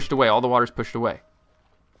everything's pushed away, all the water's pushed away.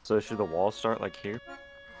 So should the wall start like here?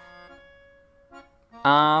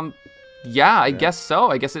 Yeah, I guess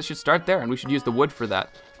so. I guess it should start there, and we should use the wood for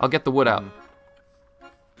that. I'll get the wood out.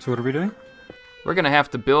 So what are we doing? We're gonna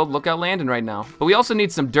have to build Lookout Landing right now. But we also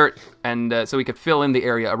need some dirt, and so we could fill in the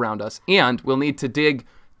area around us. And we'll need to dig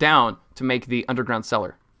down to make the underground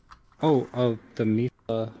cellar. Oh, the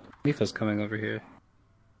Mifa's coming over here.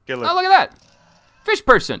 Oh, look at that! Fish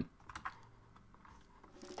person!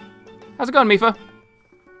 How's it going, Mifa?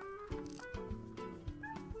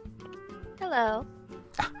 Hello.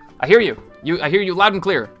 I hear you. I hear you loud and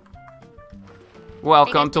clear.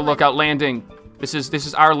 Welcome to Lookout Landing. This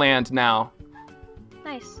is our land now.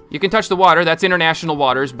 Nice. You can touch the water. That's international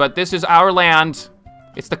waters, but this is our land.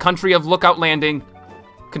 It's the country of Lookout Landing,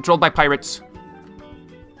 controlled by pirates.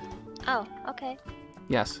 Oh, okay.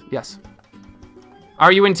 Yes, yes.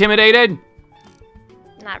 Are you intimidated?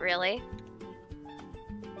 Not really.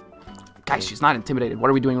 Guys, she's not intimidated.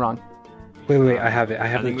 What are we doing wrong? Wait, I have it. I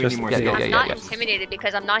have think it we just... need more Yeah, I'm not intimidated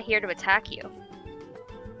because I'm not here to attack you.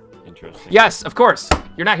 Interesting. Yes, of course.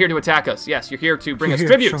 You're not here to attack us. Yes, you're here to bring us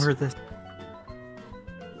tributes. Show her this.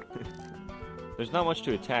 There's not much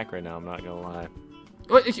to attack right now, I'm not gonna lie.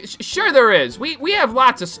 Well, sure there is. We have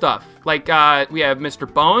lots of stuff. Like, we have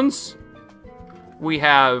Mr. Bones. We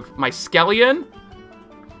have my Skellion.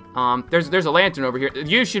 There's a lantern over here.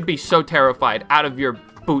 You should be so terrified out of your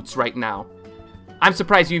boots right now. I'm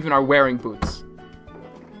surprised you even are wearing boots.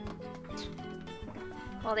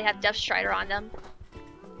 Well, they have Death Strider on them.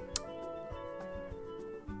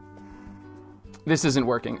 This isn't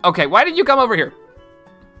working. Okay, why did you come over here?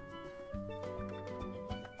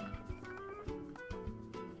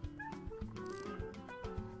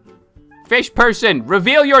 Fish person,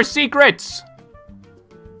 reveal your secrets!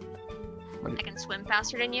 I can swim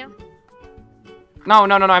faster than you. No.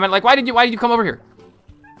 I meant, like, why did you come over here?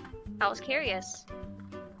 I was curious.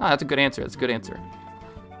 Oh, that's a good answer. That's a good answer.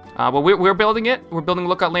 Well, we're building it. We're building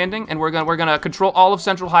Lookout Landing, and we're gonna control all of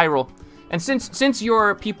Central Hyrule. And since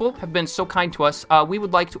your people have been so kind to us, we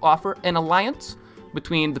would like to offer an alliance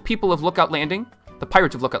between the people of Lookout Landing, the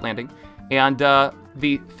pirates of Lookout Landing, and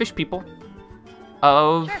the fish people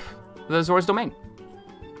of the Zora's Domain.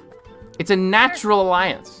 It's a natural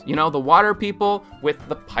alliance, you know, the water people with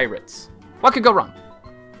the pirates. What could go wrong?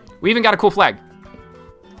 We even got a cool flag.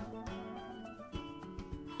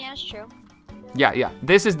 Yeah, that's true. Yeah.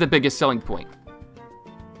 This is the biggest selling point.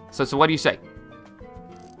 So what do you say?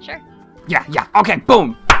 Sure. Yeah. Okay,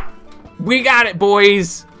 boom. We got it,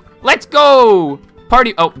 boys. Let's go.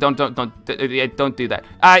 Party. Oh, don't do that.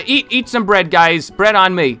 Eat some bread, guys. Bread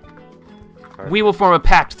on me. Perfect. We will form a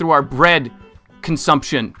pact through our bread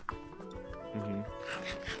consumption. Sounds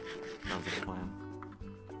like a plan.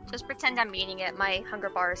 Just pretend I'm eating it. My hunger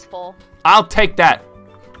bar is full. I'll take that.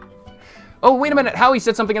 Oh, wait a minute. Howie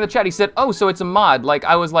said something in the chat. He said, oh, so it's a mod. Like,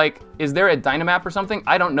 I was like, is there a Dynamap or something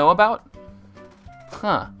I don't know about?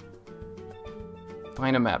 Huh.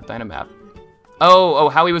 Dynamap. Oh,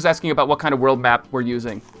 Howie was asking about what kind of world map we're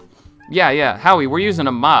using. Yeah. Howie, we're using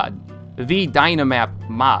a mod. The Dynamap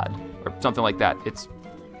mod. Or something like that.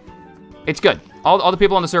 It's good. All the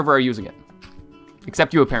people on the server are using it.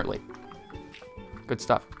 Except you, apparently. Good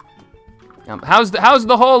stuff. How's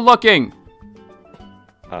the hole looking?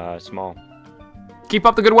 Small. Keep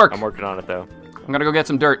up the good work. I'm working on it though. I'm gonna go get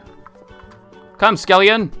some dirt. Come,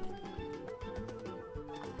 Skellion.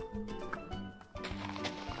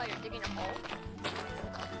 Oh, you're digging a hole?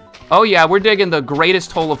 Oh yeah, we're digging the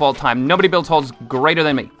greatest hole of all time. Nobody builds holes greater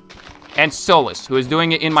than me. And Solus, who is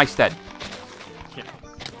doing it in my stead. Yeah.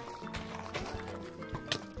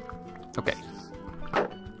 Okay.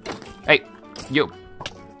 Hey, you.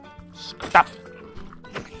 Stop.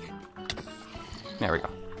 There we go.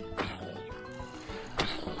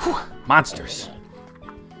 Whew, monsters.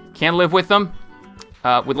 Can't live with them.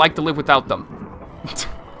 Would like to live without them.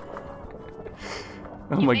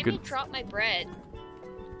 Oh You my made me goodness. drop my bread.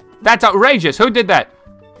 That's outrageous. Who did that?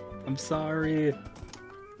 I'm sorry.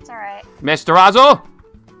 It's alright. Mr. Ozzel?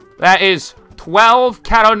 That is 12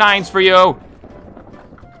 Cat 9s for you.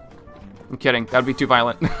 I'm kidding. That would be too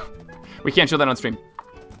violent. We can't show that on stream.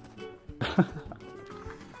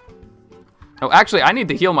 Oh, actually, I need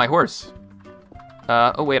to heal my horse.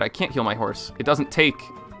 Oh, wait, I can't heal my horse. It doesn't take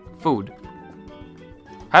food.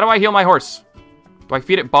 How do I heal my horse? Do I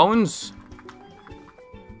feed it bones?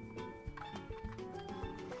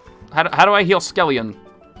 How do I heal Skellion?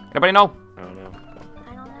 Anybody know? I don't know.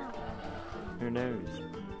 I don't know. Who knows?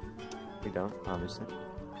 We don't, obviously.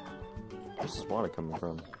 Where's this water coming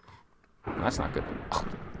from? That's not good. Oh.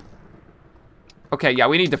 Okay, yeah,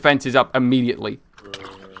 we need defenses up immediately.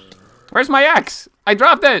 Where's my axe? I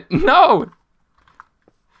dropped it! No!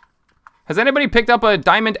 Has anybody picked up a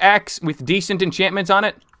diamond axe with decent enchantments on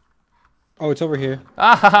it? Oh, it's over here.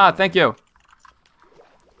 Ah, haha, thank you.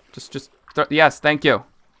 Yes, thank you.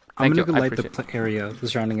 I'm Thank gonna you. go I light appreciate it. the area, the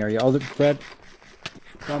surrounding area. All the bread.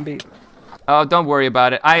 Zombie. Oh, don't worry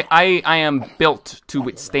about it. I am built to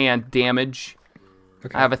withstand damage.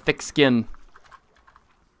 Okay. I have a thick skin.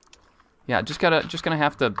 Yeah, just gonna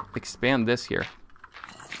have to expand this here.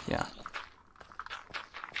 Yeah.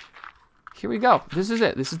 Here we go. This is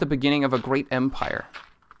it. This is the beginning of a great empire.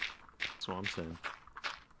 That's what I'm saying.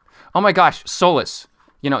 Oh my gosh, Solus.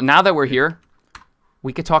 You know, now that we're here,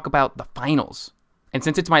 we could talk about the finals. And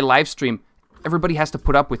since it's my live stream, everybody has to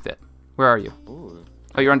put up with it. Where are you? Ooh.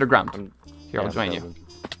 Oh, you're underground. Here, Yeah, I'll join you. building.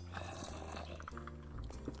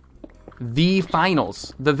 The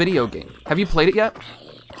finals, the video game. Have you played it yet?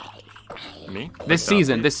 Me? This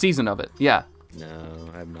season of it. Yeah. No,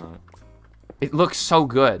 I'm not. It looks so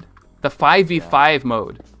good. The 5v5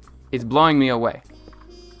 mode is blowing me away.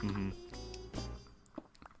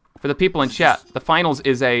 For the people in chat, the finals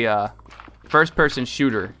is a first-person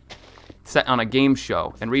shooter set on a game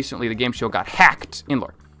show, and recently the game show got hacked in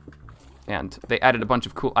lore, and they added a bunch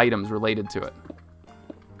of cool items related to it.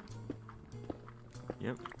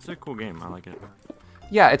 Yep, it's a cool game. I like it.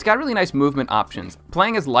 Yeah, it's got really nice movement options.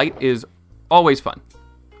 Playing as light is always fun.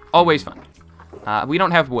 Always fun. We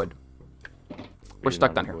don't have wood. We're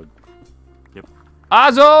stuck down here. Wood. Yep.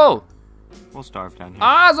 Ozzel! We'll starve down here.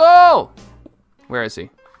 Ozzel! Where is he?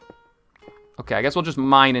 Okay, I guess we'll just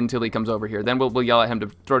mine until he comes over here. Then we'll yell at him to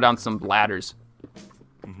throw down some ladders.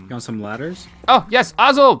 You want some ladders? Oh, yes,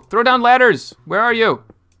 Ozzel! Throw down ladders! Where are you?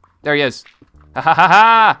 There he is. Ha ha ha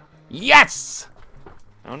ha! Yes!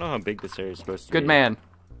 I don't know how big this area is supposed to be. Good man.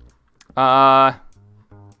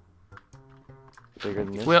 Bigger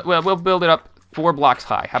than this? We'll build it up 4 blocks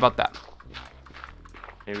high. How about that?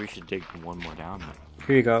 Maybe we should dig one more down.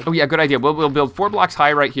 Here you go. Oh yeah, good idea. We'll build 4 blocks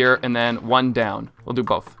high right here, and then 1 down. We'll do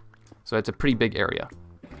both. So it's a pretty big area.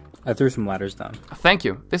 I threw some ladders down. Thank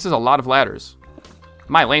you. This is a lot of ladders.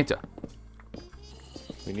 My Lanta.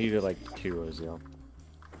 We needed like 2 Oziel.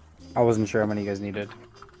 I wasn't sure how many you guys needed.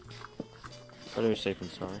 But it was safe and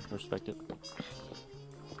sorry. Respect it.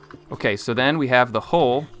 Okay, so then we have the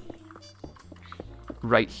hole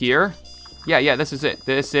right here. Yeah, this is it.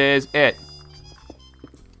 This is it.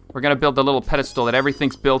 We're gonna build the little pedestal that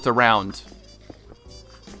everything's built around.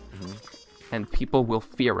 And people will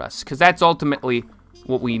fear us, because that's ultimately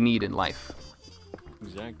what we need in life.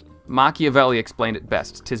 Exactly. Machiavelli explained it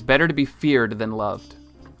best. 'Tis better to be feared than loved.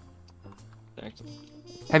 Exactly.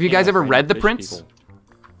 Have you guys ever read The Prince?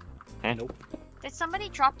 Nope. Did somebody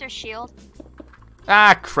drop their shield?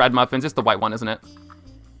 Ah, crud muffins. It's the white one, isn't it?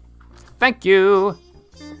 Thank you.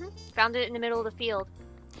 Found it in the middle of the field.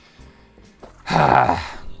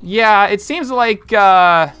 Yeah, it seems like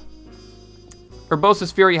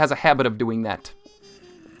Urbosa's Fury has a habit of doing that.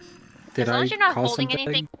 Did As long I as you're not call holding something?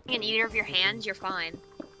 anything in either of your hands, you're fine.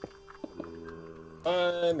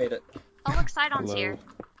 I made it. Oh, look, Sidon's Hello. here.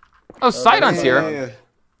 Oh, Sidon's here. Hey.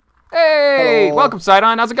 Hey, Hello. welcome,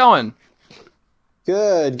 Sidon. How's it going?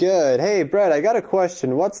 Good, good. Hey, Brett, I got a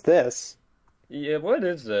question. What's this? Yeah, what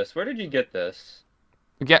is this? Where did you get this?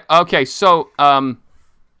 Okay, so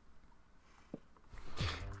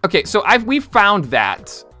we found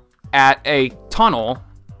that at a tunnel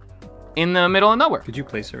in the middle of nowhere. Could you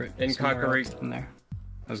place it in Kakariko? In there.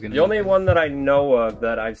 I was gonna. The only one that I know of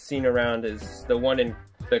that I've seen around is the one in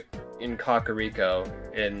Kakariko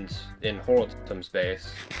in Horltum's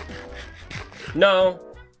base. No,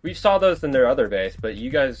 we saw those in their other base, but you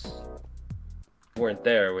guys weren't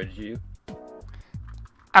there, would you?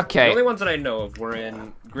 Okay. The only ones that I know of were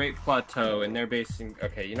in Great Plateau, and they're basing.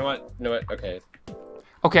 Okay, you know what? Okay.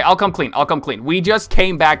 Okay, I'll come clean. We just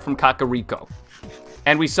came back from Kakariko,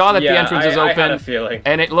 and we saw that the entrance was open, I had a feeling.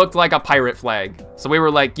 and it looked like a pirate flag. So we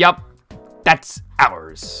were like, "Yep, that's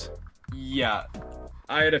ours." Yeah,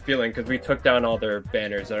 I had a feeling because we took down all their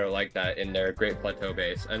banners that are like that in their Great Plateau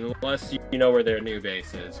base, unless you know where their new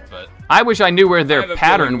base is. But I wish I knew where I their have a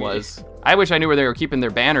pattern feeling was. I wish I knew where they were keeping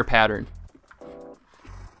their banner pattern.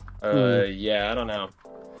 Yeah, I don't know.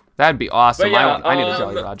 That'd be awesome. But yeah, I need a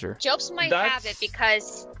Jolly Roger. Jopes might have it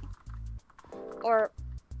because,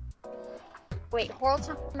 wait,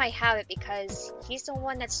 Horltum might have it because he's the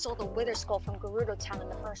one that stole the Wither Skull from Gerudo Town in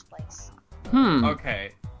the first place.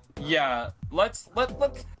 Okay. Yeah, let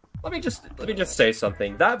me just say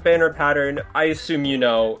something. That banner pattern, I assume you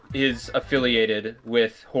know, is affiliated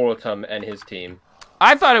with Horltum and his team.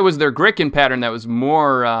 I thought it was their Gricken pattern that was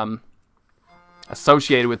more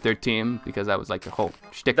associated with their team because that was like a whole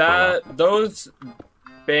shtick. Those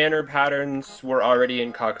banner patterns were already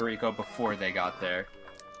in Kakariko before they got there.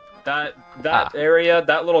 That area,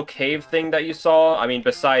 that little cave thing that you saw, I mean,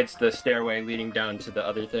 besides the stairway leading down to the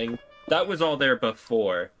other thing, that was all there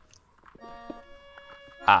before.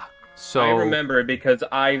 So I remember because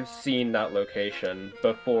I've seen that location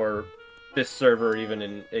before this server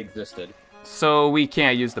even existed. So we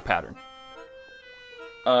can't use the pattern.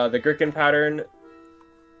 The Gricken pattern.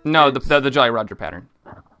 No, the Jolly Roger pattern.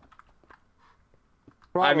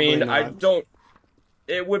 I mean, I don't.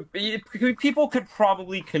 It would be. People could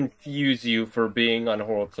probably confuse you for being on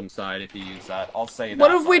Horltum's side if you use that. I'll say that.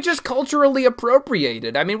 What if we just culturally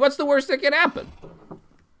appropriated? I mean, what's the worst that could happen?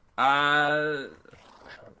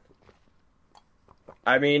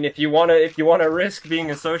 I mean, if you wanna risk being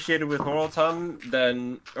associated with Horltum,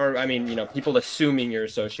 then, or I mean, you know, people assuming you're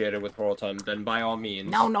associated with Horltum, then by all means.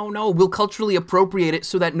 No. We'll culturally appropriate it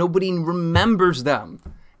so that nobody remembers them.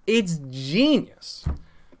 It's genius.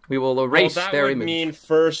 We will erase that their would image. mean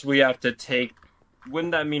first we have to take.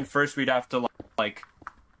 Wouldn't that mean first we'd have to like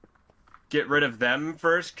get rid of them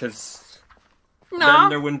first? Because then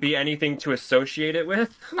there wouldn't be anything to associate it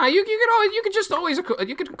with. No, you could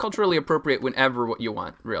culturally appropriate whenever what you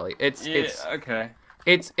want. Really, okay.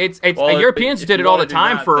 Europeans did it all the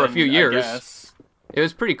time for a few years. Guess. It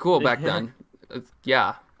was pretty cool back then.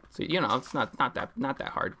 Yeah, so you know, it's not that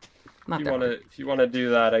hard. If you wanna do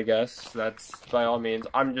that, I guess that's by all means.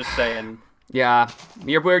 I'm just saying. Yeah,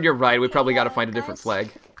 you're right. We probably got to find a different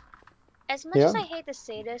flag. As much as I hate to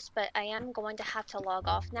say this, but I am going to have to log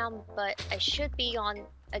off now, but I should be on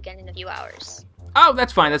again in a few hours. Oh,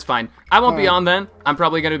 that's fine, I won't be on then. I'm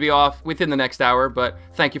probably going to be off within the next hour, but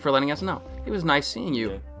thank you for letting us know. It was nice seeing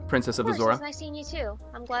you, Princess of the Zora. It was nice seeing you too.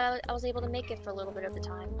 I'm glad I was able to make it for a little bit of the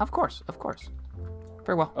time. Of course.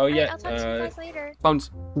 Very well. Oh yeah, I'll talk to you guys later. Bones.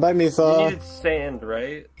 Bye, Mifa. You needed sand,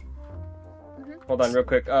 right? Hold on real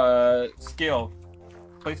quick. Skill.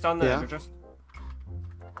 Place down the address.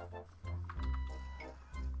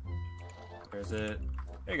 Where's it?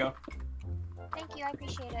 There you go. Thank you, I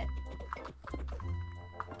appreciate it.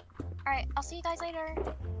 Alright, I'll see you guys later.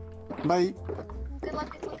 Bye. Good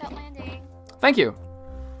luck with Lookout Landing. Thank you.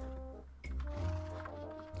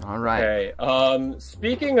 All right. Okay.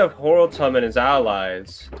 Speaking of Horltum and his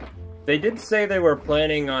allies, they did say they were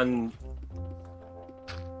planning on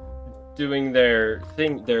doing their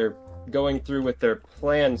thing. They're going through with their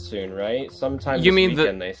plan soon, right? Sometime this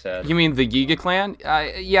weekend, they said. You mean the Giga Clan?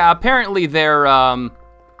 Yeah, apparently they're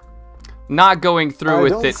not going through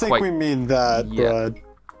with it quite. I don't think we mean that, but...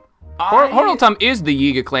 Horltum is the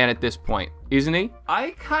Giga Clan at this point, isn't he?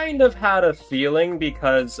 I kind of had a feeling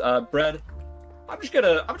because, Brett, I'm just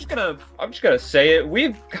gonna say it.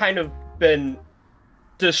 We've kind of been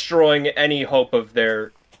destroying any hope of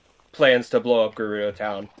their plans to blow up Gerudo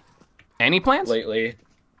Town. Any plans? Lately.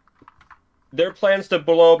 Their plans to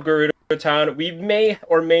blow up Gerudo Town, we may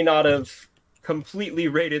or may not have completely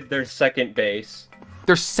raided their second base.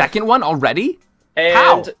 Their second one already? And,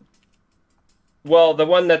 how? Well, the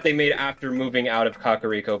one that they made after moving out of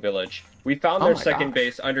Kakariko Village. We found their second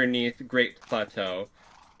base underneath Great Plateau.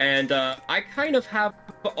 And I kind of have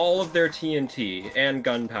all of their TNT and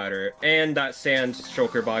gunpowder, and that sand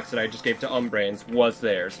shulker box that I just gave to Umbrains was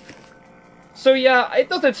theirs. So yeah, it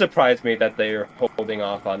doesn't surprise me that they're holding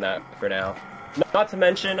off on that for now. Not to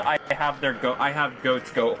mention, I have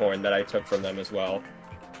Goat's goat horn that I took from them as well.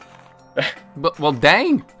 But well,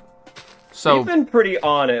 dang. So we've been pretty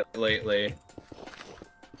on it lately.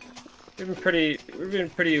 We've been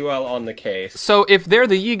pretty well on the case. So if they're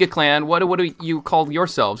the Yiga clan, what do you call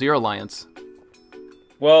yourselves, your alliance?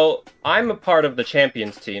 Well, I'm a part of the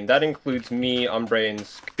champions team. That includes me,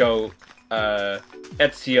 Umbrains, Goat,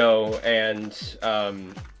 Ezio,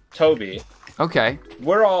 and Toby. Okay.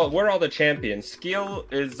 We're all the champions. Skeel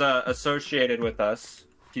is associated with us.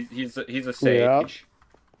 He's a sage. Yeah.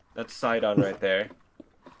 That's Sidon right there.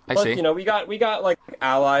 I Plus, see. you know, we got like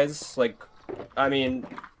allies, like I mean,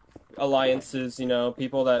 alliances. You know,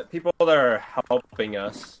 people that are helping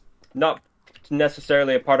us, not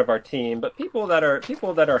necessarily a part of our team, but people that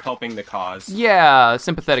are helping the cause. Yeah,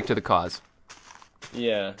 sympathetic to the cause.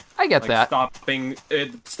 Yeah, I get like that.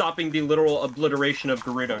 stopping the literal obliteration of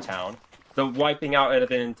Gerudo Town, the wiping out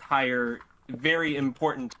of an entire very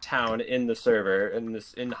important town in the server in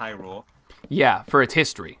Hyrule. Yeah, for its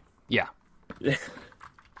history. Yeah.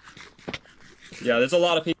 Yeah, there's a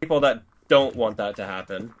lot of people that don't want that to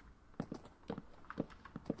happen.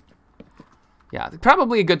 Yeah,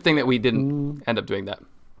 probably a good thing that we didn't end up doing that.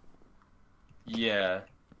 Yeah.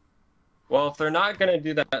 Well, if they're not gonna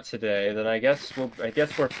do that today, then I guess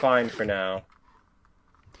we're fine for now.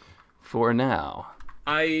 For now.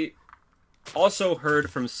 I also heard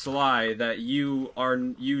from Sly that you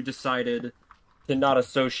decided to not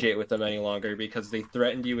associate with them any longer because they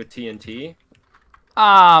threatened you with TNT.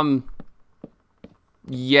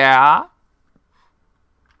 Yeah.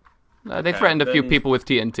 They Okay, threatened a few then- people with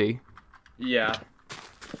TNT. Yeah.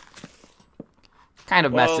 Kind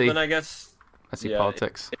of Well, messy. then I guess Messy yeah,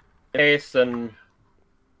 politics. case, then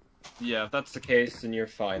yeah, if that's the case, then you're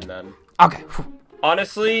fine then. Okay.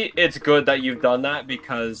 Honestly, it's good that you've done that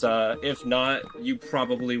because if not, you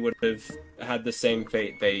probably would have had the same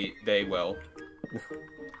fate they will.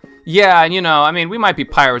 Yeah, and you know, I mean, we might be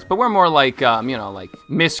pirates, but we're more like, you know, like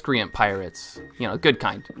miscreant pirates. You know, good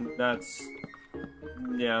kind. That's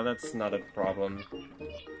not a problem.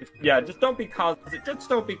 Yeah, just don't be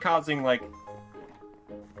causing like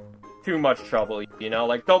too much trouble, you know?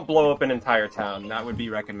 Like, don't blow up an entire town. That would be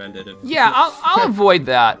recommended. Yeah, I'll avoid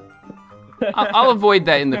that. I'll avoid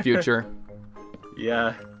that in the future.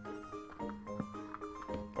 Yeah.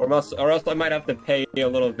 Or else I might have to pay a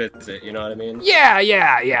little visit, you know what I mean?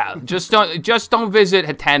 Yeah. Just don't visit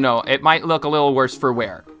Hateno. It might look a little worse for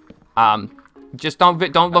wear. Just don't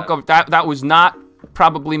look over that was not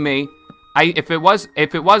probably me. If it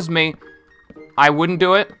was me, I wouldn't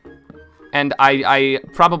do it. And I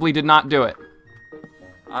probably did not do it.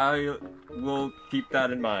 I will keep that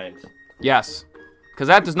in mind. Yes. Because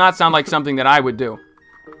that does not sound like something that I would do.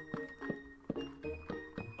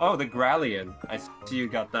 Oh, the Grallian. I see you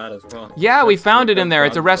got that as well. Yeah, we found it in there.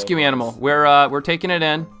 It's a Grazi's rescue old animal. horse. We're taking it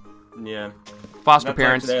in. Yeah. Foster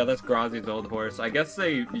parents. Yeah, that's Grazi's old horse. I guess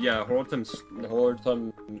Hortum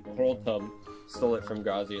stole it from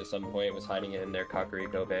Grazi at some point. Was hiding it in their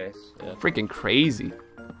Kakariko base. Yeah. Freaking crazy.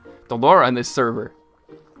 The lore on this server.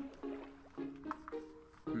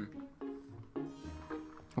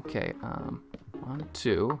 Okay, 1,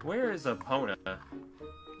 2. Where is Epona?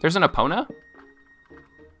 There's an Epona?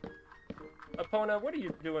 Epona, what are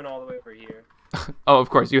you doing all the way over here? Oh, of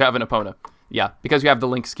course, you have an Epona. Yeah, because you have the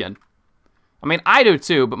Link skin. I mean, I do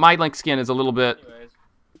too, but my Link skin is a little bit Anyways,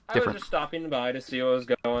 I different. was just stopping by to see what was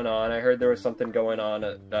going on. I heard there was something going on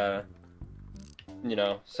at,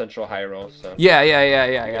 Central Hyrule, so... Yeah, I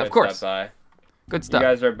of course. stopped by. Good You stuff.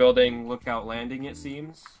 guys are building Lookout Landing, it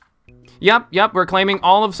seems? Yep, we're claiming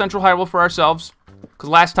all of Central Hyrule for ourselves. Because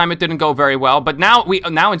last time it didn't go very well, but now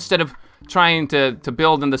instead of trying to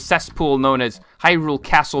build in the cesspool known as Hyrule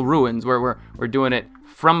Castle Ruins, where we're doing it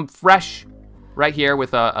from fresh, right here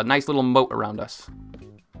with a nice little moat around us.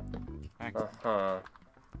 Uh-huh.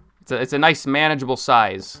 It's a nice manageable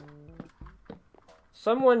size.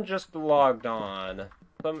 Someone just logged on.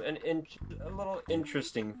 A little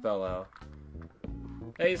interesting fellow.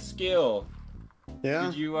 Hey, Skill. Yeah.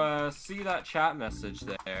 Did you see that chat message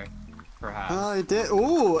there? Perhaps. I did.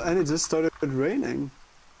 Ooh, and it just started raining.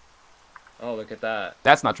 Oh, look at that.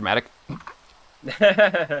 That's not dramatic.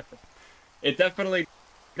 It definitely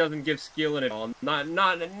doesn't give skill in it all. No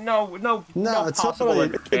it's possible totally-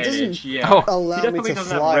 it advantage. doesn't Yeah. Oh. Allow me definitely to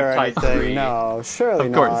doesn't have fly or Riptide anything. 3. No, surely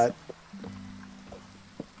Of course.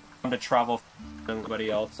 not. To travel than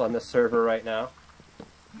anybody else on this server right now.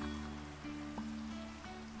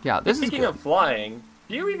 Yeah, this is Speaking good. of flying,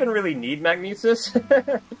 do you even really need magnesis?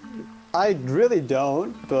 I really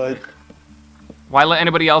don't, but Why let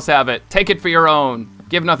anybody else have it? Take it for your own.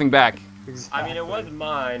 Give nothing back. I mean, it was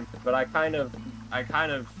mine, but I kind of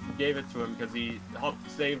gave it to him because he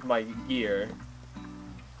helped save my gear.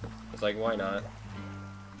 It's like, why not?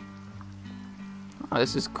 Oh,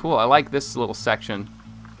 this is cool. I like this little section.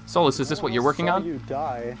 Solus, is this what you're working on? You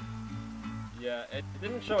die. Yeah, it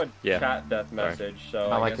didn't show a Yeah. chat death message, so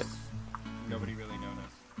I like guess it. nobody really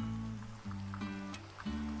noticed.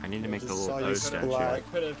 I need to make the Just little saw you nose statue. splat. I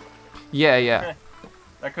could have. Yeah.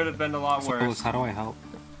 That could have been a lot Suppose, worse. how do I help?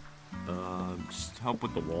 Just help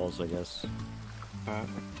with the walls, I guess.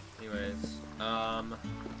 Anyways,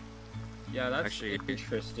 yeah, that's Actually-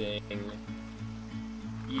 interesting.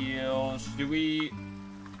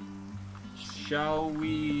 Shall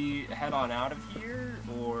we head on out of here,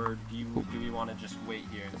 or do we want to just wait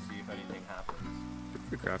here and see if anything happens?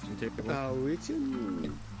 The crafting table. We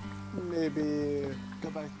can maybe go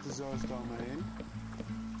back to Zo's domain.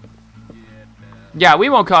 Yeah, we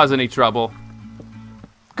won't cause any trouble.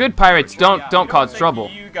 Good pirates Well, yeah, don't we cause think trouble.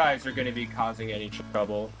 You guys are going to be causing any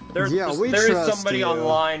trouble. There Yeah, we is trust somebody you.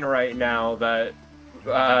 online right now that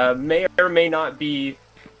may or may not be.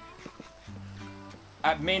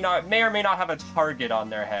 May or may not have a target on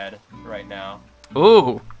their head right now.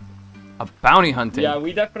 Ooh, a bounty hunting. Yeah,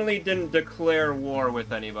 we definitely didn't declare war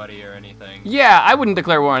with anybody or anything. Yeah, I wouldn't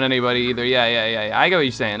declare war on anybody either. Yeah. I get what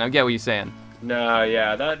you're saying. I get what you're saying. No,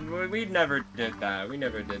 yeah, we never did that. We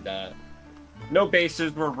never did that. No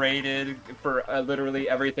bases were raided for literally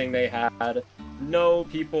everything they had. No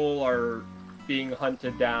people are being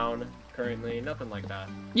hunted down currently. Nothing like that.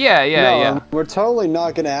 Yeah. We're totally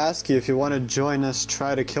not gonna ask you if you want to join us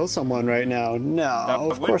try to kill someone right now. No,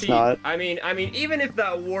 of would course be- not. I mean, even if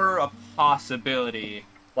that were a possibility,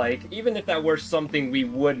 like, even if that were something we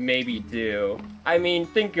would maybe do, I mean,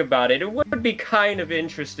 think about it. It would be kind of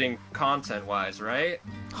interesting content-wise, right?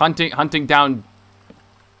 Hunting down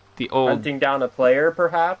the old Hunting down a player,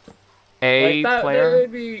 perhaps? A That player.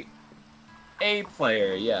 would be a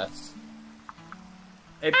player, yes.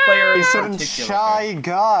 A player in He's some particular. shy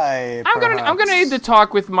guy. I'm gonna need to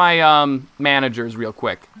talk with my managers real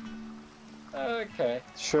quick. Okay.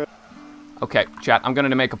 Sure. Okay, chat. I'm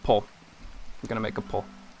gonna make a poll.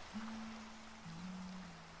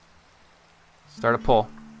 Start a poll.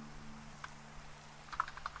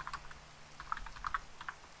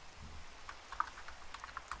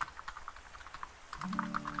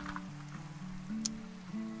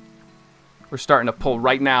 We're starting a poll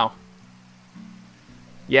right now.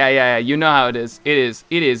 Yeah. You know how it is. It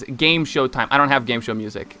is game show time. I don't have game show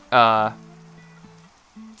music.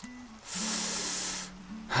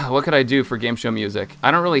 What could I do for game show music?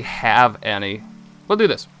 I don't really have any. We'll do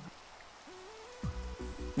this.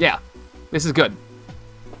 Yeah, this is good.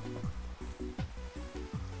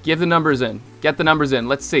 Give the numbers in. Get the numbers in.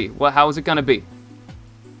 Let's see. How is it going to be?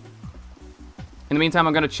 In the meantime,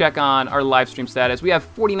 I'm going to check on our live stream status. We have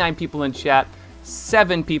 49 people in chat,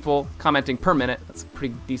 7 people commenting per minute. That's a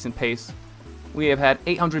pretty decent pace. We have had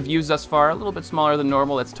 800 views thus far, a little bit smaller than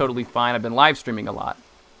normal. That's totally fine. I've been live streaming a lot.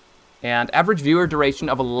 And average viewer duration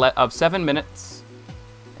of 7 minutes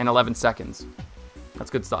and 11 seconds. That's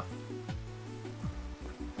good stuff.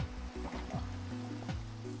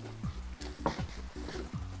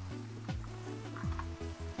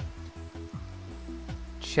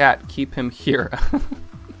 Chat, keep him here.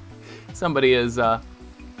 Somebody is a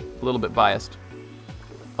little bit biased.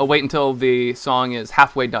 I'll wait until the song is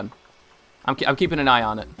halfway done. I'm keeping an eye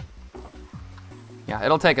on it. Yeah,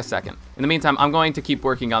 it'll take a second. In the meantime, I'm going to keep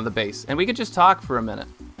working on the bass. And we could just talk for a minute.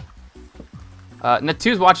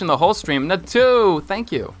 Natu's watching the whole stream. Natu,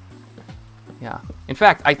 thank you. Yeah. In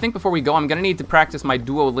fact, I think before we go, I'm going to need to practice my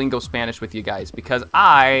Duolingo Spanish with you guys. Because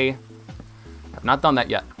I have not done that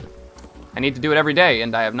yet. I need to do it every day,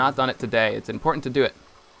 and I have not done it today. It's important to do it.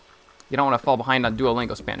 You don't want to fall behind on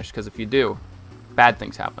Duolingo Spanish, because if you do, bad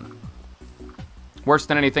things happen. Worse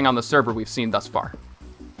than anything on the server we've seen thus far.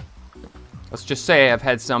 Let's just say I've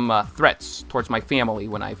had some threats towards my family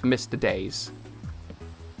when I've missed the days.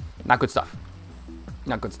 Not good stuff.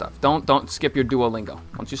 Not good stuff. Don't skip your Duolingo.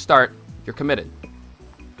 Once you start, you're committed.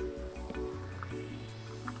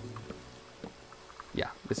 Yeah,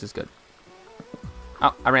 this is good.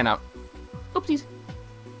 Oh, I ran out. Oopsies.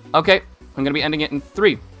 Okay, I'm gonna be ending it in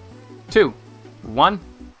 3, 2, 1.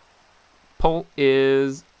 Poll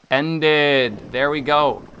is ended. There we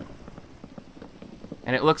go.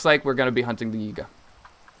 And it looks like we're gonna be hunting the Yiga.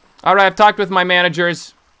 All right, I've talked with my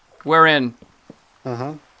managers. We're in.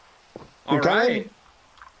 Uh-huh. All Okay. right.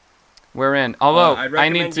 We're in. Although I'd I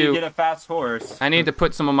need recommend you to get a fast horse. I need to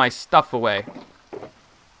put some of my stuff away.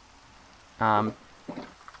 I'll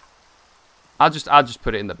just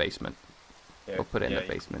put it in the basement. Here, We'll put it in the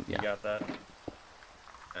basement. You Yeah. got that?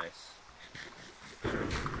 Nice.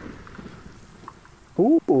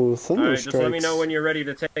 Ooh, thunder Alright, just let me strikes. know when you're ready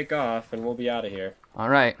to take off, and we'll be out of here. All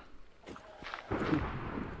right.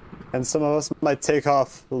 And some of us might take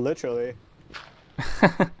off literally.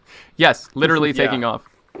 Yes, literally Yeah. taking off.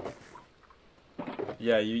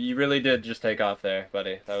 Yeah, you really did just take off there,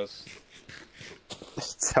 buddy. That was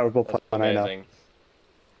Terrible pun, I know.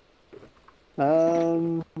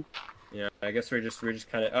 amazing. Yeah, I guess we're just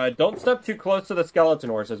kind of. Don't step too close to the skeleton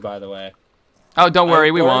horses, by the way. Oh, don't worry,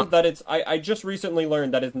 I we learned won't. That it's. I just recently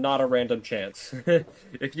learned that it's not a random chance.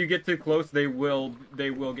 If you get too close, they will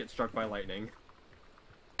get struck by lightning.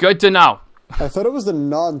 Good to know. I thought it was the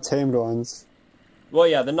non-tamed ones. Well,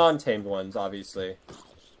 yeah, the non-tamed ones, obviously.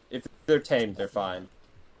 If they're tamed, they're fine.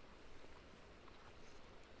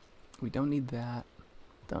 We don't need that.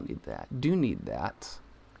 Don't need that. Do need that.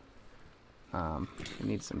 We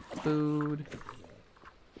need some food.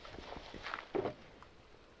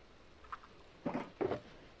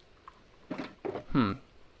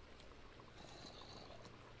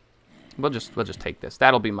 We'll just take this.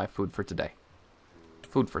 That'll be my food for today.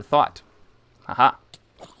 Food for thought. Haha.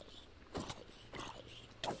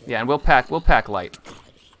 Yeah, and we'll pack light.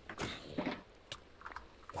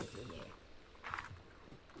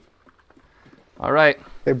 All right.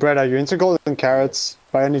 Hey, Brett, are you into golden carrots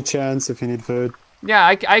by any chance? If you need food. Yeah,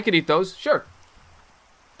 I could eat those. Sure.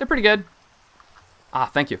 They're pretty good. Ah,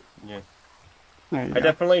 thank you. Yeah. There you I go.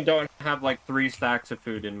 definitely don't have like 3 stacks of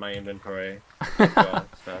food in my inventory. As well,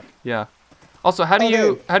 so. Yeah. Also, how do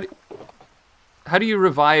you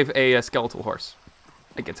revive a skeletal horse?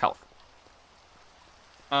 Like its health.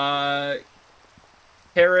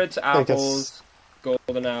 Carrots, apples,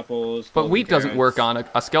 golden apples. But golden wheat doesn't carrots. work on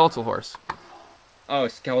a skeletal horse. Oh,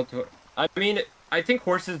 skeletal. I mean, I think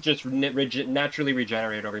horses just naturally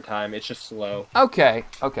regenerate over time. It's just slow. Okay.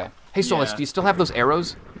 Okay. Hey, Solus, Yeah. do you still have those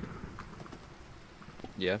arrows?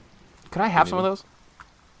 Yeah. Could I have some of those?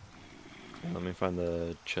 Let me find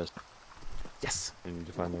the chest. Yes. I need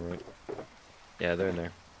to find the right. Yeah, they're in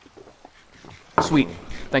there. Sweet.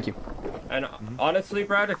 Thank you. And honestly,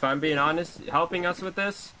 Brad, if I'm being honest, helping us with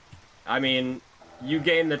this, I mean, you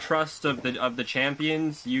gain the trust of the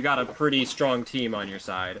champions. You got a pretty strong team on your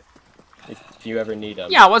side. If you ever need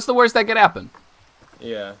them. Yeah, what's the worst that could happen?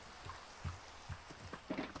 Yeah.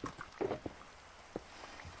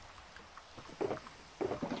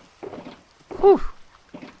 Whew.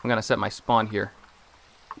 I'm gonna set my spawn here.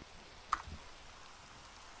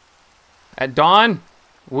 At dawn,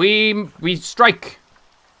 we strike.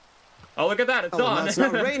 Oh, look at that! It's Oh, on. it's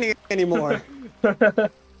not raining anymore. All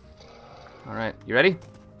right, you ready?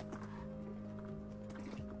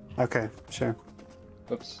 Okay, sure.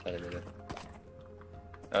 Oops, I didn't mean it.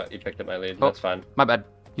 Oh, you picked up my lead. Oh. That's fine. My bad.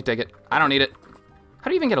 You take it. I don't need it. How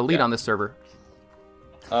do you even get a lead Yeah. on this server?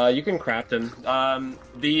 You can craft them.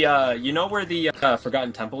 You know where the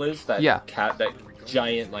Forgotten Temple is? That Yeah. that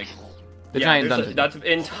giant like. The yeah, giant there's dungeon. That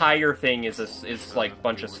entire thing is like a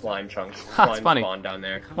bunch of slime chunks. Ha, it's Slime funny. spawn down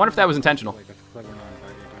there. I wonder if that was intentional.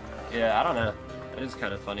 Yeah, I don't know. That is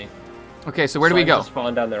kind of funny. Okay, so where do we Slimes go? just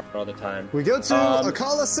spawn down there all the time. We go to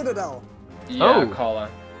Akala Citadel. Yeah, Oh. Kala.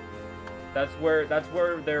 That's where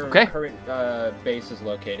their Okay. current base is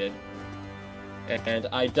located. And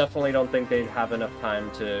I definitely don't think they'd have enough time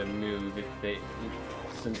to move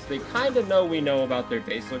since they kind of know we know about their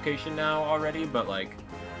base location now already, but like,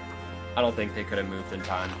 I don't think they could have moved in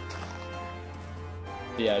time.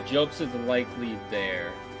 Yeah, Jokes is likely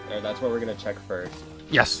there. That's what we're gonna check first.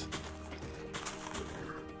 Yes.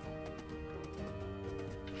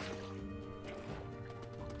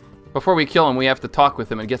 Before we kill him, we have to talk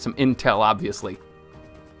with him and get some intel, obviously.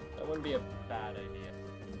 That wouldn't be a bad idea.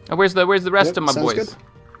 Oh, where's the rest Yep, of my sounds boys? good.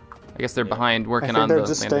 I guess they're Yeah. behind I working think on they're the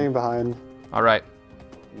just landing. staying behind. All right.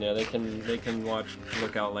 Yeah, they can watch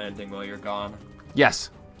Lookout Landing while you're gone. Yes.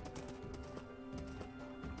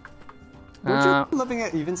 Weren't you living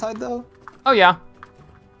at Evenside though? Oh yeah.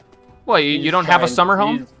 Well, you don't have a summer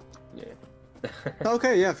home? Yeah.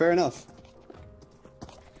 Okay, yeah, fair enough.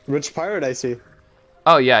 Rich pirate, I see.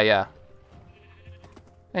 Oh yeah, yeah.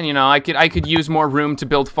 And you know, I could use more room to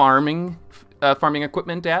build farming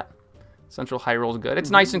equipment at. Central Hyrule's good. It's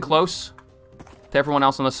nice and close to everyone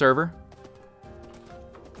else on the server.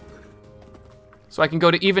 So I can go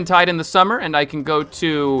to Eventide in the summer, and I can go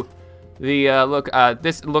to the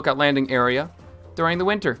this Lookout Landing area during the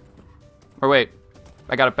winter. Or wait,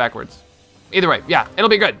 I got it backwards. Either way, yeah, it'll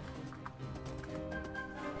be good.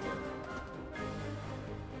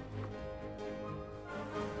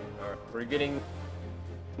 Alright, we're getting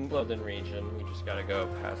Golden region. We just gotta go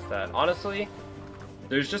past that. Honestly,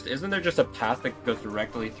 Isn't there just a path that goes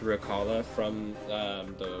directly through Akala from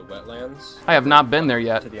the wetlands? I have not been there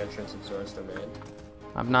yet. To the entrance of Source Domain.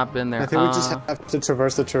 I've not been there. I think we just have to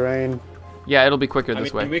traverse the terrain. Yeah, it'll be quicker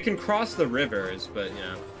this way. We can cross the rivers, but you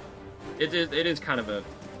know, it is kind of a.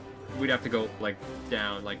 We'd have to go like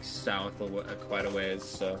down, like south quite a ways.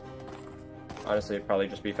 So honestly, it'd probably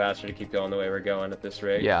just be faster to keep going the way we're going at this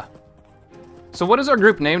rate. Yeah. So what is our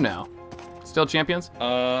group name now? Still Champions?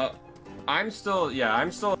 I'm still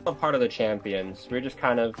a part of the Champions. We're just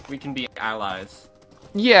kind of, we can be allies.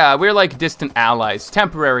 Yeah, we're like distant allies,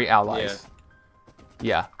 temporary allies.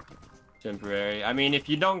 Yeah. Temporary. I mean, if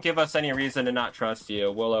you don't give us any reason to not trust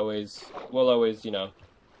you, we'll always, you know,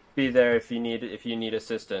 be there if you need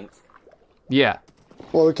assistance. Yeah.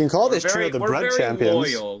 Well, we can call this trio the Bread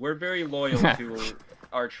Champions. We're very loyal to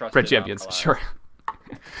our trusted Bread Champions, allies. sure.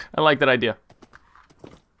 I like that idea.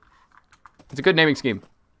 It's a good naming scheme.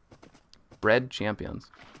 Bread Champions.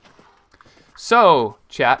 So,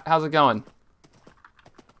 chat, how's it going?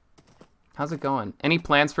 How's it going? Any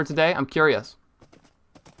plans for today? I'm curious.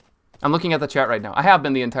 I'm looking at the chat right now. I have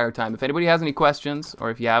been the entire time. If anybody has any questions, or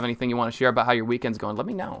if you have anything you want to share about how your weekend's going, let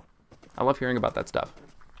me know. I love hearing about that stuff.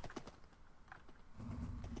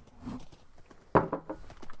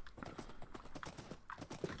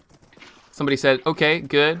 Somebody said, okay,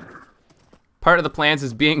 good. Part of the plans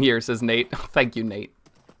is being here, says Nate. Thank you, Nate.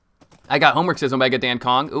 I got homework, says Omega Dan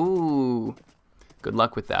Kong. Ooh, good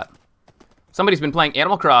luck with that. Somebody's been playing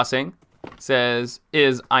Animal Crossing, says,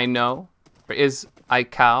 I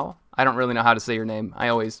cow? I don't really know how to say your name. I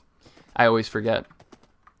always forget.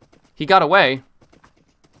 He got away,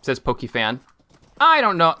 says PokeFan. I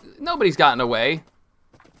don't know. Nobody's gotten away.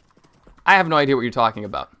 I have no idea what you're talking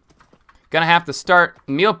about. Gonna have to start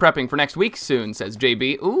meal prepping for next week soon, says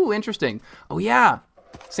JB. Ooh, interesting. Oh, yeah.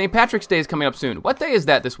 St. Patrick's Day is coming up soon. What day is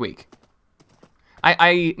that this week?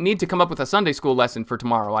 I need to come up with a Sunday school lesson for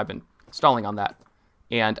tomorrow. I've been stalling on that.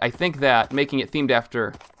 And I think that making it themed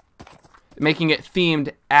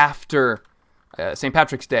after St.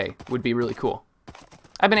 Patrick's Day would be really cool.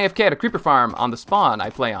 I've been AFK at a creeper farm on the spawn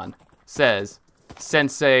I play on, says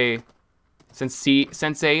Sensei Ed.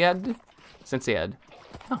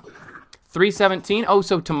 Oh. 3:17. Oh,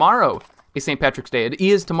 so tomorrow is St. Patrick's Day. It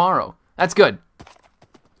is tomorrow. That's good.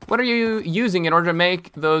 What are you using in order to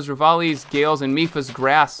make those Rivali's, Gales, and Mifa's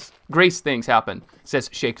Grace things happen? Says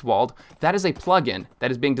Shakeswald. That is a plugin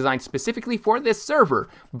that is being designed specifically for this server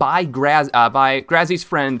by Grazzy's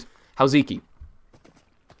friend Hauziki.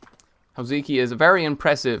 Hauziki is very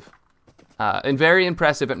impressive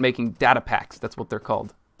at making data packs. That's what they're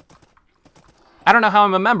called. I don't know how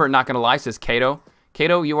I'm a member, not gonna lie, says Kato.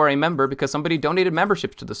 Kato, you are a member because somebody donated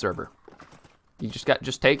memberships to the server. You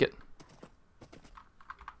just take it.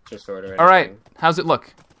 Just order it. All right, how's it look?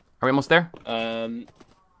 Are we almost there?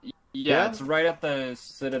 Yeah, it's right at the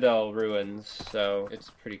Citadel ruins, so it's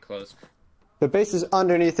pretty close. The base is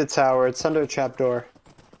underneath the tower. It's under a trapdoor.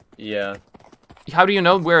 Yeah. How do you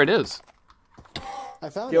know where it is? I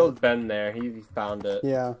found Skill's been there. He found it.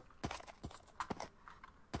 Yeah.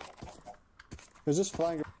 There's just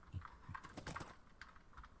flying.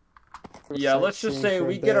 Yeah, let's just say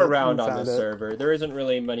we get around on this server. There isn't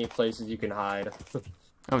really many places you can hide.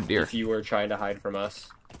 Oh dear. If you were trying to hide from us.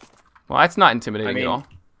 Well, that's not intimidating at all.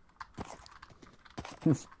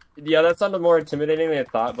 Yeah, that sounded more intimidating than I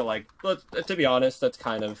thought, but like, to be honest, that's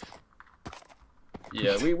kind of.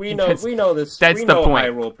 Yeah, we know this. That's we the know point.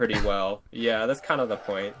 Hyrule pretty well. Yeah, that's kind of the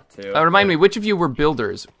point too. Remind me, which of you were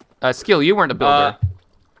builders? Skill, you weren't a builder.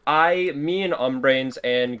 Me and Umbrains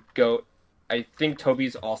and Goat. I think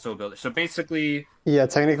Toby's also a builder. So basically, yeah,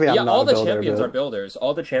 technically, I'm not all a the builder, champions but... are builders.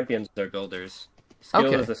 All the champions are builders. Skill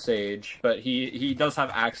Okay. is a sage, but he does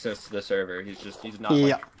have access to the server. He's not.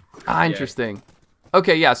 Yeah. Like, Interesting.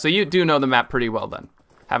 Okay, yeah. So you do know the map pretty well then,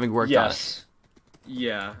 having worked on it. Yes.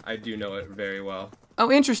 Yeah, I do know it very well.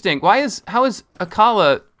 Oh, interesting. How is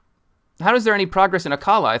Akala? How is there any progress in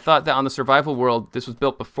Akala? I thought that on the survival world, this was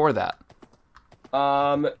built before that.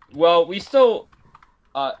 Well, we still.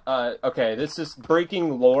 Okay, this is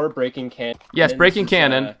breaking lore, breaking canon. Yes, breaking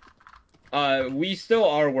canon. We still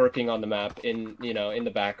are working on the map in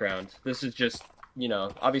the background. This is just,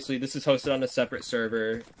 obviously this is hosted on a separate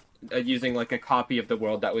server, using like a copy of the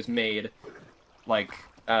world that was made, like,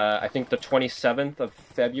 I think the 27th of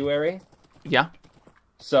February. Yeah.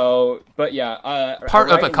 So, but yeah,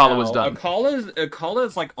 part of right Akala now, was done. Akala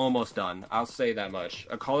is like almost done. I'll say that much.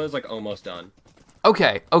 Akala is like almost done.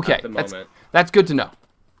 Okay. At the moment. That's good to know.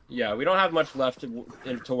 Yeah, we don't have much left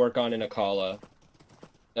to work on in Akala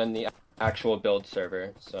and the actual build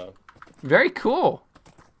server, so. Very cool.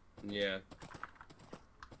 Yeah.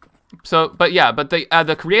 So, but yeah, but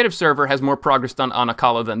the creative server has more progress done on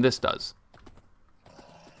Akala than this does.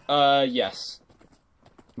 Yes.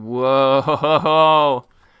 Whoa.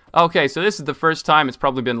 Okay, so this is the first time it's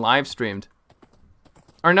probably been live streamed.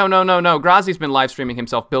 Or no. Grazi's been live streaming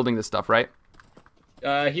himself building this stuff, right?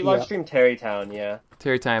 He live streamed Terrytown, yeah.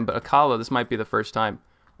 Terrytown, but Akala, this might be the first time.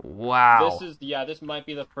 Wow. This might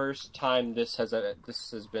be the first time this has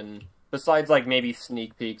been, besides like maybe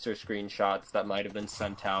sneak peeks or screenshots that might have been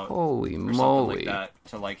sent out. Holy or moly. something like that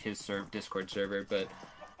to like his Discord server, but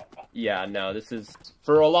yeah, no, this is,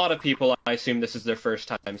 for a lot of people, I assume this is their first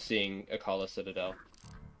time seeing Akala Citadel.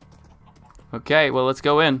 Okay, well, let's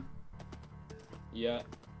go in. Yeah.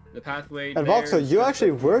 The pathway. And Voxel, you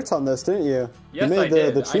actually worked on this, didn't you? Yes, you made I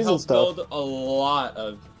did. The trees and stuff. Build a lot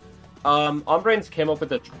of. Ombrains came up with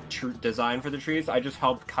the design for the trees. I just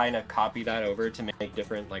helped kind of copy that over to make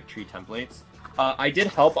different like tree templates. I did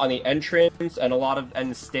help on the entrance and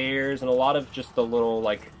the stairs and a lot of just the little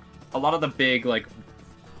like, a lot of the big like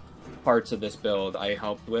parts of this build I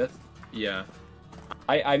helped with. Yeah,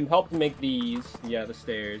 I helped make these. Yeah, the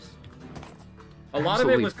stairs. A lot of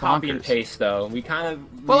it was copy and paste, though. We kind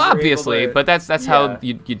of... Well, obviously, but that's how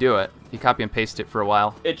you do it. You copy and paste it for a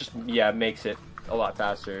while. It just, makes it a lot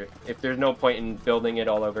faster. If there's no point in building it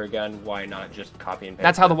all over again, why not just copy and paste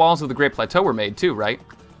That's how the walls of the Great Plateau were made, too, right?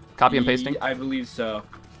 Copy and pasting? I believe so.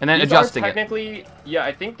 And then adjusting it. Yeah,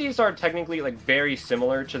 I think these are technically, like, very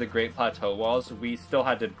similar to the Great Plateau walls. We still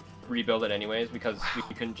had to rebuild it anyways, because we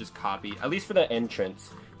couldn't just copy. At least for the entrance.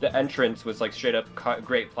 The entrance was like straight up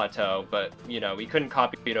Great Plateau, but you know, we couldn't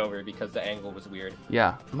copy it over because the angle was weird.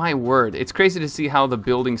 Yeah, my word. It's crazy to see how the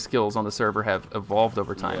building skills on the server have evolved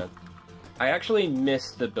over time. Yeah. I actually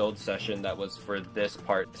missed the build session that was for this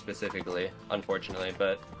part specifically, unfortunately,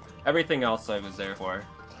 but everything else I was there for.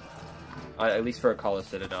 At least for Akala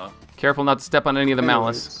Citadel. Careful not to step on any of the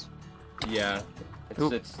malice. Yeah,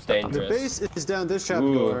 it's dangerous. The base is down this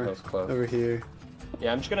trapdoor over here.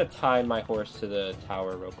 Yeah, I'm just gonna tie my horse to the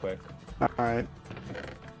tower real quick. Alright.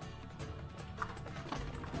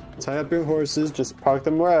 Tie up your horses, just park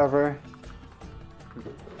them wherever.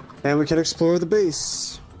 And we can explore the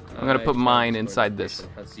base. I'm gonna put mine inside this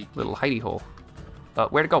little hidey hole.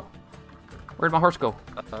 Where'd it go? Where'd my horse go?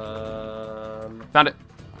 Found it.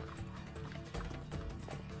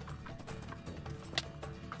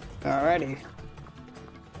 Alrighty.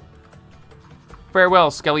 Farewell,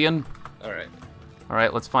 Skellion. Alright.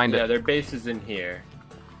 Alright, let's find it. Yeah, their base is in here.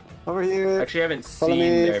 Over here. Actually, I haven't seen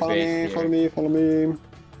their base here. Follow me.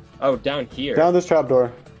 Oh, down here. Down this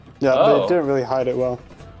trapdoor. Yeah, they didn't really hide it well.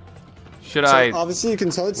 Obviously, you can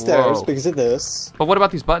tell it's stairs because of this. But what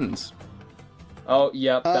about these buttons? Oh,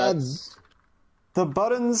 yep, that's... The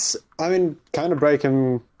buttons, I mean, kind of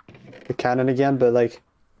breaking the canon again, but like,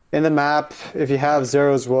 in the map, if you have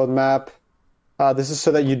Zero's world map, this is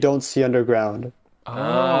so that you don't see underground.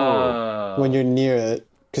 Oh. When you're near it,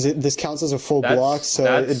 because this counts as a full block,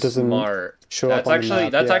 so it doesn't show up on the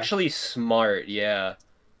map. That's actually smart, yeah.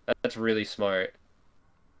 That's really smart.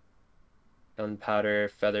 Gunpowder,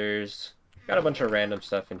 feathers. Got a bunch of random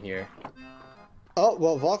stuff in here. Oh,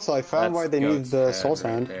 well, Voxel, I found why they need the soul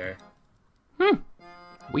sand. Right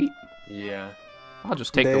wheat? Yeah. I'll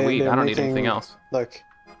just take the wheat. I don't need anything else. Look.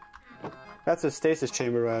 That's a stasis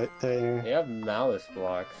chamber right there. They have malice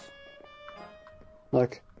blocks.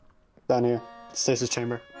 Look. Down here. Stasis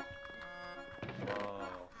chamber. Whoa.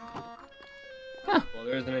 Huh. Well,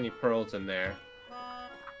 there isn't any pearls in there.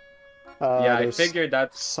 Yeah, I figured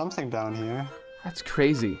that's... something down here. That's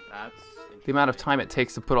crazy. That's the amount of time it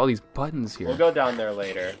takes to put all these buttons here. We'll go down there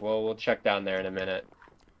later. We'll check down there in a minute.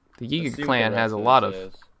 The Yiga clan has a lot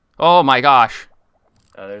of... Oh my gosh!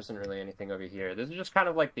 There isn't really anything over here. This is just kind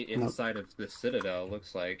of like the inside of the Citadel,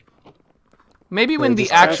 looks like. Maybe when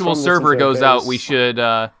the actual server goes out, we should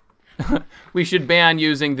we should ban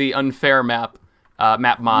using the unfair map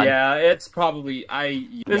mod. Yeah, it's probably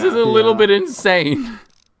This is a little bit insane.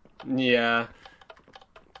 Yeah.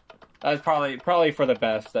 That's probably for the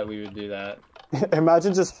best that we would do that.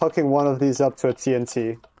 Imagine just hooking one of these up to a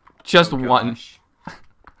TNT. Just one.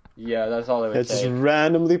 Yeah, that's all it would take. Just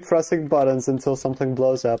randomly pressing buttons until something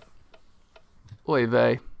blows up. Oy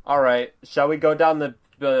vey. Alright, shall we go down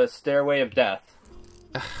the stairway of death?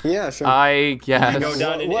 Yeah, sure. I guess. We go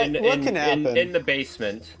down in the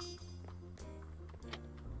basement.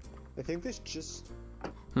 I think this just...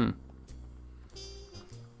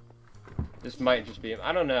 This might just be...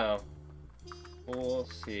 I don't know. We'll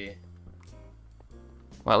see.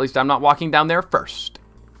 Well, at least I'm not walking down there first.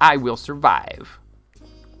 I will survive.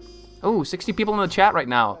 Oh, 60 people in the chat right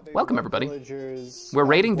now. Welcome, everybody. We're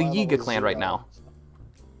raiding the Yiga clan right now.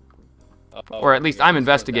 Or at least I'm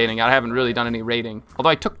investigating. I haven't really done any raiding. Although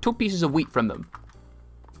I took 2 pieces of wheat from them.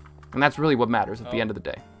 And that's really what matters at the end of the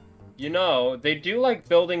day. You know, they do like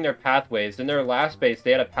building their pathways. In their last base,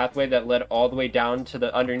 they had a pathway that led all the way down to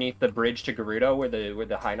the underneath the bridge to Gerudo, where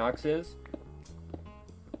the Hinox is.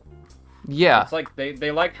 Yeah. It's like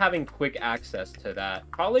they like having quick access to that.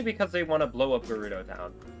 Probably because they want to blow up Gerudo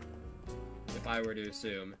Town. If I were to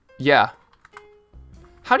assume. Yeah.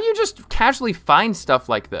 How do you just casually find stuff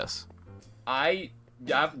like this? You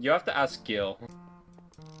have to ask Gil.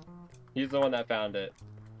 He's the one that found it.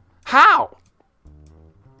 How?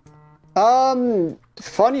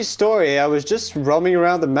 Funny story. I was just roaming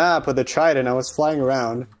around the map with a trident. I was flying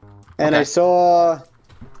around, and Okay. I saw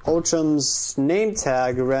Holtram's name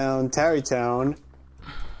tag around Tarrytown,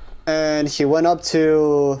 and he went up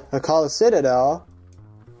to the Call of Citadel.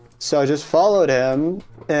 So I just followed him,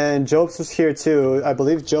 and Jobs was here too. I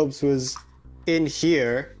believe Jobs was in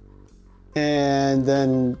here, and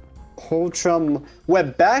then Holtram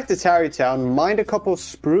went back to Tarrytown, mined a couple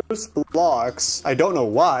spruce blocks. I don't know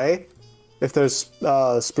why. If there's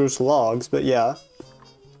spruce logs, but yeah.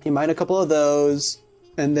 He mined a couple of those,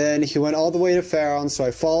 and then he went all the way to Pharaon, so I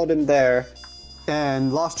followed him there,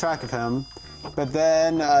 and lost track of him. But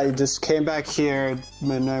then I just came back here,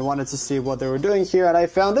 and I wanted to see what they were doing here, and I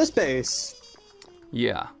found this base.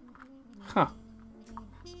 Yeah. Huh.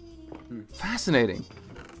 Fascinating.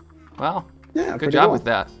 Well, Yeah, good pretty job cool. with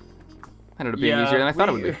that. Ended up being easier than I thought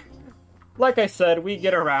it would be. Like I said, we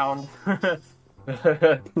get around.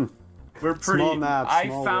 We're pretty. Small map, I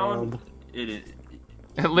small found world. it is.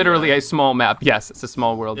 Literally a small map. Yes, it's a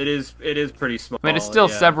small world. It is pretty small. I mean, it's still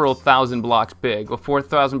yeah. several thousand blocks big. Well,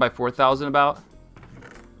 4,000 by 4,000 about?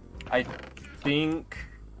 I think.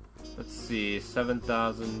 Let's see,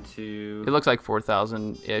 7,000 to. It looks like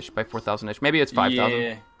 4,000-ish by 4,000-ish. Maybe it's 5,000.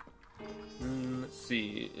 Yeah. Let's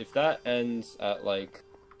see. If that ends at like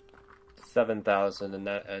 7,000 and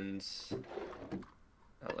that ends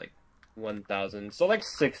at like 1,000, so like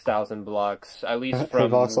 6,000 blocks at least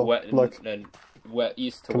from Voxel, look.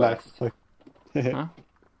 east to Come back. west. Look. Huh?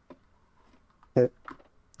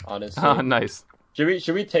 Honestly, Oh, nice.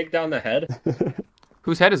 should we take down the head?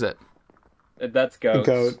 Whose head is it? That's Goats.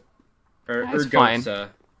 Goat. Or That's fine. Goatsa.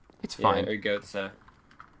 It's fine. Yeah, or Goatsa.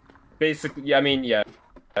 Basically, yeah, I mean, yeah.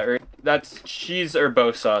 She's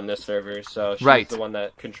Urbosa on this server, so she's Right. the one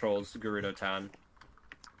that controls Gerudo Town.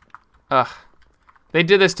 Ugh. They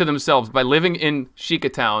did this to themselves by living in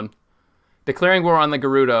Sheikah Town, declaring war on the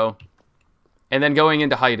Gerudo, and then going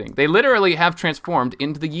into hiding. They literally have transformed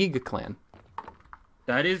into the Yiga clan.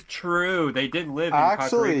 That is true. They did live in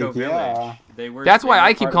Actually, Kakariko yeah. Village. They were. That's why they were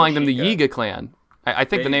I keep part calling of them the Sheikah. Yiga clan. I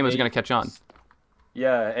think the name is going to catch on.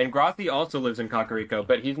 Yeah, and Grathi also lives in Kakariko,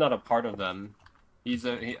 but he's not a part of them.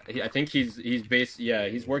 I think he's based. Yeah,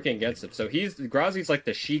 he's working against them. So Grazi's like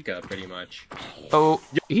the Sheikah, pretty much. Oh,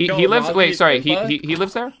 he Yo, lives. Grazi Wait, sorry. Grimpa? He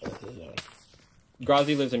lives there.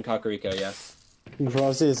 Grazi lives in Kakariko. Yes.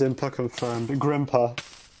 Grazi is Impa confirmed. Grimpa.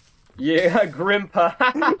 Yeah, Grimpa.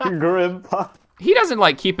 Grimpa. He doesn't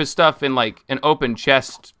like keep his stuff in like an open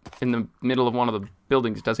chest in the middle of one of the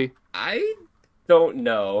buildings, does he? I don't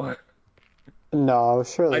know. No,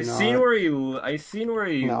 surely I've not. seen where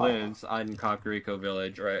he No. lives on Kakariko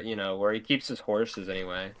Village, right? You know, where he keeps his horses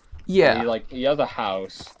anyway. Yeah. He has a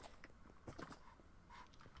house.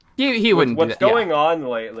 He wouldn't do What's that. going on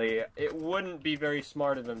lately? It wouldn't be very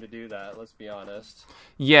smart of him to do that. Let's be honest.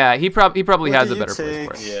 Yeah, he probably What has do a you better place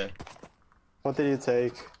for it. take? Yeah. What did you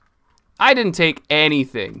take? I didn't take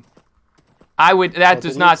anything. I would. That What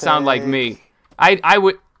does did not you sound like take? me. I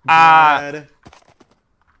would. Bread.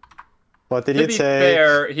 What did To you be take?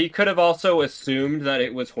 fair, he could have also assumed that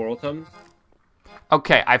it was Horltum's.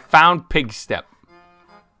 Okay, I found Pig Step.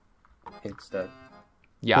 Instead.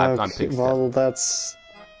 Yeah, I found Pig Step. Well, that's...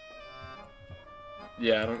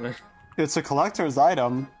 Yeah, I don't know. It's a collector's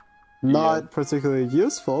item. Not particularly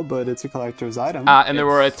useful, but it's a collector's item. And there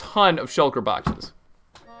were a ton of shulker boxes.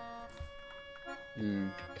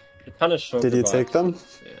 A ton of shulker Did you boxes. take them?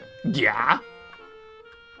 Yeah. Yeah.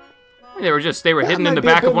 They were That hidden in might the be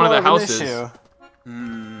a back bit of one of more the an houses. issue.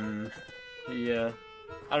 Yeah.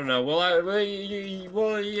 I don't know. We'll ask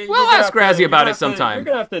Grazi about it sometime. We're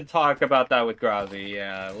gonna have to talk about that with Grazi.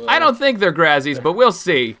 Yeah. I don't think they're Grazzies, but we'll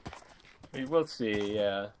see. We'll see.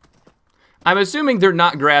 Yeah. I'm assuming they're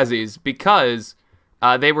not Grazzies because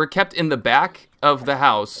they were kept in the back of the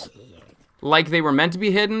house, like they were meant to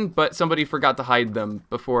be hidden, but somebody forgot to hide them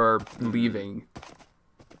before leaving.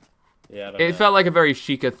 Yeah. I don't It know. felt like a very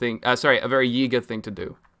Sheikah thing. A very Yiga thing to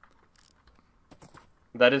do.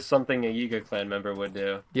 That is something a Yiga clan member would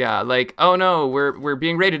do. Yeah, like, oh no, we're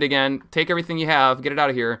being raided again. Take everything you have, get it out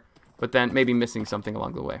of here. but then maybe missing something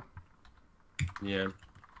along the way. Yeah.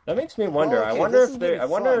 That makes me wonder. Well, okay, I wonder this if is they. getting I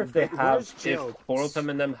wonder fun, if they but have. where's If Jokes? Portaltum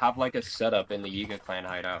and them have like a setup in the Yiga clan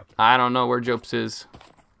hideout. I don't know where Jopes is.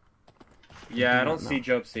 Yeah, I don't see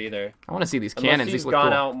Jopes either. I want to see these Unless cannons. he's These look gone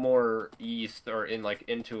cool. out more east or in like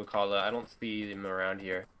into Akala. I don't see him around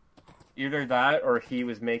here. Either that or he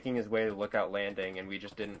was making his way to Lookout Landing and we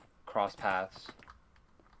just didn't cross paths.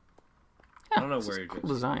 Yeah, I don't know this where is he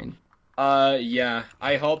cool is. design. Yeah,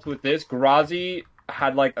 I helped with this. Grazi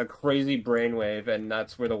had like a crazy brainwave, and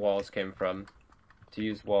that's where the walls came from. To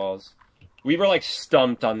use walls, we were like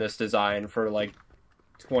stumped on this design for like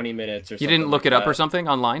 20 minutes or something. You didn't look like it up that. or something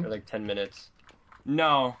online? Or like 10 minutes.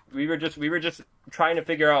 No, we were just trying to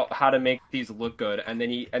figure out how to make these look good, and then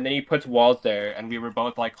he puts walls there, and we were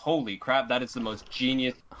both like, "Holy crap, that is the most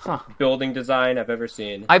genius building design I've ever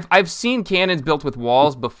seen." I've seen cannons built with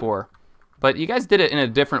walls before, but you guys did it in a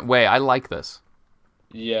different way. I like this.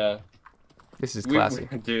 Yeah. This is classy.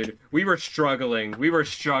 Dude, we were struggling. We were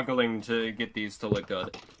struggling to get these to look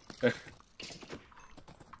good. And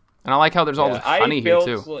I like how there's all the honey here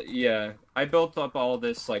too. Yeah, I built up all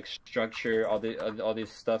this like structure, all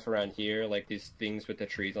this stuff around here, like these things with the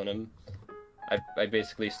trees on them. I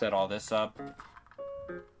basically set all this up.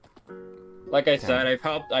 Like I said,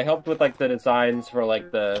 I helped with like the designs for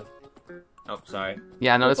like the. Oh, sorry.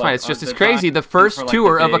 Yeah, no, that's With, fine. like, It's just the it's crazy. The designs first for, like,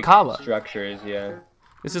 tour the of big Akala. Structures, yeah.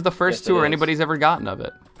 This is the first Yes, it tour is. anybody's ever gotten of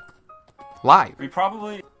it. Live. We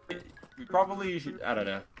probably should, I don't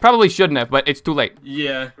know. Probably shouldn't have, but it's too late.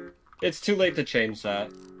 Yeah, it's too late to change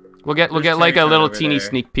that. We'll get There's like a Terrytown little over teeny there.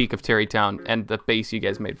 sneak peek of Terrytown and the base you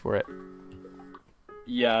guys made for it.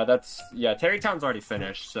 Yeah, Terrytown's already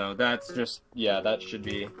finished, so that's just that should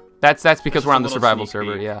be. That's because we're just on a the little survival sneak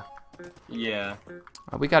server. peek. Yeah. Yeah.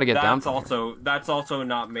 We got to get down. That's also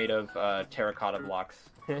not made of terracotta blocks.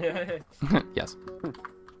 Yes.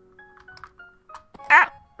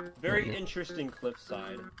 Very interesting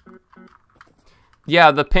cliffside. Yeah,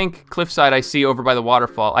 the pink cliffside I see over by the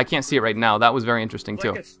waterfall. I can't see it right now. That was very interesting It's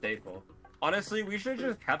too. like a staple. Honestly, we should have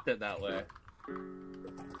just kept it that way.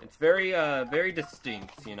 It's very very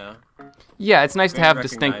distinct, you know. Yeah, it's nice to Very have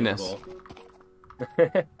distinctness.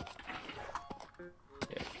 recognizable.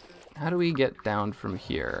 How do we get down from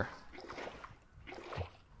here?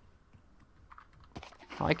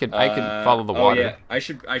 Oh, I could follow the water. Oh yeah,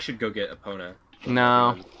 I should go get Epona.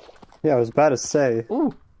 No. Yeah, I was about to say.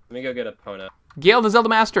 Ooh. Let me go get Epona. Gail the Zelda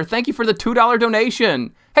Master, thank you for the $2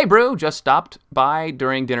 donation. Hey, Brew, just stopped by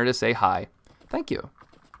during dinner to say hi. Thank you.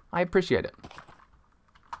 I appreciate it.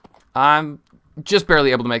 I'm just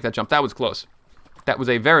barely able to make that jump. That was close. That was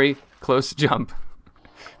a very close jump.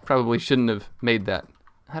 Probably shouldn't have made that.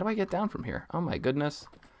 How do I get down from here? Oh my goodness.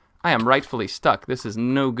 I am rightfully stuck. This is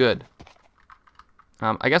no good.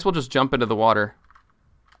 I guess we'll just jump into the water.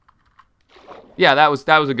 Yeah, that was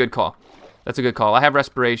a good call. That's a good call. I have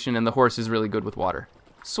respiration, and the horse is really good with water.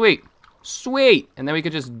 Sweet. Sweet. And then we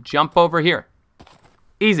could just jump over here.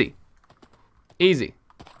 Easy. Easy.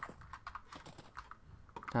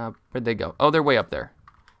 Where'd they go? Oh, they're way up there.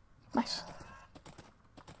 Nice.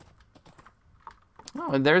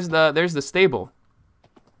 Oh, and there's the stable.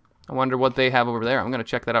 I wonder what they have over there. I'm going to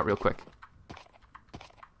check that out real quick.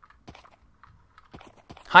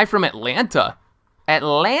 Hi from Atlanta.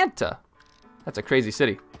 Atlanta. That's a crazy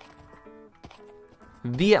city.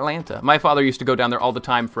 The Atlanta. My father used to go down there all the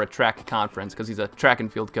time for a track conference because he's a track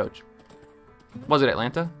and field coach. Was it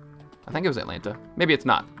Atlanta? I think it was Atlanta. Maybe it's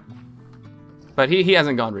not. But he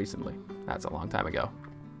hasn't gone recently. That's a long time ago.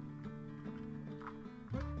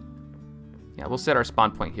 Yeah, we'll set our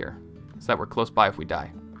spawn point here so that we're close by if we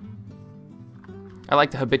die. I like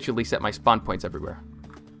to habitually set my spawn points everywhere.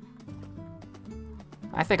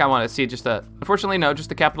 I think I want to see just unfortunately, no, just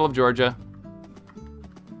the capital of Georgia.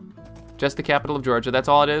 Just the capital of Georgia. That's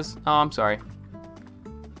all it is? Oh, I'm sorry.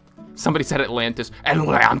 Somebody said Atlantis.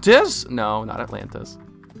 Atlantis? No, not Atlantis.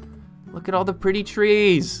 Look at all the pretty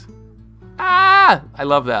trees. Ah! I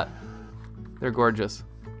love that. They're gorgeous.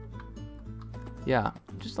 Yeah,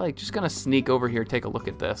 just gonna sneak over here, take a look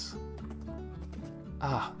at this.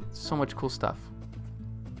 Ah, so much cool stuff.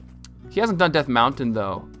 He hasn't done Death Mountain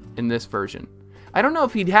though in this version. I don't know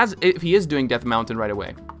if he is doing Death Mountain right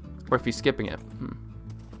away, or if he's skipping it.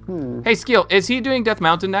 Hey, Skill, is he doing Death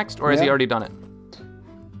Mountain next, or has he already done it?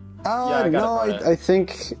 No, I think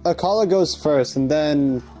Akala goes first, and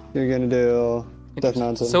then you're gonna do Death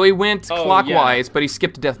Mountain. So he went clockwise, but he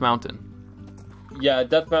skipped Death Mountain. Yeah,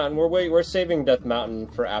 Death Mountain. We're saving Death Mountain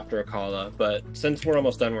for after Akala, but since we're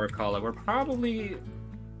almost done with Akala, we're probably.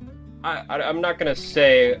 I'm not gonna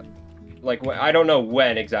say, like, I don't know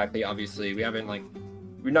when exactly. Obviously, we haven't like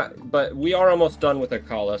but we are almost done with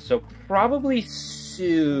Akala, so probably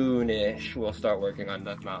soonish we'll start working on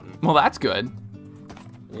Death Mountain. Well, that's good.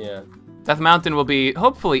 Yeah. Death Mountain will be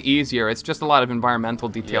hopefully easier. It's just a lot of environmental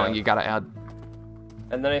detailing Yeah. you gotta add.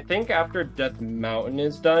 And then I think after Death Mountain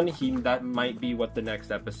is done, that might be what the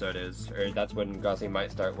next episode is, or that's when Gazi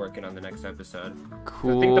might start working on the next episode.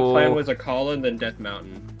 Cool. I think the plan was Akala and then Death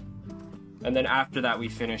Mountain. And then after that, we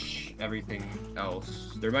finish everything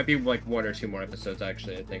else. There might be like 1 or 2 more episodes,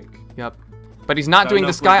 actually, I think. Yep. But he's not I doing don't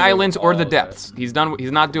know the if we're Sky doing Islands or all the of it. depths. He's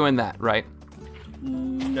not doing that, right?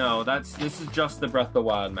 No, this is just the Breath of the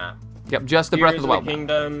Wild map. Yep, just the Breath of the Wild map.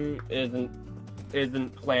 Kingdom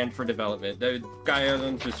isn't planned for development. The Sky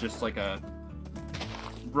Islands is just like a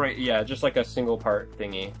just like a single part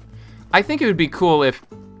thingy. I think it would be cool if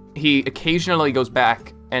he occasionally goes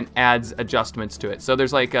back and adds adjustments to it. So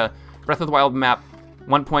there's like a Breath of the Wild map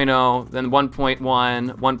 1.0, then 1.1,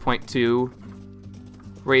 1.2,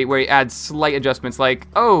 where he adds slight adjustments, like,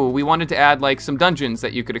 oh, we wanted to add like some dungeons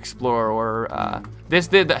that you could explore, or the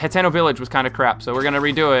Hateno Village was kind of crap, so we're gonna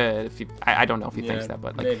redo it. If I don't know if he thinks that,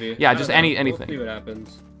 but like, maybe. yeah, I just don't know. anything. We'll see what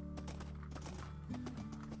happens.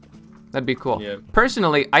 That'd be cool. Yeah.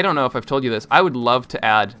 Personally, I don't know if I've told you this. I would love to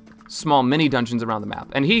add small mini dungeons around the map,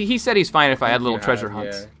 and he said he's fine if I add little treasure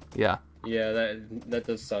hunts. Yeah. Yeah, that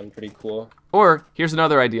does sound pretty cool. Or here's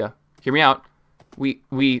another idea. Hear me out.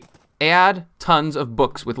 We add tons of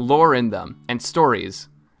books with lore in them and stories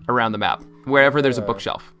around the map, wherever there's a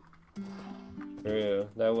bookshelf. True.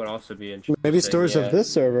 That would also be interesting. Maybe stories of this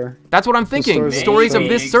server. That's what I'm thinking. Stories Stories of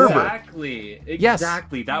this server. Exactly. Yes.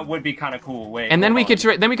 Exactly. That would be kind of cool. Wait. And then we hold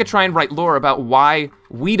could try and write lore about why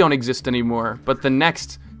we don't exist anymore, but the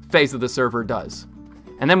next phase of the server does.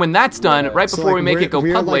 And then when that's done, right So, before like, we make it go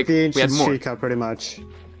we're public, like the we ancient add more. Sheikah, pretty much.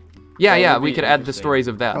 Yeah, That yeah, would we be could add the interesting. stories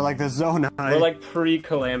of that. Or like the Zonai. We're like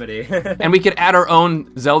pre-calamity. And we could add our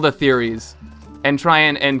own Zelda theories and try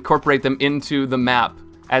and incorporate them into the map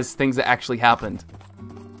as things that actually happened.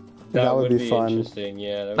 That would be fun. Interesting.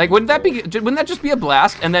 Yeah. Like, wouldn't that just be a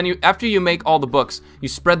blast? And then after you make all the books, you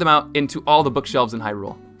spread them out into all the bookshelves in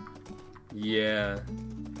Hyrule. Yeah.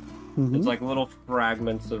 Mm-hmm. It's like little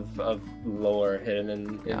fragments of lore hidden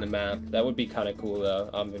in the map. That would be kind of cool, though.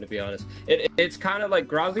 I'm gonna be honest. It's kind of like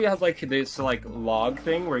Grazi has like this like log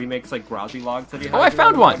thing where he makes like Grazi logs that he has. Oh, I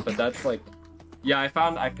found one. But that's like, yeah,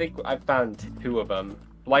 I think I found 2 of them.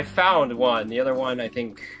 Well, I found one. The other one I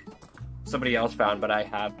think somebody else found, but I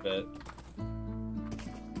have it.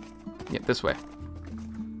 Yeah, this way.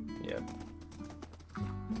 Yeah.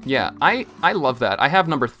 Yeah, I love that. I have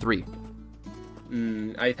number 3.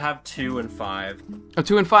 I have 2 and 5. Oh,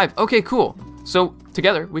 2 and 5. Okay, cool. So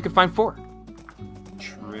together we could find 4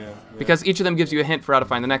 True. Yeah. because each of them gives you a hint for how to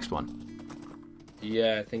find the next one.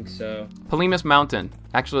 Yeah, I think so. Palimus Mountain,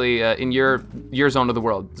 actually, in your zone of the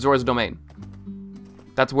world, Zora's Domain.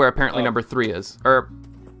 That's where apparently number 3 is, or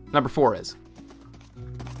number 4 is.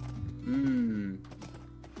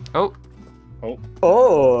 Oh.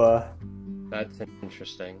 Oh. That's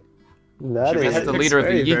interesting. That Should is be the leader of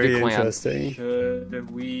the very Yiga clan. interesting.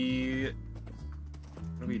 Should we?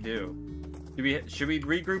 What do we do? Should we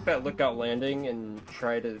regroup at Lookout Landing and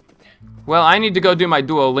try to? Well, I need to go do my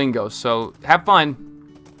Duolingo, so have fun.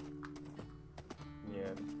 Yeah.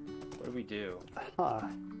 What do we do? Huh.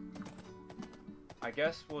 I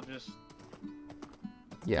guess we'll just.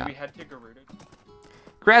 Yeah. Do we head to Gerudo?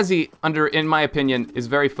 Grazi, in my opinion, is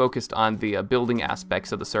very focused on the building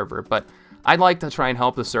aspects of the server, but I'd like to try and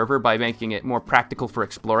help the server by making it more practical for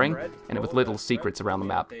exploring, and with little secrets around the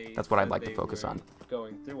map. That's what I'd like to focus on.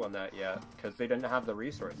 Going through on that yet, because they didn't have the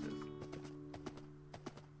resources.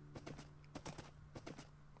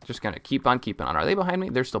 Just gonna keep on keeping on. Are they behind me?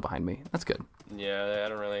 They're still behind me. That's good. Yeah, I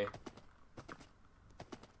don't really.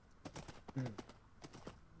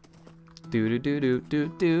 Do do do do do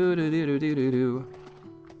do do do do do do.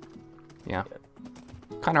 Yeah.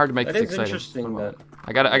 Kind of hard to make That this is exciting. interesting. That.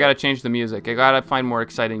 I gotta change the music. I gotta find more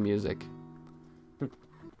exciting music.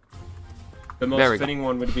 The most fitting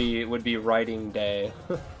one would be Writing Day.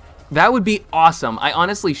 That would be awesome. I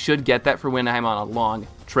honestly should get that for when I'm on a long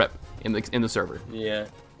trip in the server. Yeah.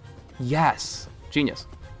 Yes, genius.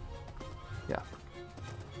 Yeah.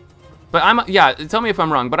 But tell me if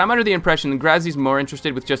I'm wrong, but I'm under the impression that Grazi's more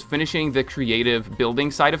interested with just finishing the creative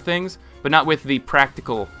building side of things, but not with the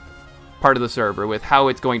practical part of the server, with how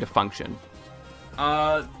it's going to function.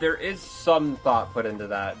 There is some thought put into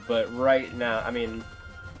that, but right now, I mean,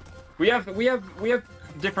 we have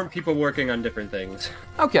different people working on different things.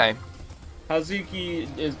 Okay. Hazuki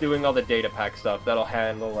is doing all the data pack stuff that'll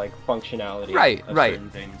handle like functionality. Right. Certain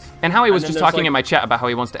things. And Howie was just talking like, in my chat about how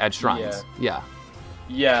he wants to add shrines. Yeah.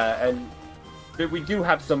 Yeah, and but we do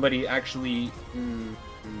have somebody actually.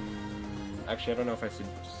 Actually, I don't know if I should.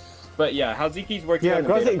 But yeah, Halziki's working on the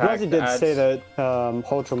beta pack. Gruzzy did say that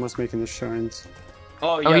Holtram was making the shrines.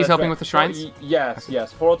 Oh, yeah, he's helping with the shrines? Yes.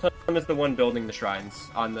 Horalton is the one building the shrines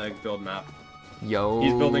on the build map. Yo.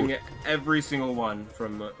 He's building every single one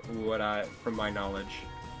from my knowledge.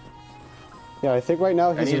 Yeah, I think right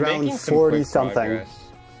now he's around 40 something.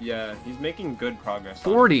 Yeah, he's making good progress.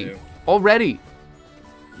 40 already.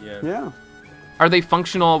 Yeah. Are they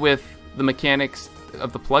functional with the mechanics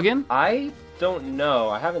of the plugin? I don't know.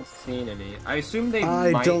 I haven't seen any. I assume they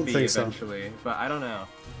might be eventually, but I don't know.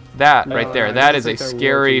 That right there, that is a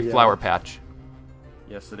scary flower patch.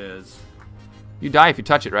 Yes, it is. You die if you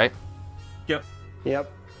touch it, right?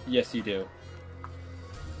 Yep. Yes, you do.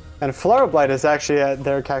 And Flower Blight is actually at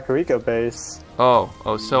their Kakariko base.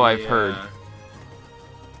 Oh, so I've heard.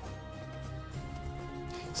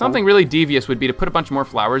 Something really devious would be to put a bunch more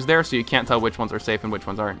flowers there so you can't tell which ones are safe and which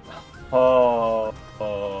ones aren't. Oh.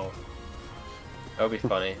 That would be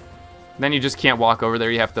funny. Then you just can't walk over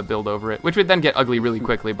there, you have to build over it, which would then get ugly really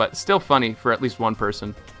quickly, but still funny for at least one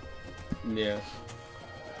person. Yeah.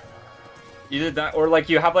 Either that, or like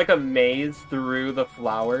you have like a maze through the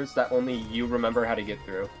flowers that only you remember how to get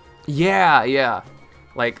through. Yeah.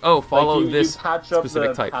 Like, oh, follow like this you patch up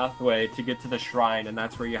specific the type. pathway to get to the shrine, and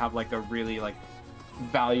that's where you have like a really like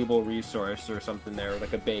valuable resource or something there,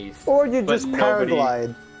 like a base. Or you just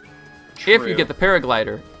paraglide. If you get the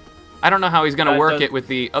paraglider. I don't know how he's gonna work it with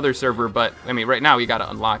the other server, but I mean, right now you gotta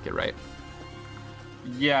unlock it, right?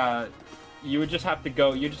 Yeah, you would just have to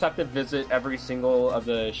go. You just have to visit every single of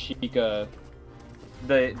the Sheikah,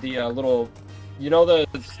 the little, you know, the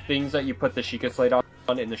things that you put the Sheikah slate on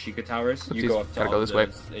in the Sheikah towers. You go up to all of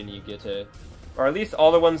those, and you get to, or at least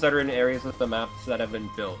all the ones that are in areas of the maps that have been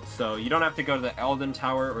built. So you don't have to go to the Elden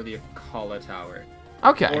Tower or the Akala Tower.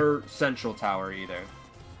 Okay. Or Central Tower either.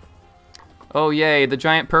 Oh yay, the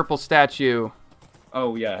giant purple statue.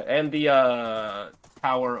 Oh yeah, and the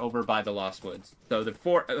tower over by the Lost Woods. So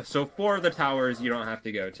four of the towers you don't have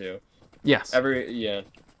to go to. Yes.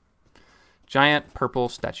 Giant purple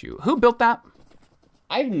statue. Who built that?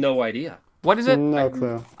 I have no idea. What is it? No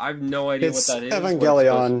clue. I have no idea what that is.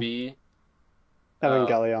 Evangelion.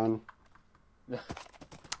 Evangelion.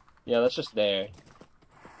 Yeah, that's just there.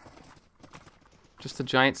 Just a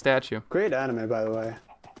giant statue. Great anime, by the way.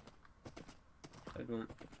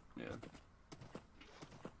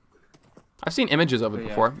 I've seen images of it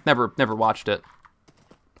before. Never watched it.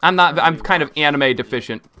 I'm kind of anime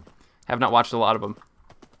deficient. Have not watched a lot of them.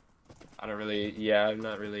 I don't really. Yeah, I'm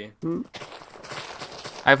not really.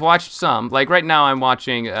 I've watched some. Like right now, I'm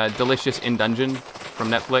watching Delicious in Dungeon from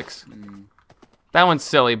Netflix. That one's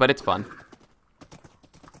silly, but it's fun.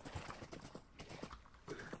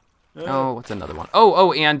 Oh, what's another one?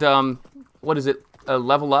 Oh, and what is it?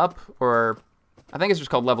 Level Up, or I think it's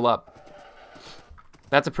just called Level Up.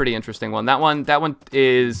 That's a pretty interesting one. That one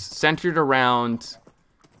is centered around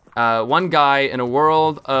one guy in a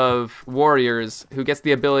world of warriors who gets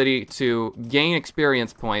the ability to gain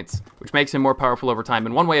experience points, which makes him more powerful over time.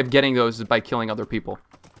 And one way of getting those is by killing other people.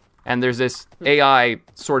 And there's this AI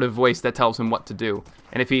sort of voice that tells him what to do.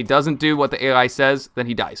 And if he doesn't do what the AI says, then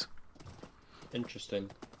he dies.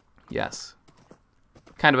 Interesting. Yes.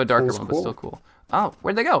 Kind of a darker one, but still cool. Oh,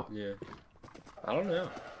 where'd they go? Yeah. I don't know.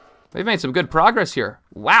 They've made some good progress here.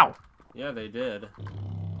 Wow. Yeah, they did.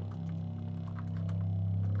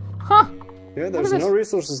 Huh. Yeah, there's no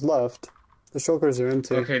resources left. The shulkers are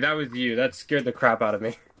empty. Okay, that was you. That scared the crap out of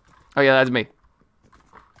me. Oh yeah, that's me.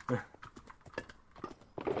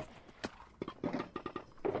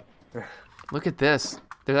 Look at this.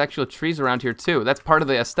 There's actual trees around here too. That's part of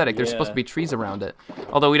the aesthetic. There's supposed to be trees around it.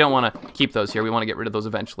 Although we don't want to keep those here. We want to get rid of those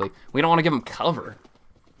eventually. We don't want to give them cover.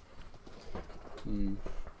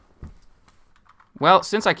 Well,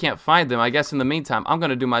 since I can't find them, I guess in the meantime, I'm going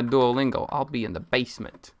to do my Duolingo. I'll be in the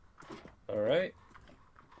basement. Alright.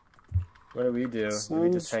 What do we do? Do we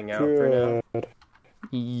just hang out for now?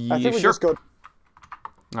 Yeah, I think we sure. just go...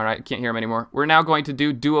 Alright, can't hear him anymore. We're now going to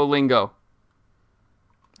do Duolingo.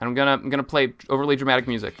 And I'm gonna play overly dramatic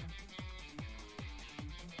music.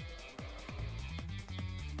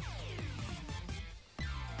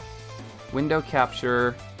 Window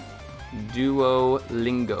capture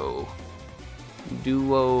Duolingo.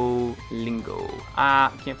 Duolingo.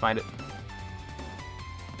 Ah, can't find it.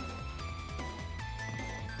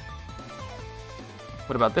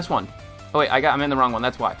 What about this one? Oh wait, I'm in the wrong one,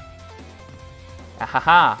 that's why.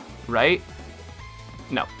 Ahaha, right?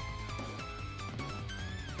 No.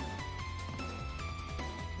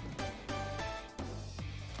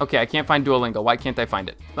 Okay, I can't find Duolingo. Why can't I find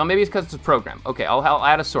it? Well, maybe it's because it's a program. Okay, I'll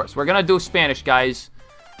add a source. We're gonna do Spanish, guys.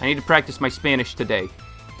 I need to practice my Spanish today.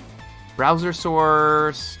 Browser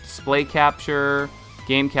source, display capture,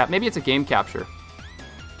 game cap. Maybe it's a game capture.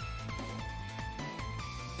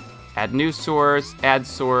 Add new source, add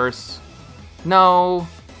source. No.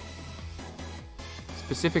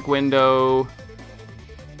 Specific window.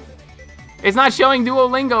 It's not showing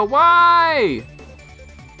Duolingo. Why?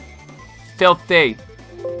 Filthy.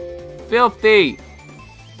 Filthy.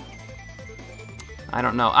 I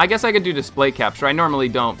don't know. I guess I could do display capture. I normally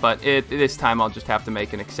don't, but this time I'll just have to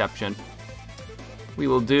make an exception. We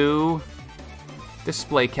will do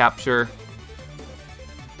display capture.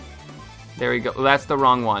 There we go. That's the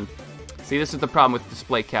wrong one. See, this is the problem with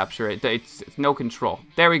display capture. It's no control.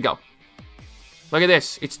 There we go. Look at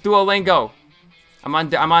this. It's Duolingo. I'm on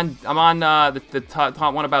the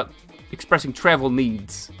top one about expressing travel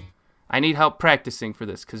needs. I need help practicing for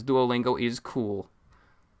this because Duolingo is cool.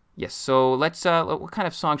 Yes, so let's, what kind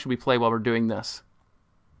of song should we play while we're doing this?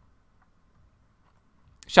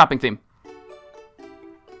 Shopping theme.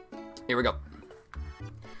 Here we go.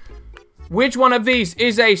 Which one of these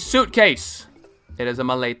is a suitcase? It is a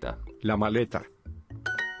maleta. La maleta.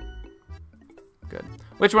 Good.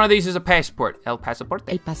 Which one of these is a passport? El pasaporte.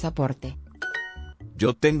 El pasaporte.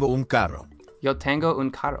 Yo tengo un carro. Yo tengo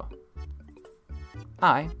un carro.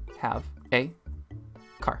 I have a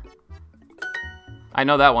car. I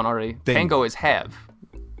know that one already. Tango is have.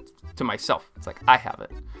 To myself. It's like I have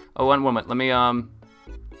it. Oh, one moment. Let me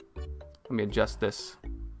adjust this.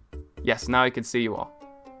 Yes, now I can see you all.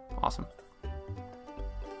 Awesome.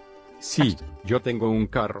 Sí, yo tengo un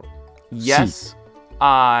carro. Yes, sí.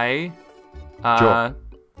 I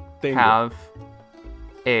tengo have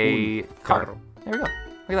a car. There we go.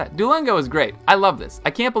 Look at that. Duolingo is great. I love this. I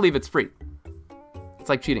can't believe it's free. It's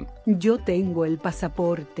like cheating. Yo tengo el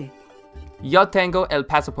pasaporte. Yo tengo el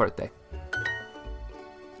pasaporte.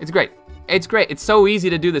 It's great. It's great. It's so easy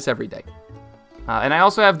to do this every day. And I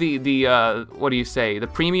also have the what do you say? The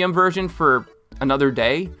premium version for another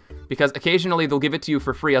day, because occasionally they'll give it to you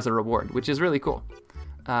for free as a reward, which is really cool.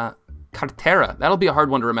 Cartera. That'll be a hard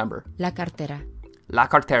one to remember. La cartera. La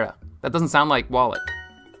cartera. That doesn't sound like wallet,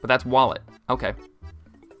 but that's wallet. Okay.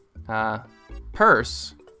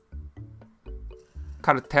 Purse.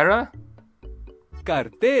 Cartera?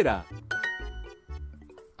 Cartera.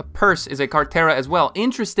 A purse is a cartera as well.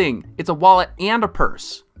 Interesting. It's a wallet and a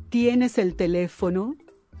purse. ¿Tienes el teléfono?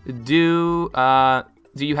 Do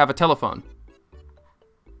you have a telephone?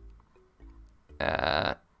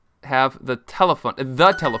 Have the telephone.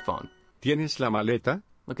 The telephone. ¿Tienes la maleta?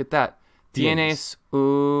 Look at that. ¿Tienes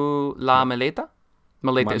la maleta?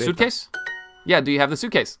 Maleta. Suitcase? Yeah, do you have the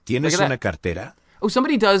suitcase? ¿Tienes una cartera? Oh,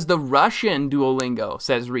 somebody does the Russian Duolingo,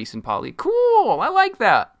 says Reese and Polly. Cool, I like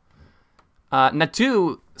that.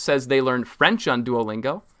 Natu says they learned French on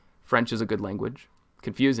Duolingo. French is a good language.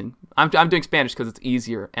 Confusing. I'm doing Spanish because it's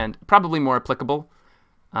easier and probably more applicable.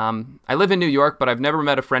 I live in New York, but I've never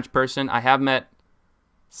met a French person. I have met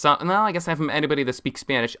some, no, I guess I haven't met anybody that speaks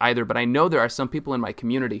Spanish either, but I know there are some people in my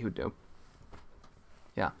community who do.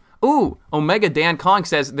 Yeah. Ooh, Omega Dan Kong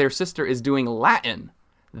says their sister is doing Latin.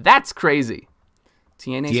 That's crazy.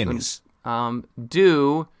 Tienes.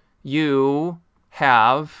 Do you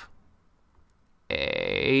have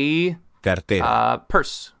a cartera?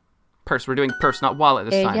 Purse. Purse. We're doing purse, not wallet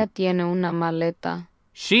this time. Ella tiene una maleta.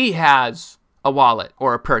 She has a wallet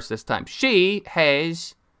or a purse this time. She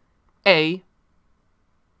has a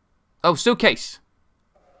suitcase.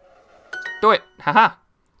 Do it. Haha.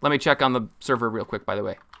 Let me check on the server real quick, by the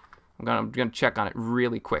way. I'm gonna check on it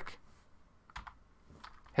really quick.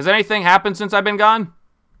 Has anything happened since I've been gone?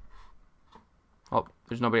 Oh,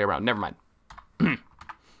 there's nobody around. Never mind.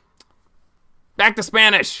 Back to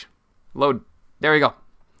Spanish. Load. There we go.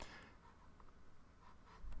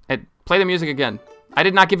 And play the music again. I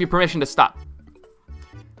did not give you permission to stop.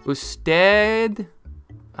 Usted.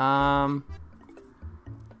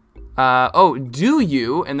 Do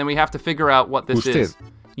you? And then we have to figure out what this is.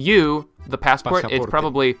 You, the passport. It's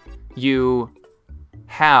probably you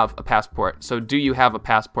have a passport. So do you have a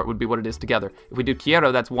passport would be what it is together. If we do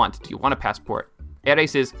quiero, that's want. Do you want a passport?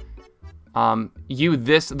 Eres is you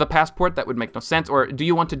the passport. That would make no sense. Or do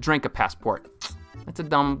you want to drink a passport? That's a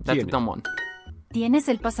dumb one. ¿Tienes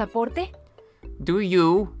el pasaporte? Do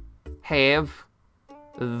you have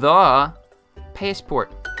the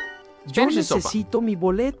passport? Spanish is so fun. Yo necesito mi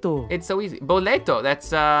boleto. It's so easy. Boleto.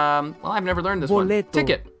 That's well, I've never learned this one.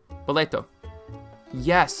 Ticket. Boleto.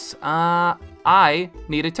 Yes. I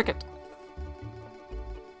need a ticket.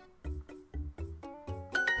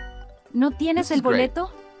 ¿No tienes el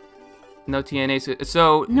boleto? No TNA.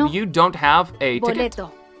 So No. you don't have a ticket?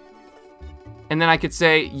 Boleto. And then I could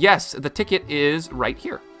say, yes, the ticket is right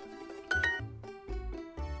here.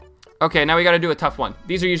 Okay, now we got to do a tough one.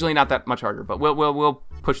 These are usually not that much harder, but we'll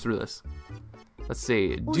push through this. Let's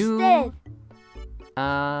see. Usted.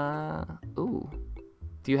 Ooh.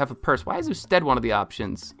 Do you have a purse? Why is usted one of the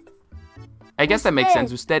options? I guess that makes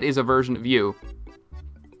sense. Usted is a version of you.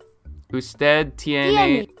 Usted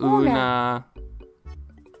tiene una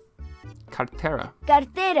cartera.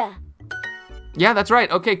 Cartera. Yeah, that's right.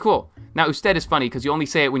 Okay, cool. Now, usted is funny because you only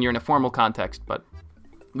say it when you're in a formal context, but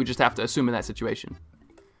we just have to assume in that situation.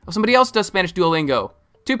 Oh, somebody else does Spanish Duolingo.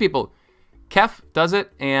 2 people. Kef does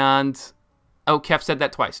it, and... Oh, Kef said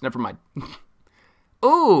that twice. Never mind.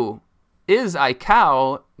 Ooh. Is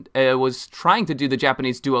Aikao was trying to do the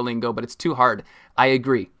Japanese Duolingo, but it's too hard. I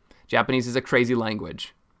agree. Japanese is a crazy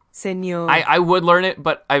language. Señor. I would learn it,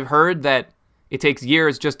 but I've heard that it takes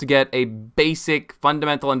years just to get a basic,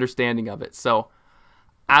 fundamental understanding of it. So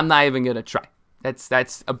I'm not even going to try.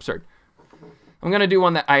 That's absurd. I'm going to do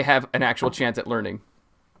one that I have an actual chance at learning.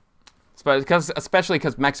 Especially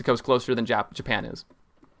because Mexico's closer than Japan is.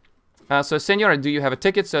 So, señor, do you have a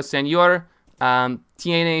ticket? So, señor,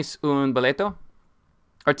 ¿tienes un boleto?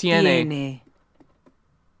 Or tiene?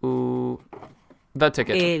 The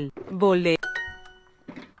ticket. El boleto.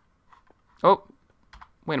 Oh,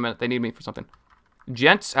 wait a minute. They need me for something.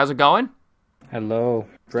 Gents, how's it going? Hello.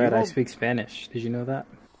 Brad, I speak Spanish. Did you know that?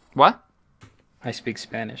 What? I speak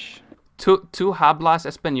Spanish. ¿Tú hablas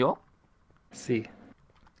español? Sí.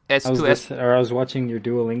 I was watching your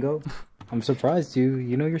Duolingo. I'm surprised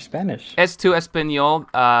you know your Spanish. ¿Es tu español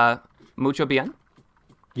mucho bien?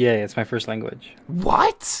 Yeah, it's my first language.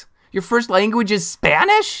 What? Your first language is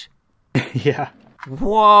Spanish? Yeah.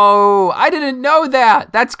 Whoa, I didn't know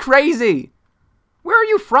that. That's crazy. Where are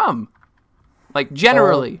you from? Like,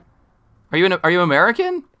 generally. Are you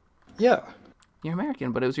American? Yeah. You're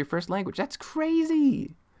American, but it was your first language. That's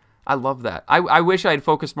crazy. I love that. I wish I had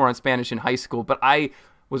focused more on Spanish in high school, but I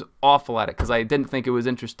was awful at it because I didn't think it was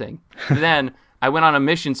interesting. Then I went on a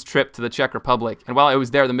missions trip to the Czech Republic, and while I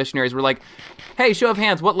was there, the missionaries were like, hey, show of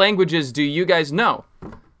hands, what languages do you guys know?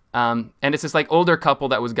 And it's this like older couple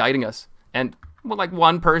that was guiding us. And well, like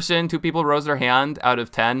 1 person, 2 people rose their hand out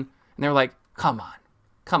of 10. And they were like, come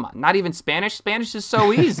on, not even Spanish? Spanish is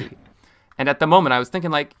so easy. And at the moment I was thinking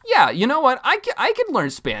like, yeah, you know what? I could learn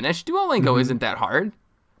Spanish. Duolingo isn't that hard.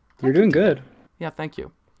 You're doing good. Yeah, thank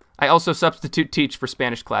you. I also substitute teach for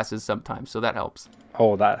Spanish classes sometimes, so that helps.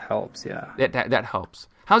 Oh, that helps, yeah. That helps.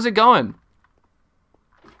 How's it going?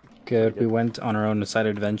 Good. We went on our own side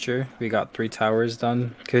adventure. We got 3 towers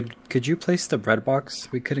done. Could you place the bread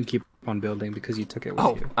box? We couldn't keep on building because you took it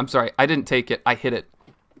with you. I'm sorry. I didn't take it. I hid it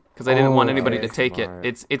because I didn't want anybody to take it.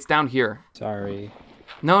 It's down here. Sorry.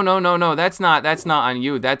 No. That's not on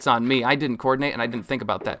you. That's on me. I didn't coordinate and I didn't think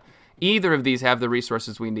about that. Either of these have the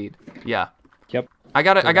resources we need. Yeah. Yep. I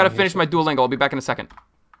gotta finish my Duolingo. I'll be back in a second.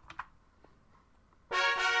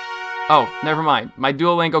 Oh, never mind. My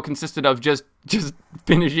Duolingo consisted of just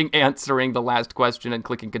finishing answering the last question and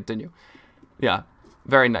clicking continue. Yeah,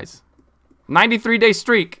 very nice. 93-day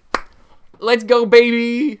streak. Let's go,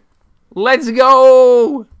 baby. Let's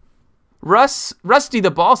go. Rusty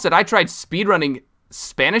the Ball said, I tried speedrunning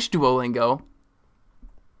Spanish Duolingo.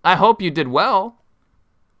 I hope you did well.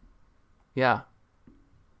 Yeah.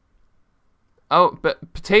 Oh,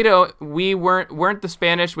 but Potato, we weren't the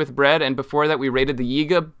Spanish with bread, and before that we raided the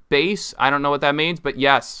Yiga base. I don't know what that means, but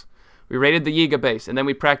yes. We raided the Yiga base, and then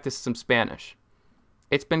we practiced some Spanish.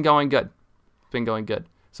 It's been going good. It's been going good.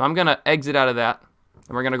 So I'm going to exit out of that,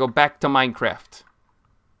 and we're going to go back to Minecraft.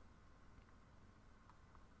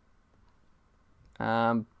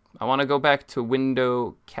 I want to go back to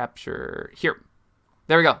window capture. Here.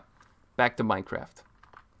 There we go. Back to Minecraft.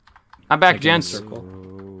 I'm back, gents.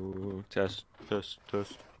 Test.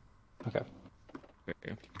 Okay.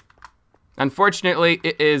 Unfortunately,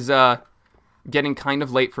 it is getting kind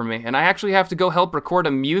of late for me, and I actually have to go help record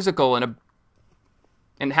a musical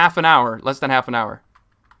in half an hour, less than half an hour.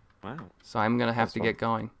 Wow. So I'm gonna have to get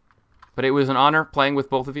going. But it was an honor playing with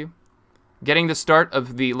both of you. Getting the start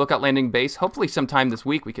of the Lookout Landing base. Hopefully sometime this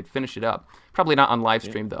week we could finish it up. Probably not on live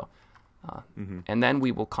stream though. And then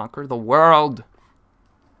we will conquer the world.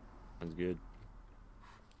 Sounds good.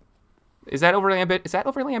 Is that overly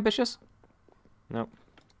ambitious? Nope.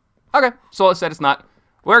 Okay, Sola said it's not.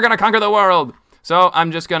 We're gonna conquer the world. So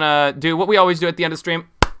I'm just gonna do what we always do at the end of the stream.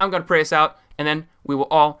 I'm gonna pray us out, and then we will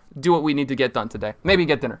all do what we need to get done today. Maybe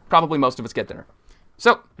get dinner. Probably most of us get dinner.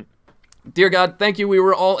 So, dear God, thank you. We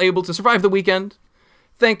were all able to survive the weekend.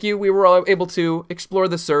 Thank you. We were all able to explore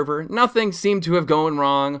the server. Nothing seemed to have gone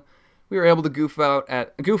wrong. we were able to goof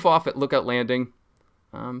off at Lookout Landing.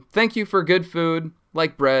 Thank you for good food,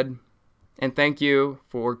 like bread, and thank you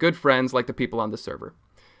for good friends like the people on the server.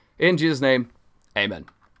 In Jesus' name, amen.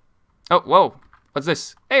 Oh, whoa. What's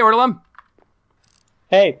this? Hey, Orlum.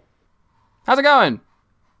 Hey. How's it going?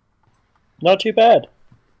 Not too bad.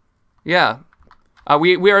 Yeah.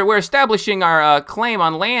 We're establishing our claim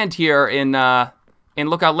on land here in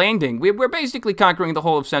Lookout Landing. We're basically conquering the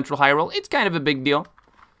whole of Central Hyrule. It's kind of a big deal.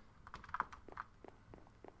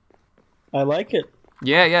 I like it.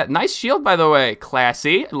 Yeah, yeah. Nice shield, by the way.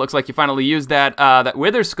 Classy. It looks like you finally used that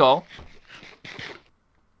Wither Skull.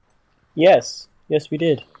 Yes. Yes, we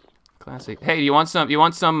did. Classy. Hey, do you want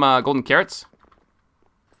some golden carrots?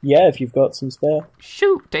 Yeah, if you've got some spare.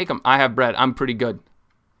 Shoot, take them. I have bread. I'm pretty good.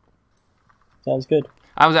 Sounds good.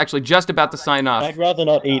 I was actually just about to sign off. I'd rather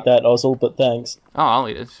not eat that, Ozzel, but thanks. Oh, I'll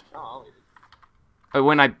eat it.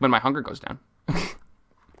 When my hunger goes down.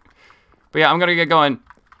 But yeah, I'm gonna get going.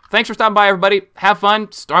 Thanks for stopping by, everybody. Have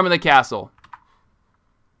fun. Storming the castle.